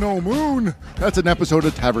That's show, no moon. That's an episode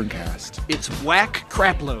of Taverncast. it's whack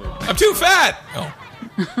crapload. I'm too fat. Oh.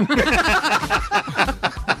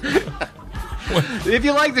 If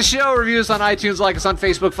you like the show, review us on iTunes, like us on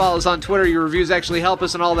Facebook, follow us on Twitter. Your reviews actually help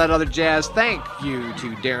us and all that other jazz. Thank you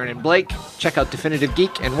to Darren and Blake. Check out Definitive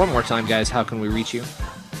Geek. And one more time, guys, how can we reach you?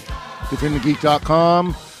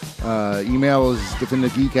 DefinitiveGeek.com. Email is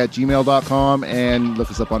definitivegeek@gmail.com. And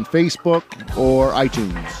look us up on Facebook or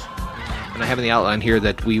iTunes. And I have in the outline here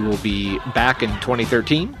that we will be back in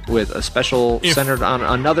 2013 with a special centered on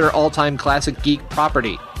another all-time classic geek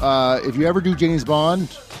property. If you ever do James Bond,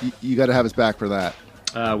 you got to have us back for that.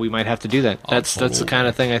 We might have to do that. That's the kind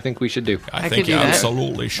of thing I think we should do. I could think do you that.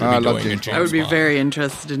 absolutely should I be love doing James a James I would be Bond. very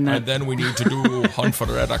interested in that. And then we need to do Hunt for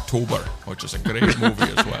Red October, which is a great movie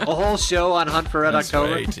as well. A whole show on Hunt for Red That's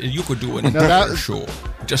October. right. You could do an Now that- entire show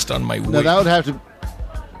just on my Now wig. that would have to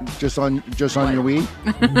just on your Wii.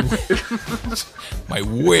 My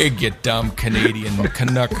wig, you dumb Canadian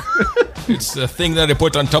Canuck. It's the thing that I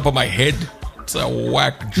put on top of my head. It's a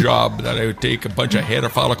whack job that I would take a bunch of hair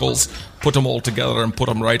follicles, put them all together, and put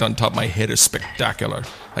them right on top of my head. Is spectacular.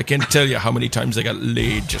 I can't tell you how many times I got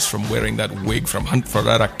laid just from wearing that wig from Hunt for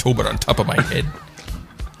Red October on top of my head.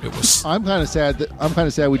 It was. I'm kind of sad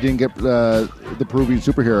we didn't get the Peruvian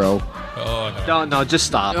superhero. No, just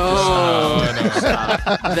stop.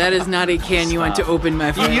 That is not a can you want to open,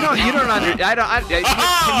 my friend. You don't under. Have you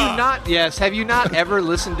not? Yes. Have you not ever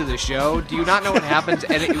listened to the show? Do you not know what happens?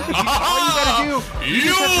 And all you gotta do, you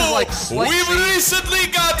just have to like slice We've recently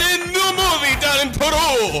got a new movie down in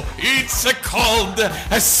Peru. It's called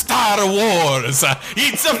Star Wars.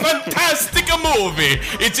 It's a fantastic movie.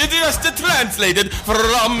 It's just translated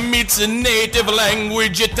from its native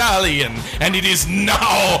language, Italian, and it is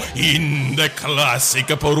now in the classic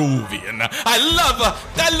Peruvian. I love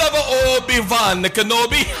Obi-Wan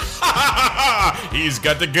Kenobi. He's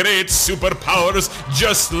got the great superpowers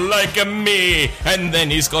just like me. And then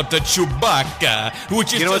he's got the Chewbacca,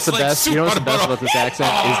 which is You know what's just the like best? You know what's the best about this Super- accent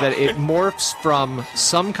is that it morphs from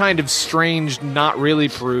some kind of strange, not really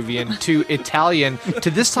Peruvian, to Italian. To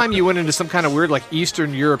this time, you went into some kind of weird, like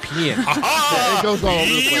Eastern European. It goes all over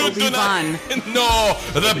the place. You do not Obi-Wan. know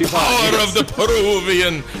the power of the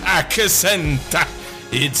Peruvian accent.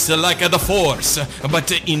 It's like the Force,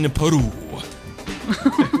 but in Peru.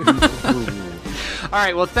 All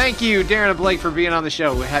right, well, thank you, Darren and Blake, for being on the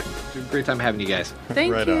show. We had a great time having you guys.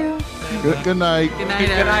 Thank Right you. Good night. Good night,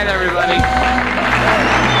 Good night, everybody.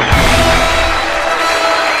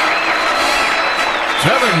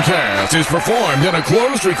 Taverncast is performed in a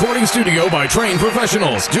closed recording studio by trained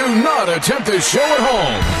professionals. Do not attempt this show at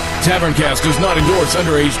home. Taverncast does not endorse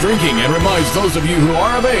underage drinking and reminds those of you who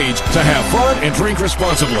are of age to have fun and drink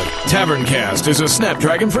responsibly. Taverncast is a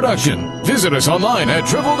Snapdragon production. Visit us online at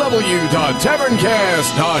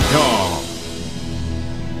www.taverncast.com.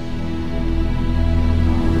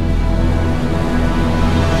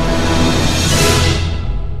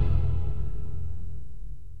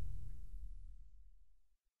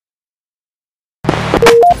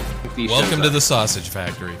 Welcome to the Sausage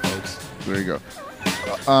Factory, folks. There you go.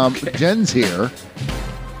 Jen's here.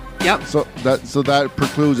 Yep. So that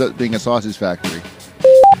precludes it being a sausage factory.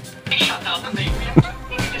 Shut up and leave me alone.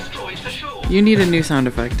 We'll be destroyed for sure. You need a new sound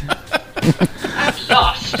effect. At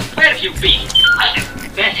last, where have you been?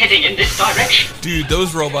 They're heading in this direction. Dude,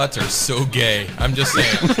 those robots are so gay. I'm just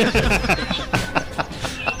saying.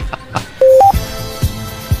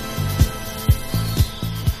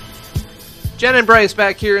 Jen and Bryce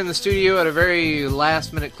back here in the studio at a very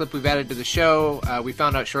last-minute clip we've added to the show. We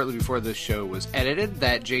found out shortly before the show was edited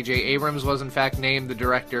that J.J. Abrams was, in fact, named the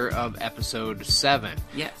director of Episode 7.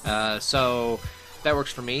 Yes. So that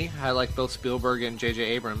works for me. I like both Spielberg and J.J.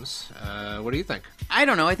 Abrams. What do you think? I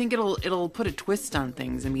don't know. I think it'll put a twist on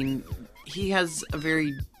things. I mean, he has a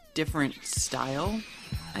very different style,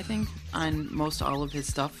 I think, on most all of his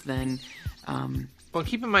stuff than... Well,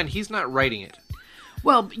 keep in mind, he's not writing it.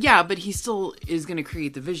 Well, yeah, but he still is going to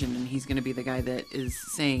create the vision, and he's going to be the guy that is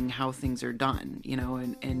saying how things are done, you know,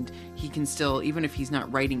 and he can still, even if he's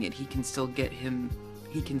not writing it, he can still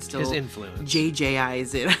His influence.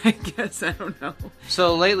 JJI's it, I guess. I don't know.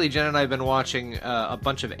 So lately, Jen and I have been watching a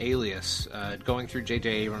bunch of Alias, going through J.J.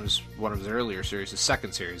 Abrams' one of his earlier series, his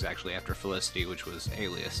second series, actually, after Felicity, which was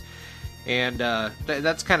Alias. And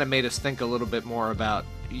that's kind of made us think a little bit more about,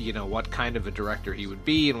 you know, what kind of a director he would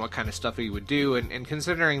be and what kind of stuff he would do. And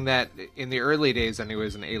considering that in the early days,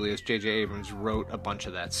 anyways, in Alias, J.J. Abrams wrote a bunch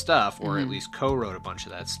of that stuff, or at least co-wrote a bunch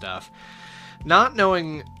of that stuff. Not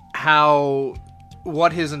knowing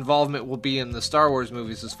what his involvement will be in the Star Wars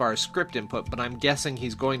movies as far as script input, but I'm guessing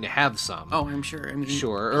he's going to have some. Oh, I'm sure. I mean,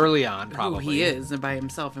 sure, early on, probably. Who he is, and by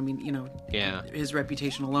himself. I mean, you know, yeah. His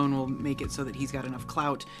reputation alone will make it so that he's got enough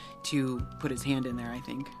clout to put his hand in there, I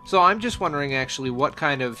think. So I'm just wondering, actually, what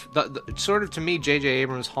kind of... sort of, to me, J.J.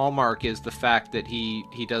 Abrams' hallmark is the fact that he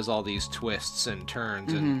does all these twists and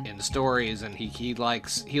turns in stories, and he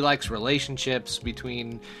likes relationships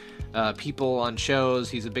between... people on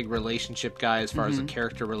shows. He's a big relationship guy as far as the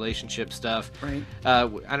character relationship stuff. Right.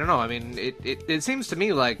 I don't know. I mean, it seems to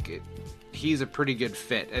me like he's a pretty good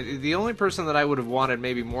fit. The only person that I would have wanted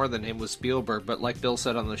maybe more than him was Spielberg, but like Bill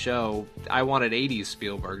said on the show, I wanted 80s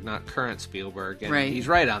Spielberg, not current Spielberg, and he's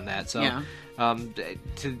right on that. So, yeah.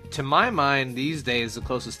 To my mind, these days, the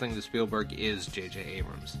closest thing to Spielberg is J.J.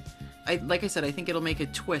 Abrams. Like I said, I think it'll make a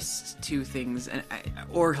twist to things,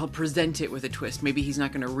 or he'll present it with a twist. Maybe he's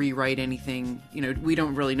not going to rewrite anything. You know, we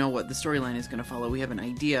don't really know what the storyline is going to follow. We have an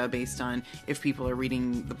idea based on if people are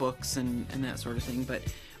reading the books and that sort of thing, but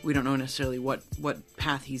we don't know necessarily what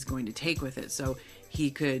path he's going to take with it. So he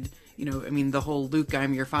could, you know, I mean, the whole Luke,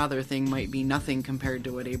 I'm your father thing might be nothing compared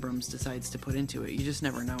to what Abrams decides to put into it. You just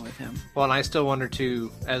never know with him. Well, and I still wonder,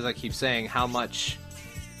 too, as I keep saying, how much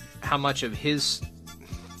of his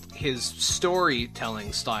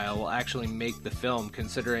storytelling style will actually make the film,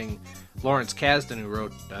 considering Lawrence Kasdan, who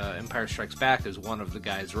wrote Empire Strikes Back, is one of the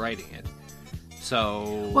guys writing it.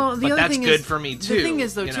 So, well, but that's good for me too. The thing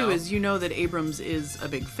is, though, is you know that Abrams is a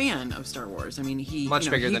big fan of Star Wars. I mean, he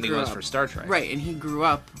bigger than he was up, for Star Trek, right? And he grew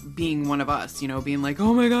up being one of us, you know, being like,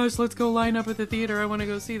 "Oh my gosh, let's go line up at the theater. I want to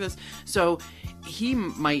go see this." So he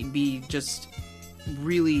might be just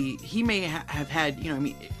really, he may have had, you know, I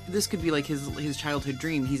mean, this could be like his childhood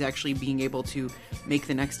dream. He's actually being able to make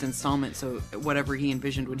the next installment, so whatever he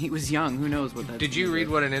envisioned when he was young, who knows what that. Did you read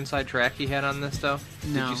what an inside track he had on this, though?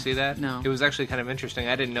 No. Did you see that? No. It was actually kind of interesting.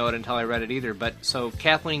 I didn't know it until I read it either. But so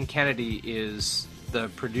Kathleen Kennedy is the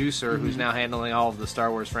producer who's now handling all of the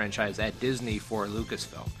Star Wars franchise at Disney for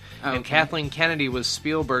Lucasfilm. Oh, and Kathleen Kennedy was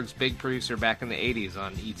Spielberg's big producer back in the 80s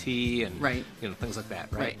on E.T. and you know, things like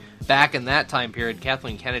that, right? Back in that time period,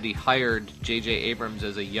 Kathleen Kennedy hired J.J. Abrams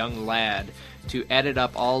as a young lad to edit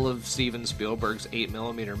up all of Steven Spielberg's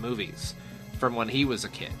 8mm movies from when he was a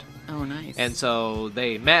kid. Oh, nice. And so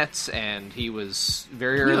they met, and he was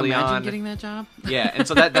very early on. Can you imagine getting that job? Yeah, and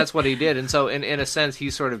so that's what he did. And so in a sense,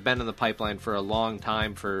 he's sort of been in the pipeline for a long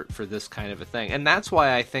time for this kind of a thing. And that's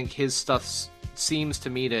why I think his stuff's seems to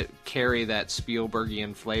me to carry that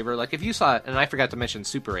Spielbergian flavor. Like if you saw, and I forgot to mention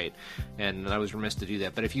Super 8, and I was remiss to do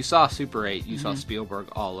that, but if you saw Super 8, you saw Spielberg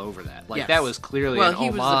all over that. Like that was clearly an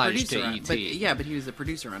homage to E.T. But he was the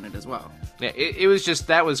producer on it as well. Yeah, it was just,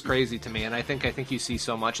 that was crazy to me, and I think you see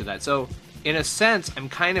so much of that. So in a sense, I'm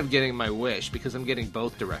kind of getting my wish because I'm getting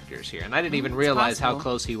both directors here. And I didn't even realize how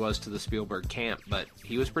close he was to the Spielberg camp, but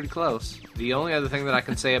he was pretty close. The only other thing that I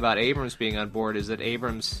can say about Abrams being on board is that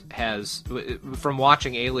Abrams has, from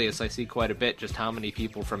watching Alias, I see quite a bit just how many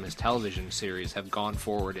people from his television series have gone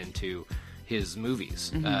forward into his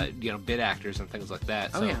movies, bit actors and things like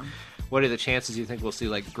that. So what are the chances you think we'll see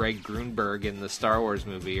like Greg Grunberg in the Star Wars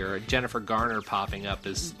movie, or Jennifer Garner popping up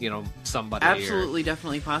as somebody? Absolutely,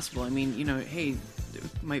 definitely possible. I mean, hey,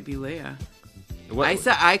 it might be Leia.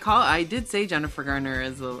 I did say Jennifer Garner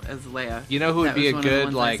as Leia. You know who would be a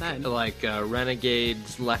good like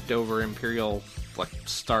Renegade's leftover Imperial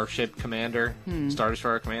starship commander, Star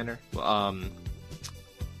Destroyer commander?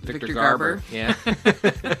 Victor Garber. Yeah.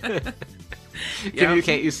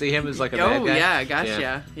 Can't you see him as like a bad guy? Yeah,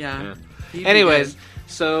 gotcha. Yeah. Anyways,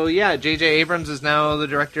 so J.J. Abrams is now the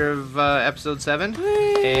director of Episode 7,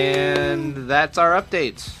 and that's our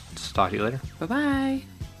updates. Talk to you later. Bye-bye.